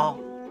ngáy to,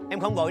 em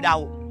không gội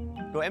đầu,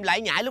 rồi em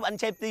lải nhải lúc anh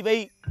xem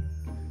tivi.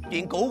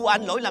 Chuyện cũ của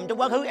anh, lỗi lầm trong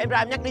quá khứ, em ra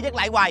em nhắc đi nhắc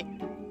lại hoài.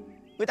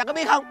 Người ta có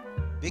biết không?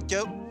 Biết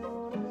chứ.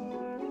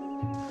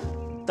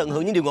 Tận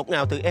hưởng những điều ngọt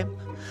ngào từ em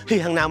thì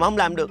thằng nào mà không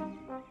làm được.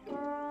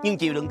 Nhưng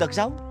chịu đựng tật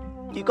xấu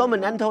chỉ có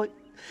mình anh thôi.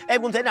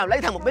 Em không thể nào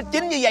lấy thằng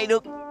 1m9 như vậy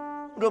được.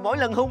 Rồi mỗi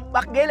lần hung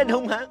bắt ghế lên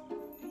hung hả?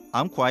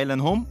 I'm quite lần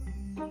home.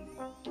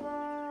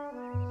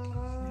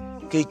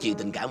 Khi chuyện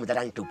tình cảm người ta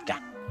đang trục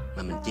trặc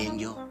mà mình chen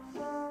vô,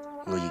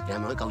 người Việt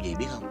Nam nói câu gì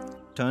biết không?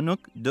 Tönök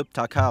đớp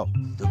thả cao.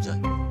 Đúng rồi.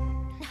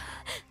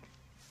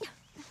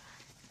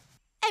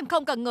 Em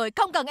không cần người,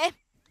 không cần em.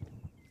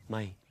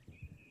 May,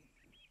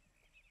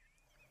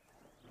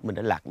 mình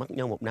đã lạc mất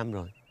nhau 1 năm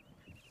rồi.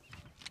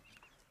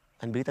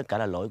 Anh biết tất cả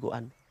là lỗi của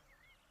anh.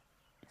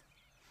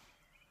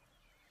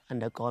 Anh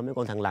đã coi mấy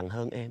con thằng lằn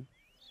hơn em.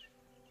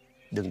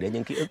 Đừng để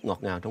những ký ức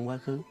ngọt ngào trong quá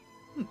khứ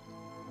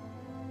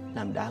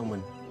làm đau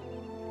mình.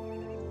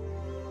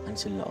 Anh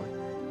xin lỗi.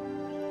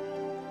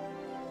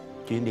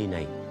 Chuyến đi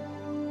này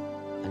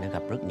anh đã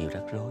gặp rất nhiều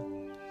rắc rối.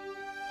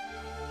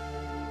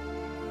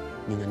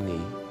 Nhưng anh nghĩ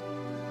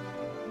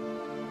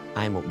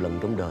ai một lần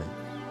trong đời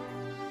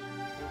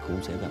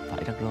cũng sẽ gặp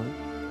phải rắc rối.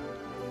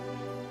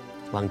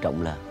 Quan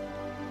trọng là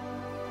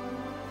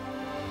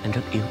anh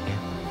rất yêu em.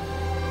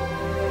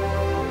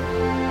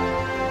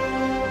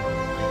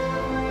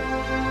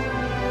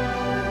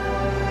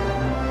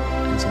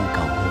 Anh xin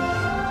cầu hôn em.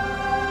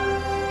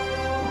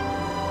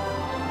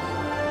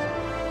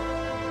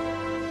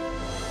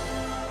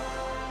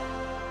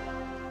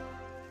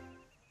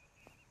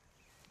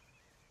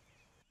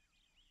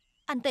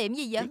 Anh tiệm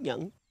gì vậy? Chiếc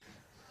nhẫn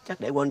chắc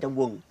để quên trong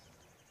quần.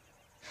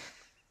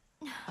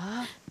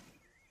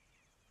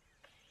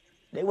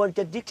 Để quên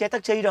trên chiếc xe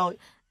taxi rồi.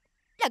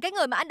 Là cái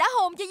người mà anh đã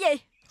hôn chứ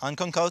gì?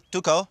 Ankonko,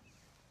 Tuko,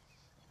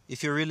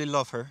 if you really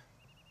love her,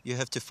 you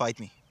have to fight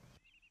me.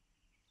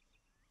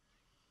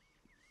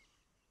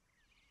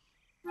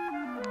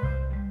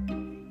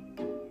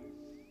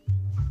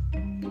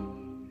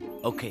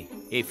 Okay,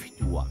 if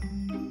you want.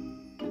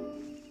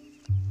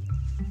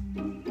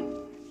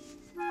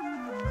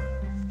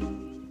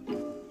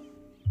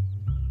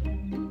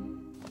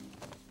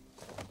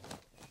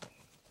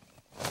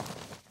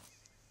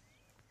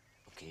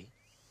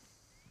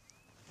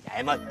 Dạ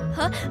em ơi.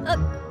 Hả?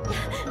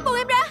 Buông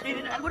em ra.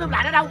 Anh có đâm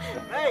lại nó đâu?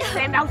 Ê,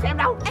 xem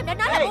đâu. Em đã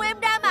nói là buông em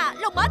ra mà,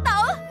 lùng mở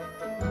tử.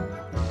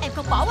 Em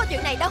không bỏ qua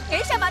chuyện này đâu. Nghĩ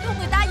sao mà anh hôn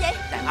người ta vậy?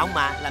 Đàn ông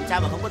mà, làm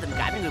sao mà không có tình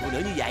cảm với người phụ nữ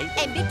như vậy?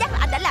 Em biết chắc là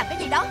anh đã làm cái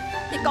gì đó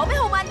thì cổ mới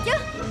hôn anh chứ.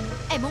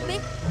 Em muốn biết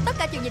tất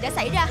cả chuyện gì đã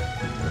xảy ra.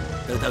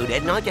 Từ từ để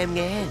anh nói cho em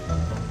nghe.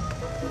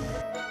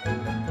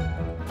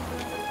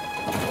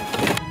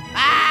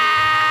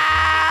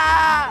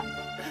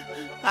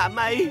 Hà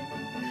Mây,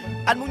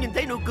 anh muốn nhìn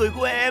thấy nụ cười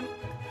của em.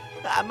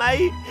 Hà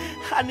Mây,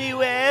 anh yêu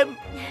em.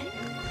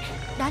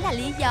 Đó là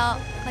lý do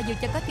mà dù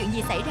cho có chuyện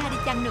gì xảy ra đi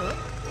chăng nữa,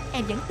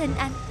 em vẫn tin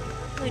anh.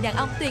 Người đàn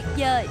ông tuyệt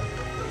vời.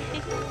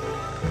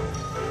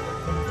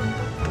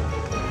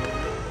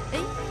 Ý,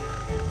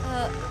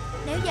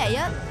 nếu vậy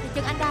á thì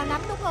chân anh đau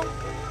lắm đúng không?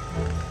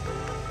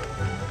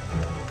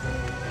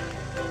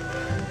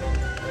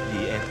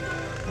 Vì em,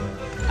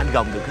 anh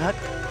gồng được hết.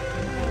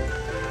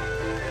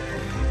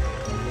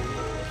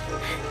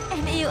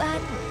 Em yêu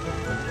anh.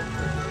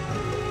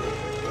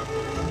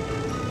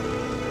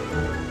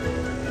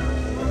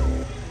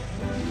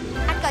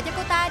 Anh gọi cho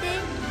cô ta đi.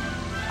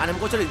 Anh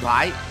không có số điện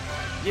thoại.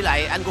 Với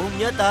lại anh cũng không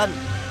nhớ tên.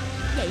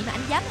 Vậy mà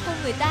anh dám hôn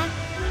người ta.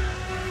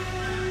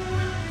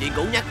 Chuyện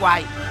cũ nhắc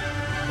hoài.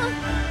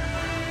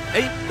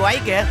 Ý, cô ấy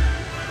kìa.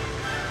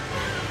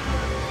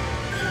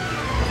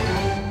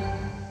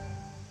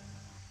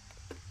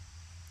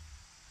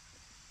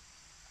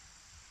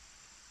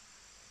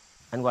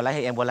 Anh qua lấy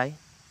hay em qua lấy?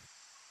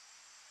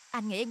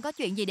 Anh nghĩ em có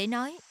chuyện gì để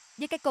nói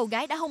với cái cô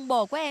gái đã hung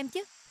bồ của em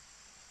chứ.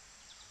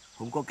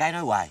 Không có cái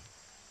nói hoài.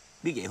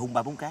 Biết vậy hung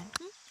 3-4 cái.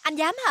 Anh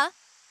dám hả?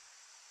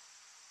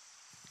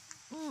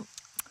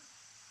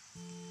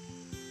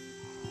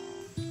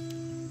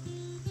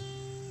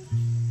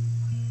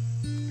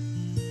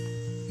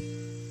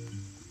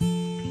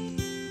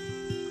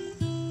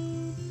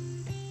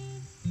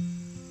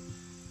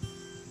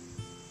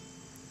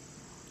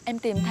 Em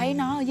tìm thấy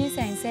nó ở dưới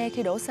sàn xe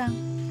khi đổ xăng.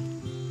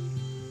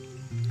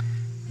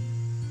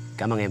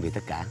 Cảm ơn em vì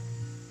tất cả.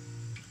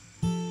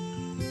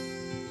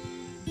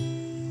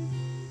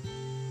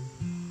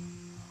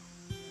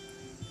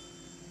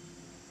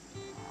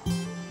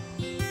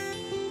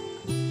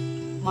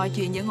 Mọi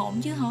chuyện vẫn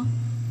ổn chứ hả?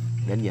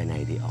 Đến giờ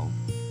này thì ổn.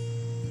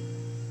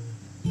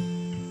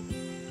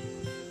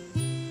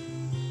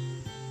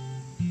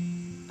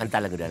 Anh ta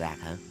là người Đà Lạt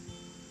hả?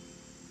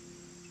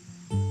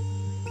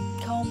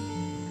 Không,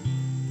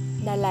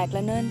 Đà Lạt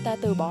là nơi anh ta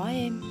từ bỏ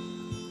em.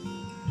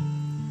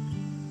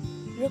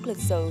 Rất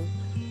lịch sự,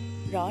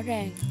 rõ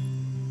ràng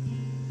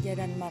và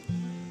rành mạch.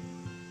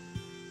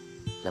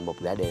 Là một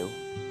gã đểu.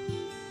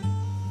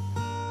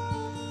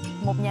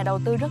 Một nhà đầu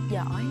tư rất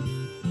giỏi.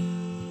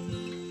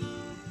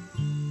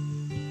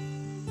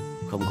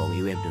 Không còn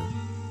yêu em nữa.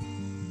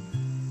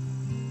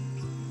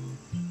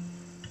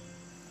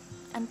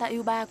 Anh ta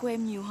yêu ba của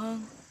em nhiều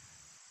hơn.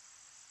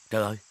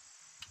 Trời ơi,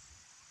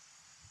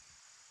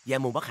 gia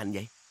môn bất hạnh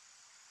vậy.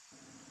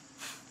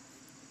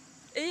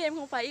 Ý em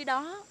không phải ý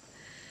đó.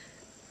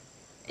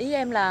 Ý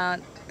em là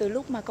từ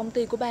lúc mà công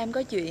ty của ba em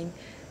có chuyện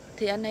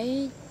thì anh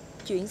ấy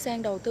chuyển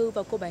sang đầu tư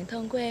vào cô bạn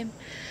thân của em.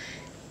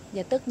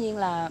 Và tất nhiên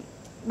là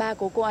ba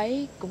của cô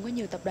ấy cũng có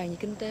nhiều tập đoàn về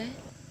kinh tế.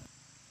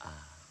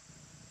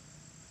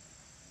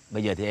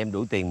 Bây giờ thì em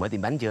đủ tiền mở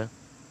tiệm bánh chưa?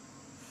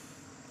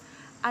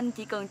 Anh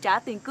chỉ cần trả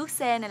tiền cước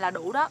xe này là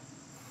đủ đó.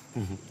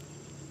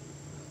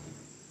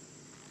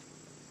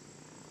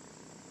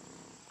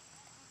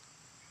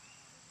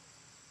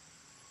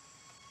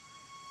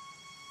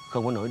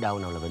 Không có nỗi đau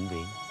nào là vĩnh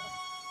viễn.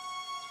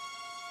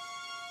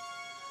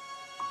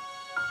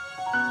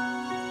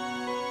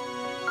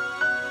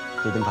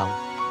 Tôi tên Phong.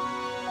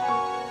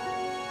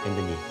 Em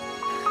tên gì?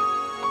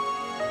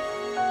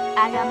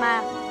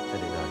 Agama. Thôi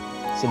được rồi,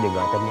 xin đừng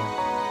gọi tên nhau.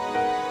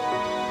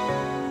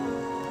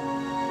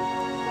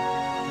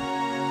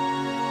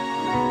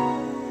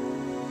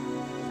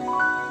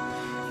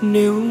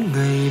 Nếu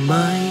ngày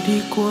mai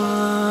đi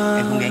qua.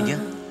 Em không ghen chứ?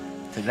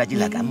 Thực ra chỉ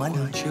là cảm mến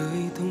thôi.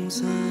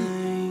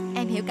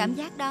 Em hiểu cảm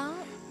giác đó.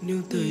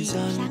 Vì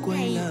sáng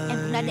nay em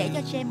cũng đã để cho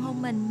James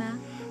hôn mình mà.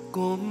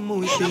 Có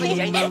mùi tình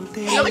mang tên.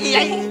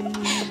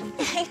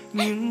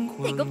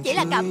 Thì cũng chỉ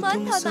là cảm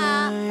mến thôi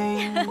mà.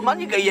 Mến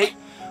cái kỳ vậy?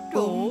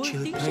 Trời ơi,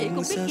 tiến sĩ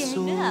cũng biết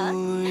ghen nữa hả?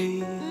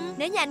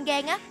 Nếu như anh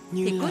ghen á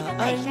thì cuối tháng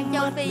này sang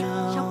châu Phi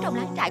sống trong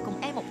láng trại cùng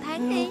em 1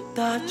 tháng đi.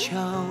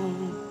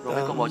 Rồi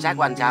cái con bò sát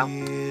của anh sao?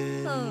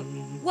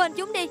 Quên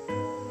chúng đi.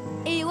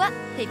 Yêu á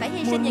thì phải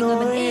hy sinh vì người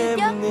mình yêu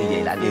chứ. Như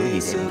vậy là anh yêu cái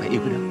gì thì em phải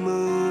yêu cái đó.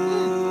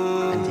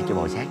 Anh sẽ cho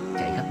bò sát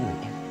chạy khắp người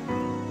em.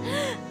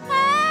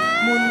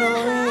 Muốn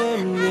nói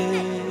em nghe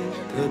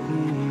thật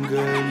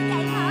gần.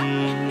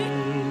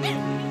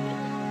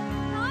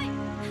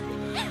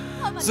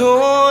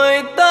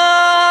 Rồi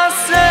ta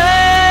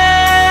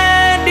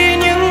sẽ đi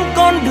những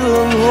con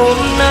đường hôm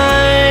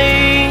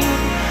nay,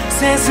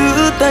 sẽ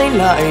giữ tay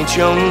lại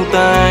trong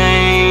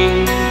tay,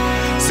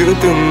 giữ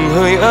từng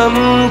hơi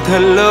ấm thật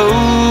lâu.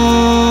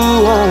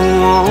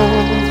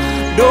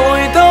 Đôi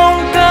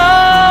thông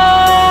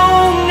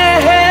cao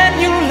nghe hết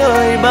những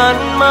lời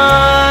ban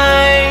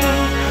mai,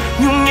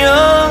 nhung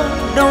nhớ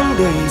đong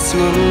đầy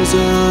sương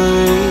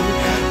rơi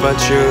và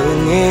chờ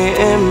nghe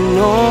em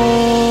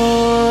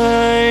nói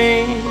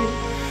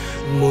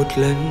một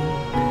lần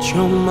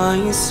trong mãi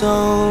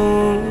sau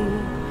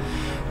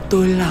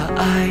tôi là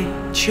ai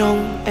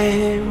trong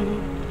em.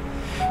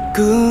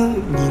 Cứ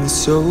nhìn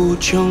sâu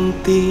trong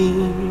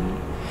tim,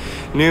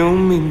 nếu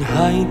mình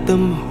hai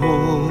tâm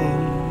hồn,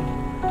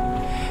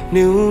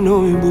 nếu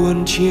nỗi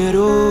buồn chia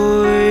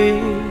đôi,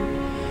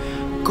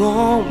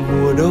 có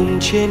mùa đông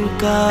trên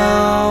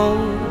cao,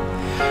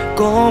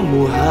 có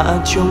mùa hạ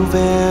trong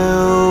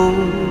veo,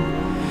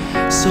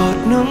 giọt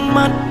nước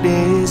mắt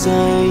để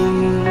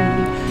dành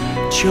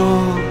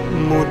cho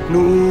một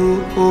nụ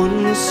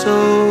hôn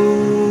sâu.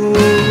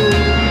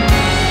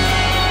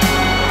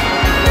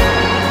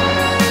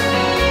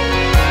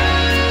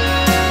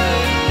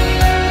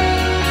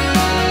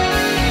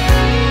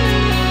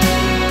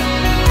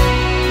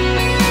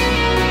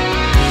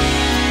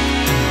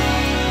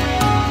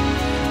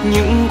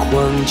 Những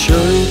khoảng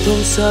trời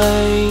thôn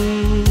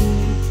xanh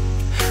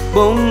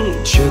bỗng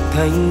trở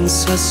thành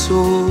xa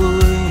xôi,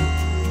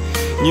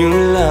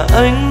 như là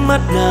ánh mắt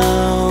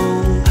nào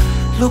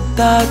lúc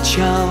ta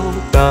chào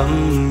tạm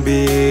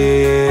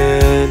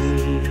biệt.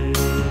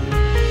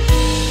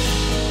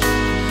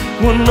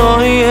 Muốn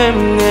nói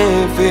em nghe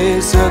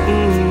về giấc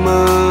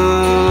mơ,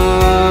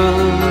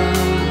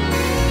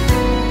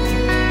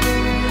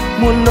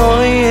 muốn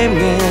nói em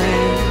nghe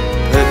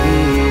thật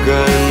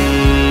gần.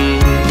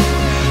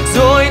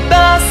 Rồi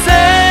ta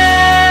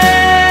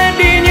sẽ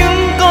đi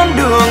những con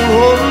đường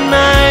hôm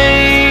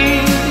nay,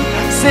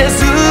 sẽ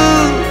giữ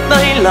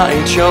tay lại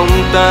trong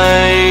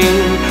tay,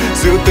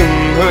 giữ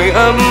từng hơi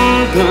ấm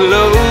thật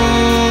lâu.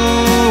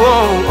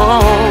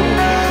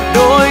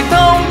 Đôi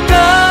thông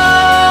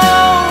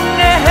cao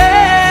nghe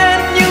hết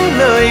những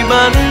lời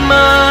ban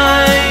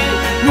mai,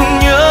 nhung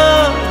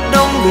nhớ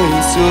đong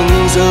đầy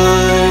sương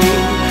rơi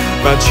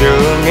và chờ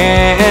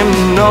nghe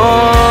em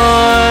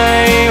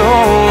nói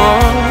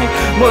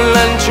một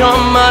lần cho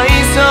mãi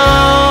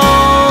sau.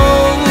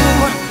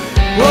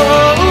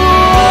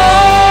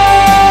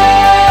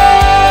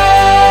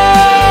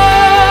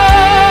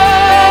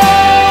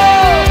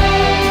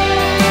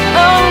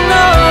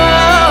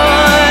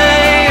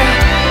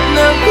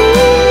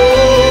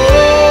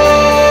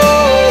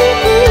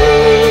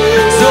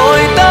 Rồi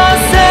ta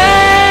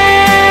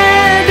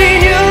sẽ đi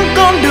những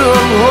con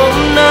đường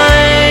hôm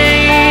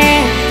nay,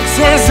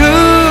 sẽ giữ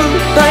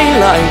tay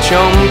lại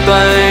trong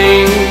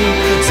tay,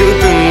 giữ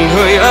từng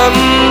hơi ấm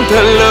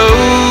thật lâu.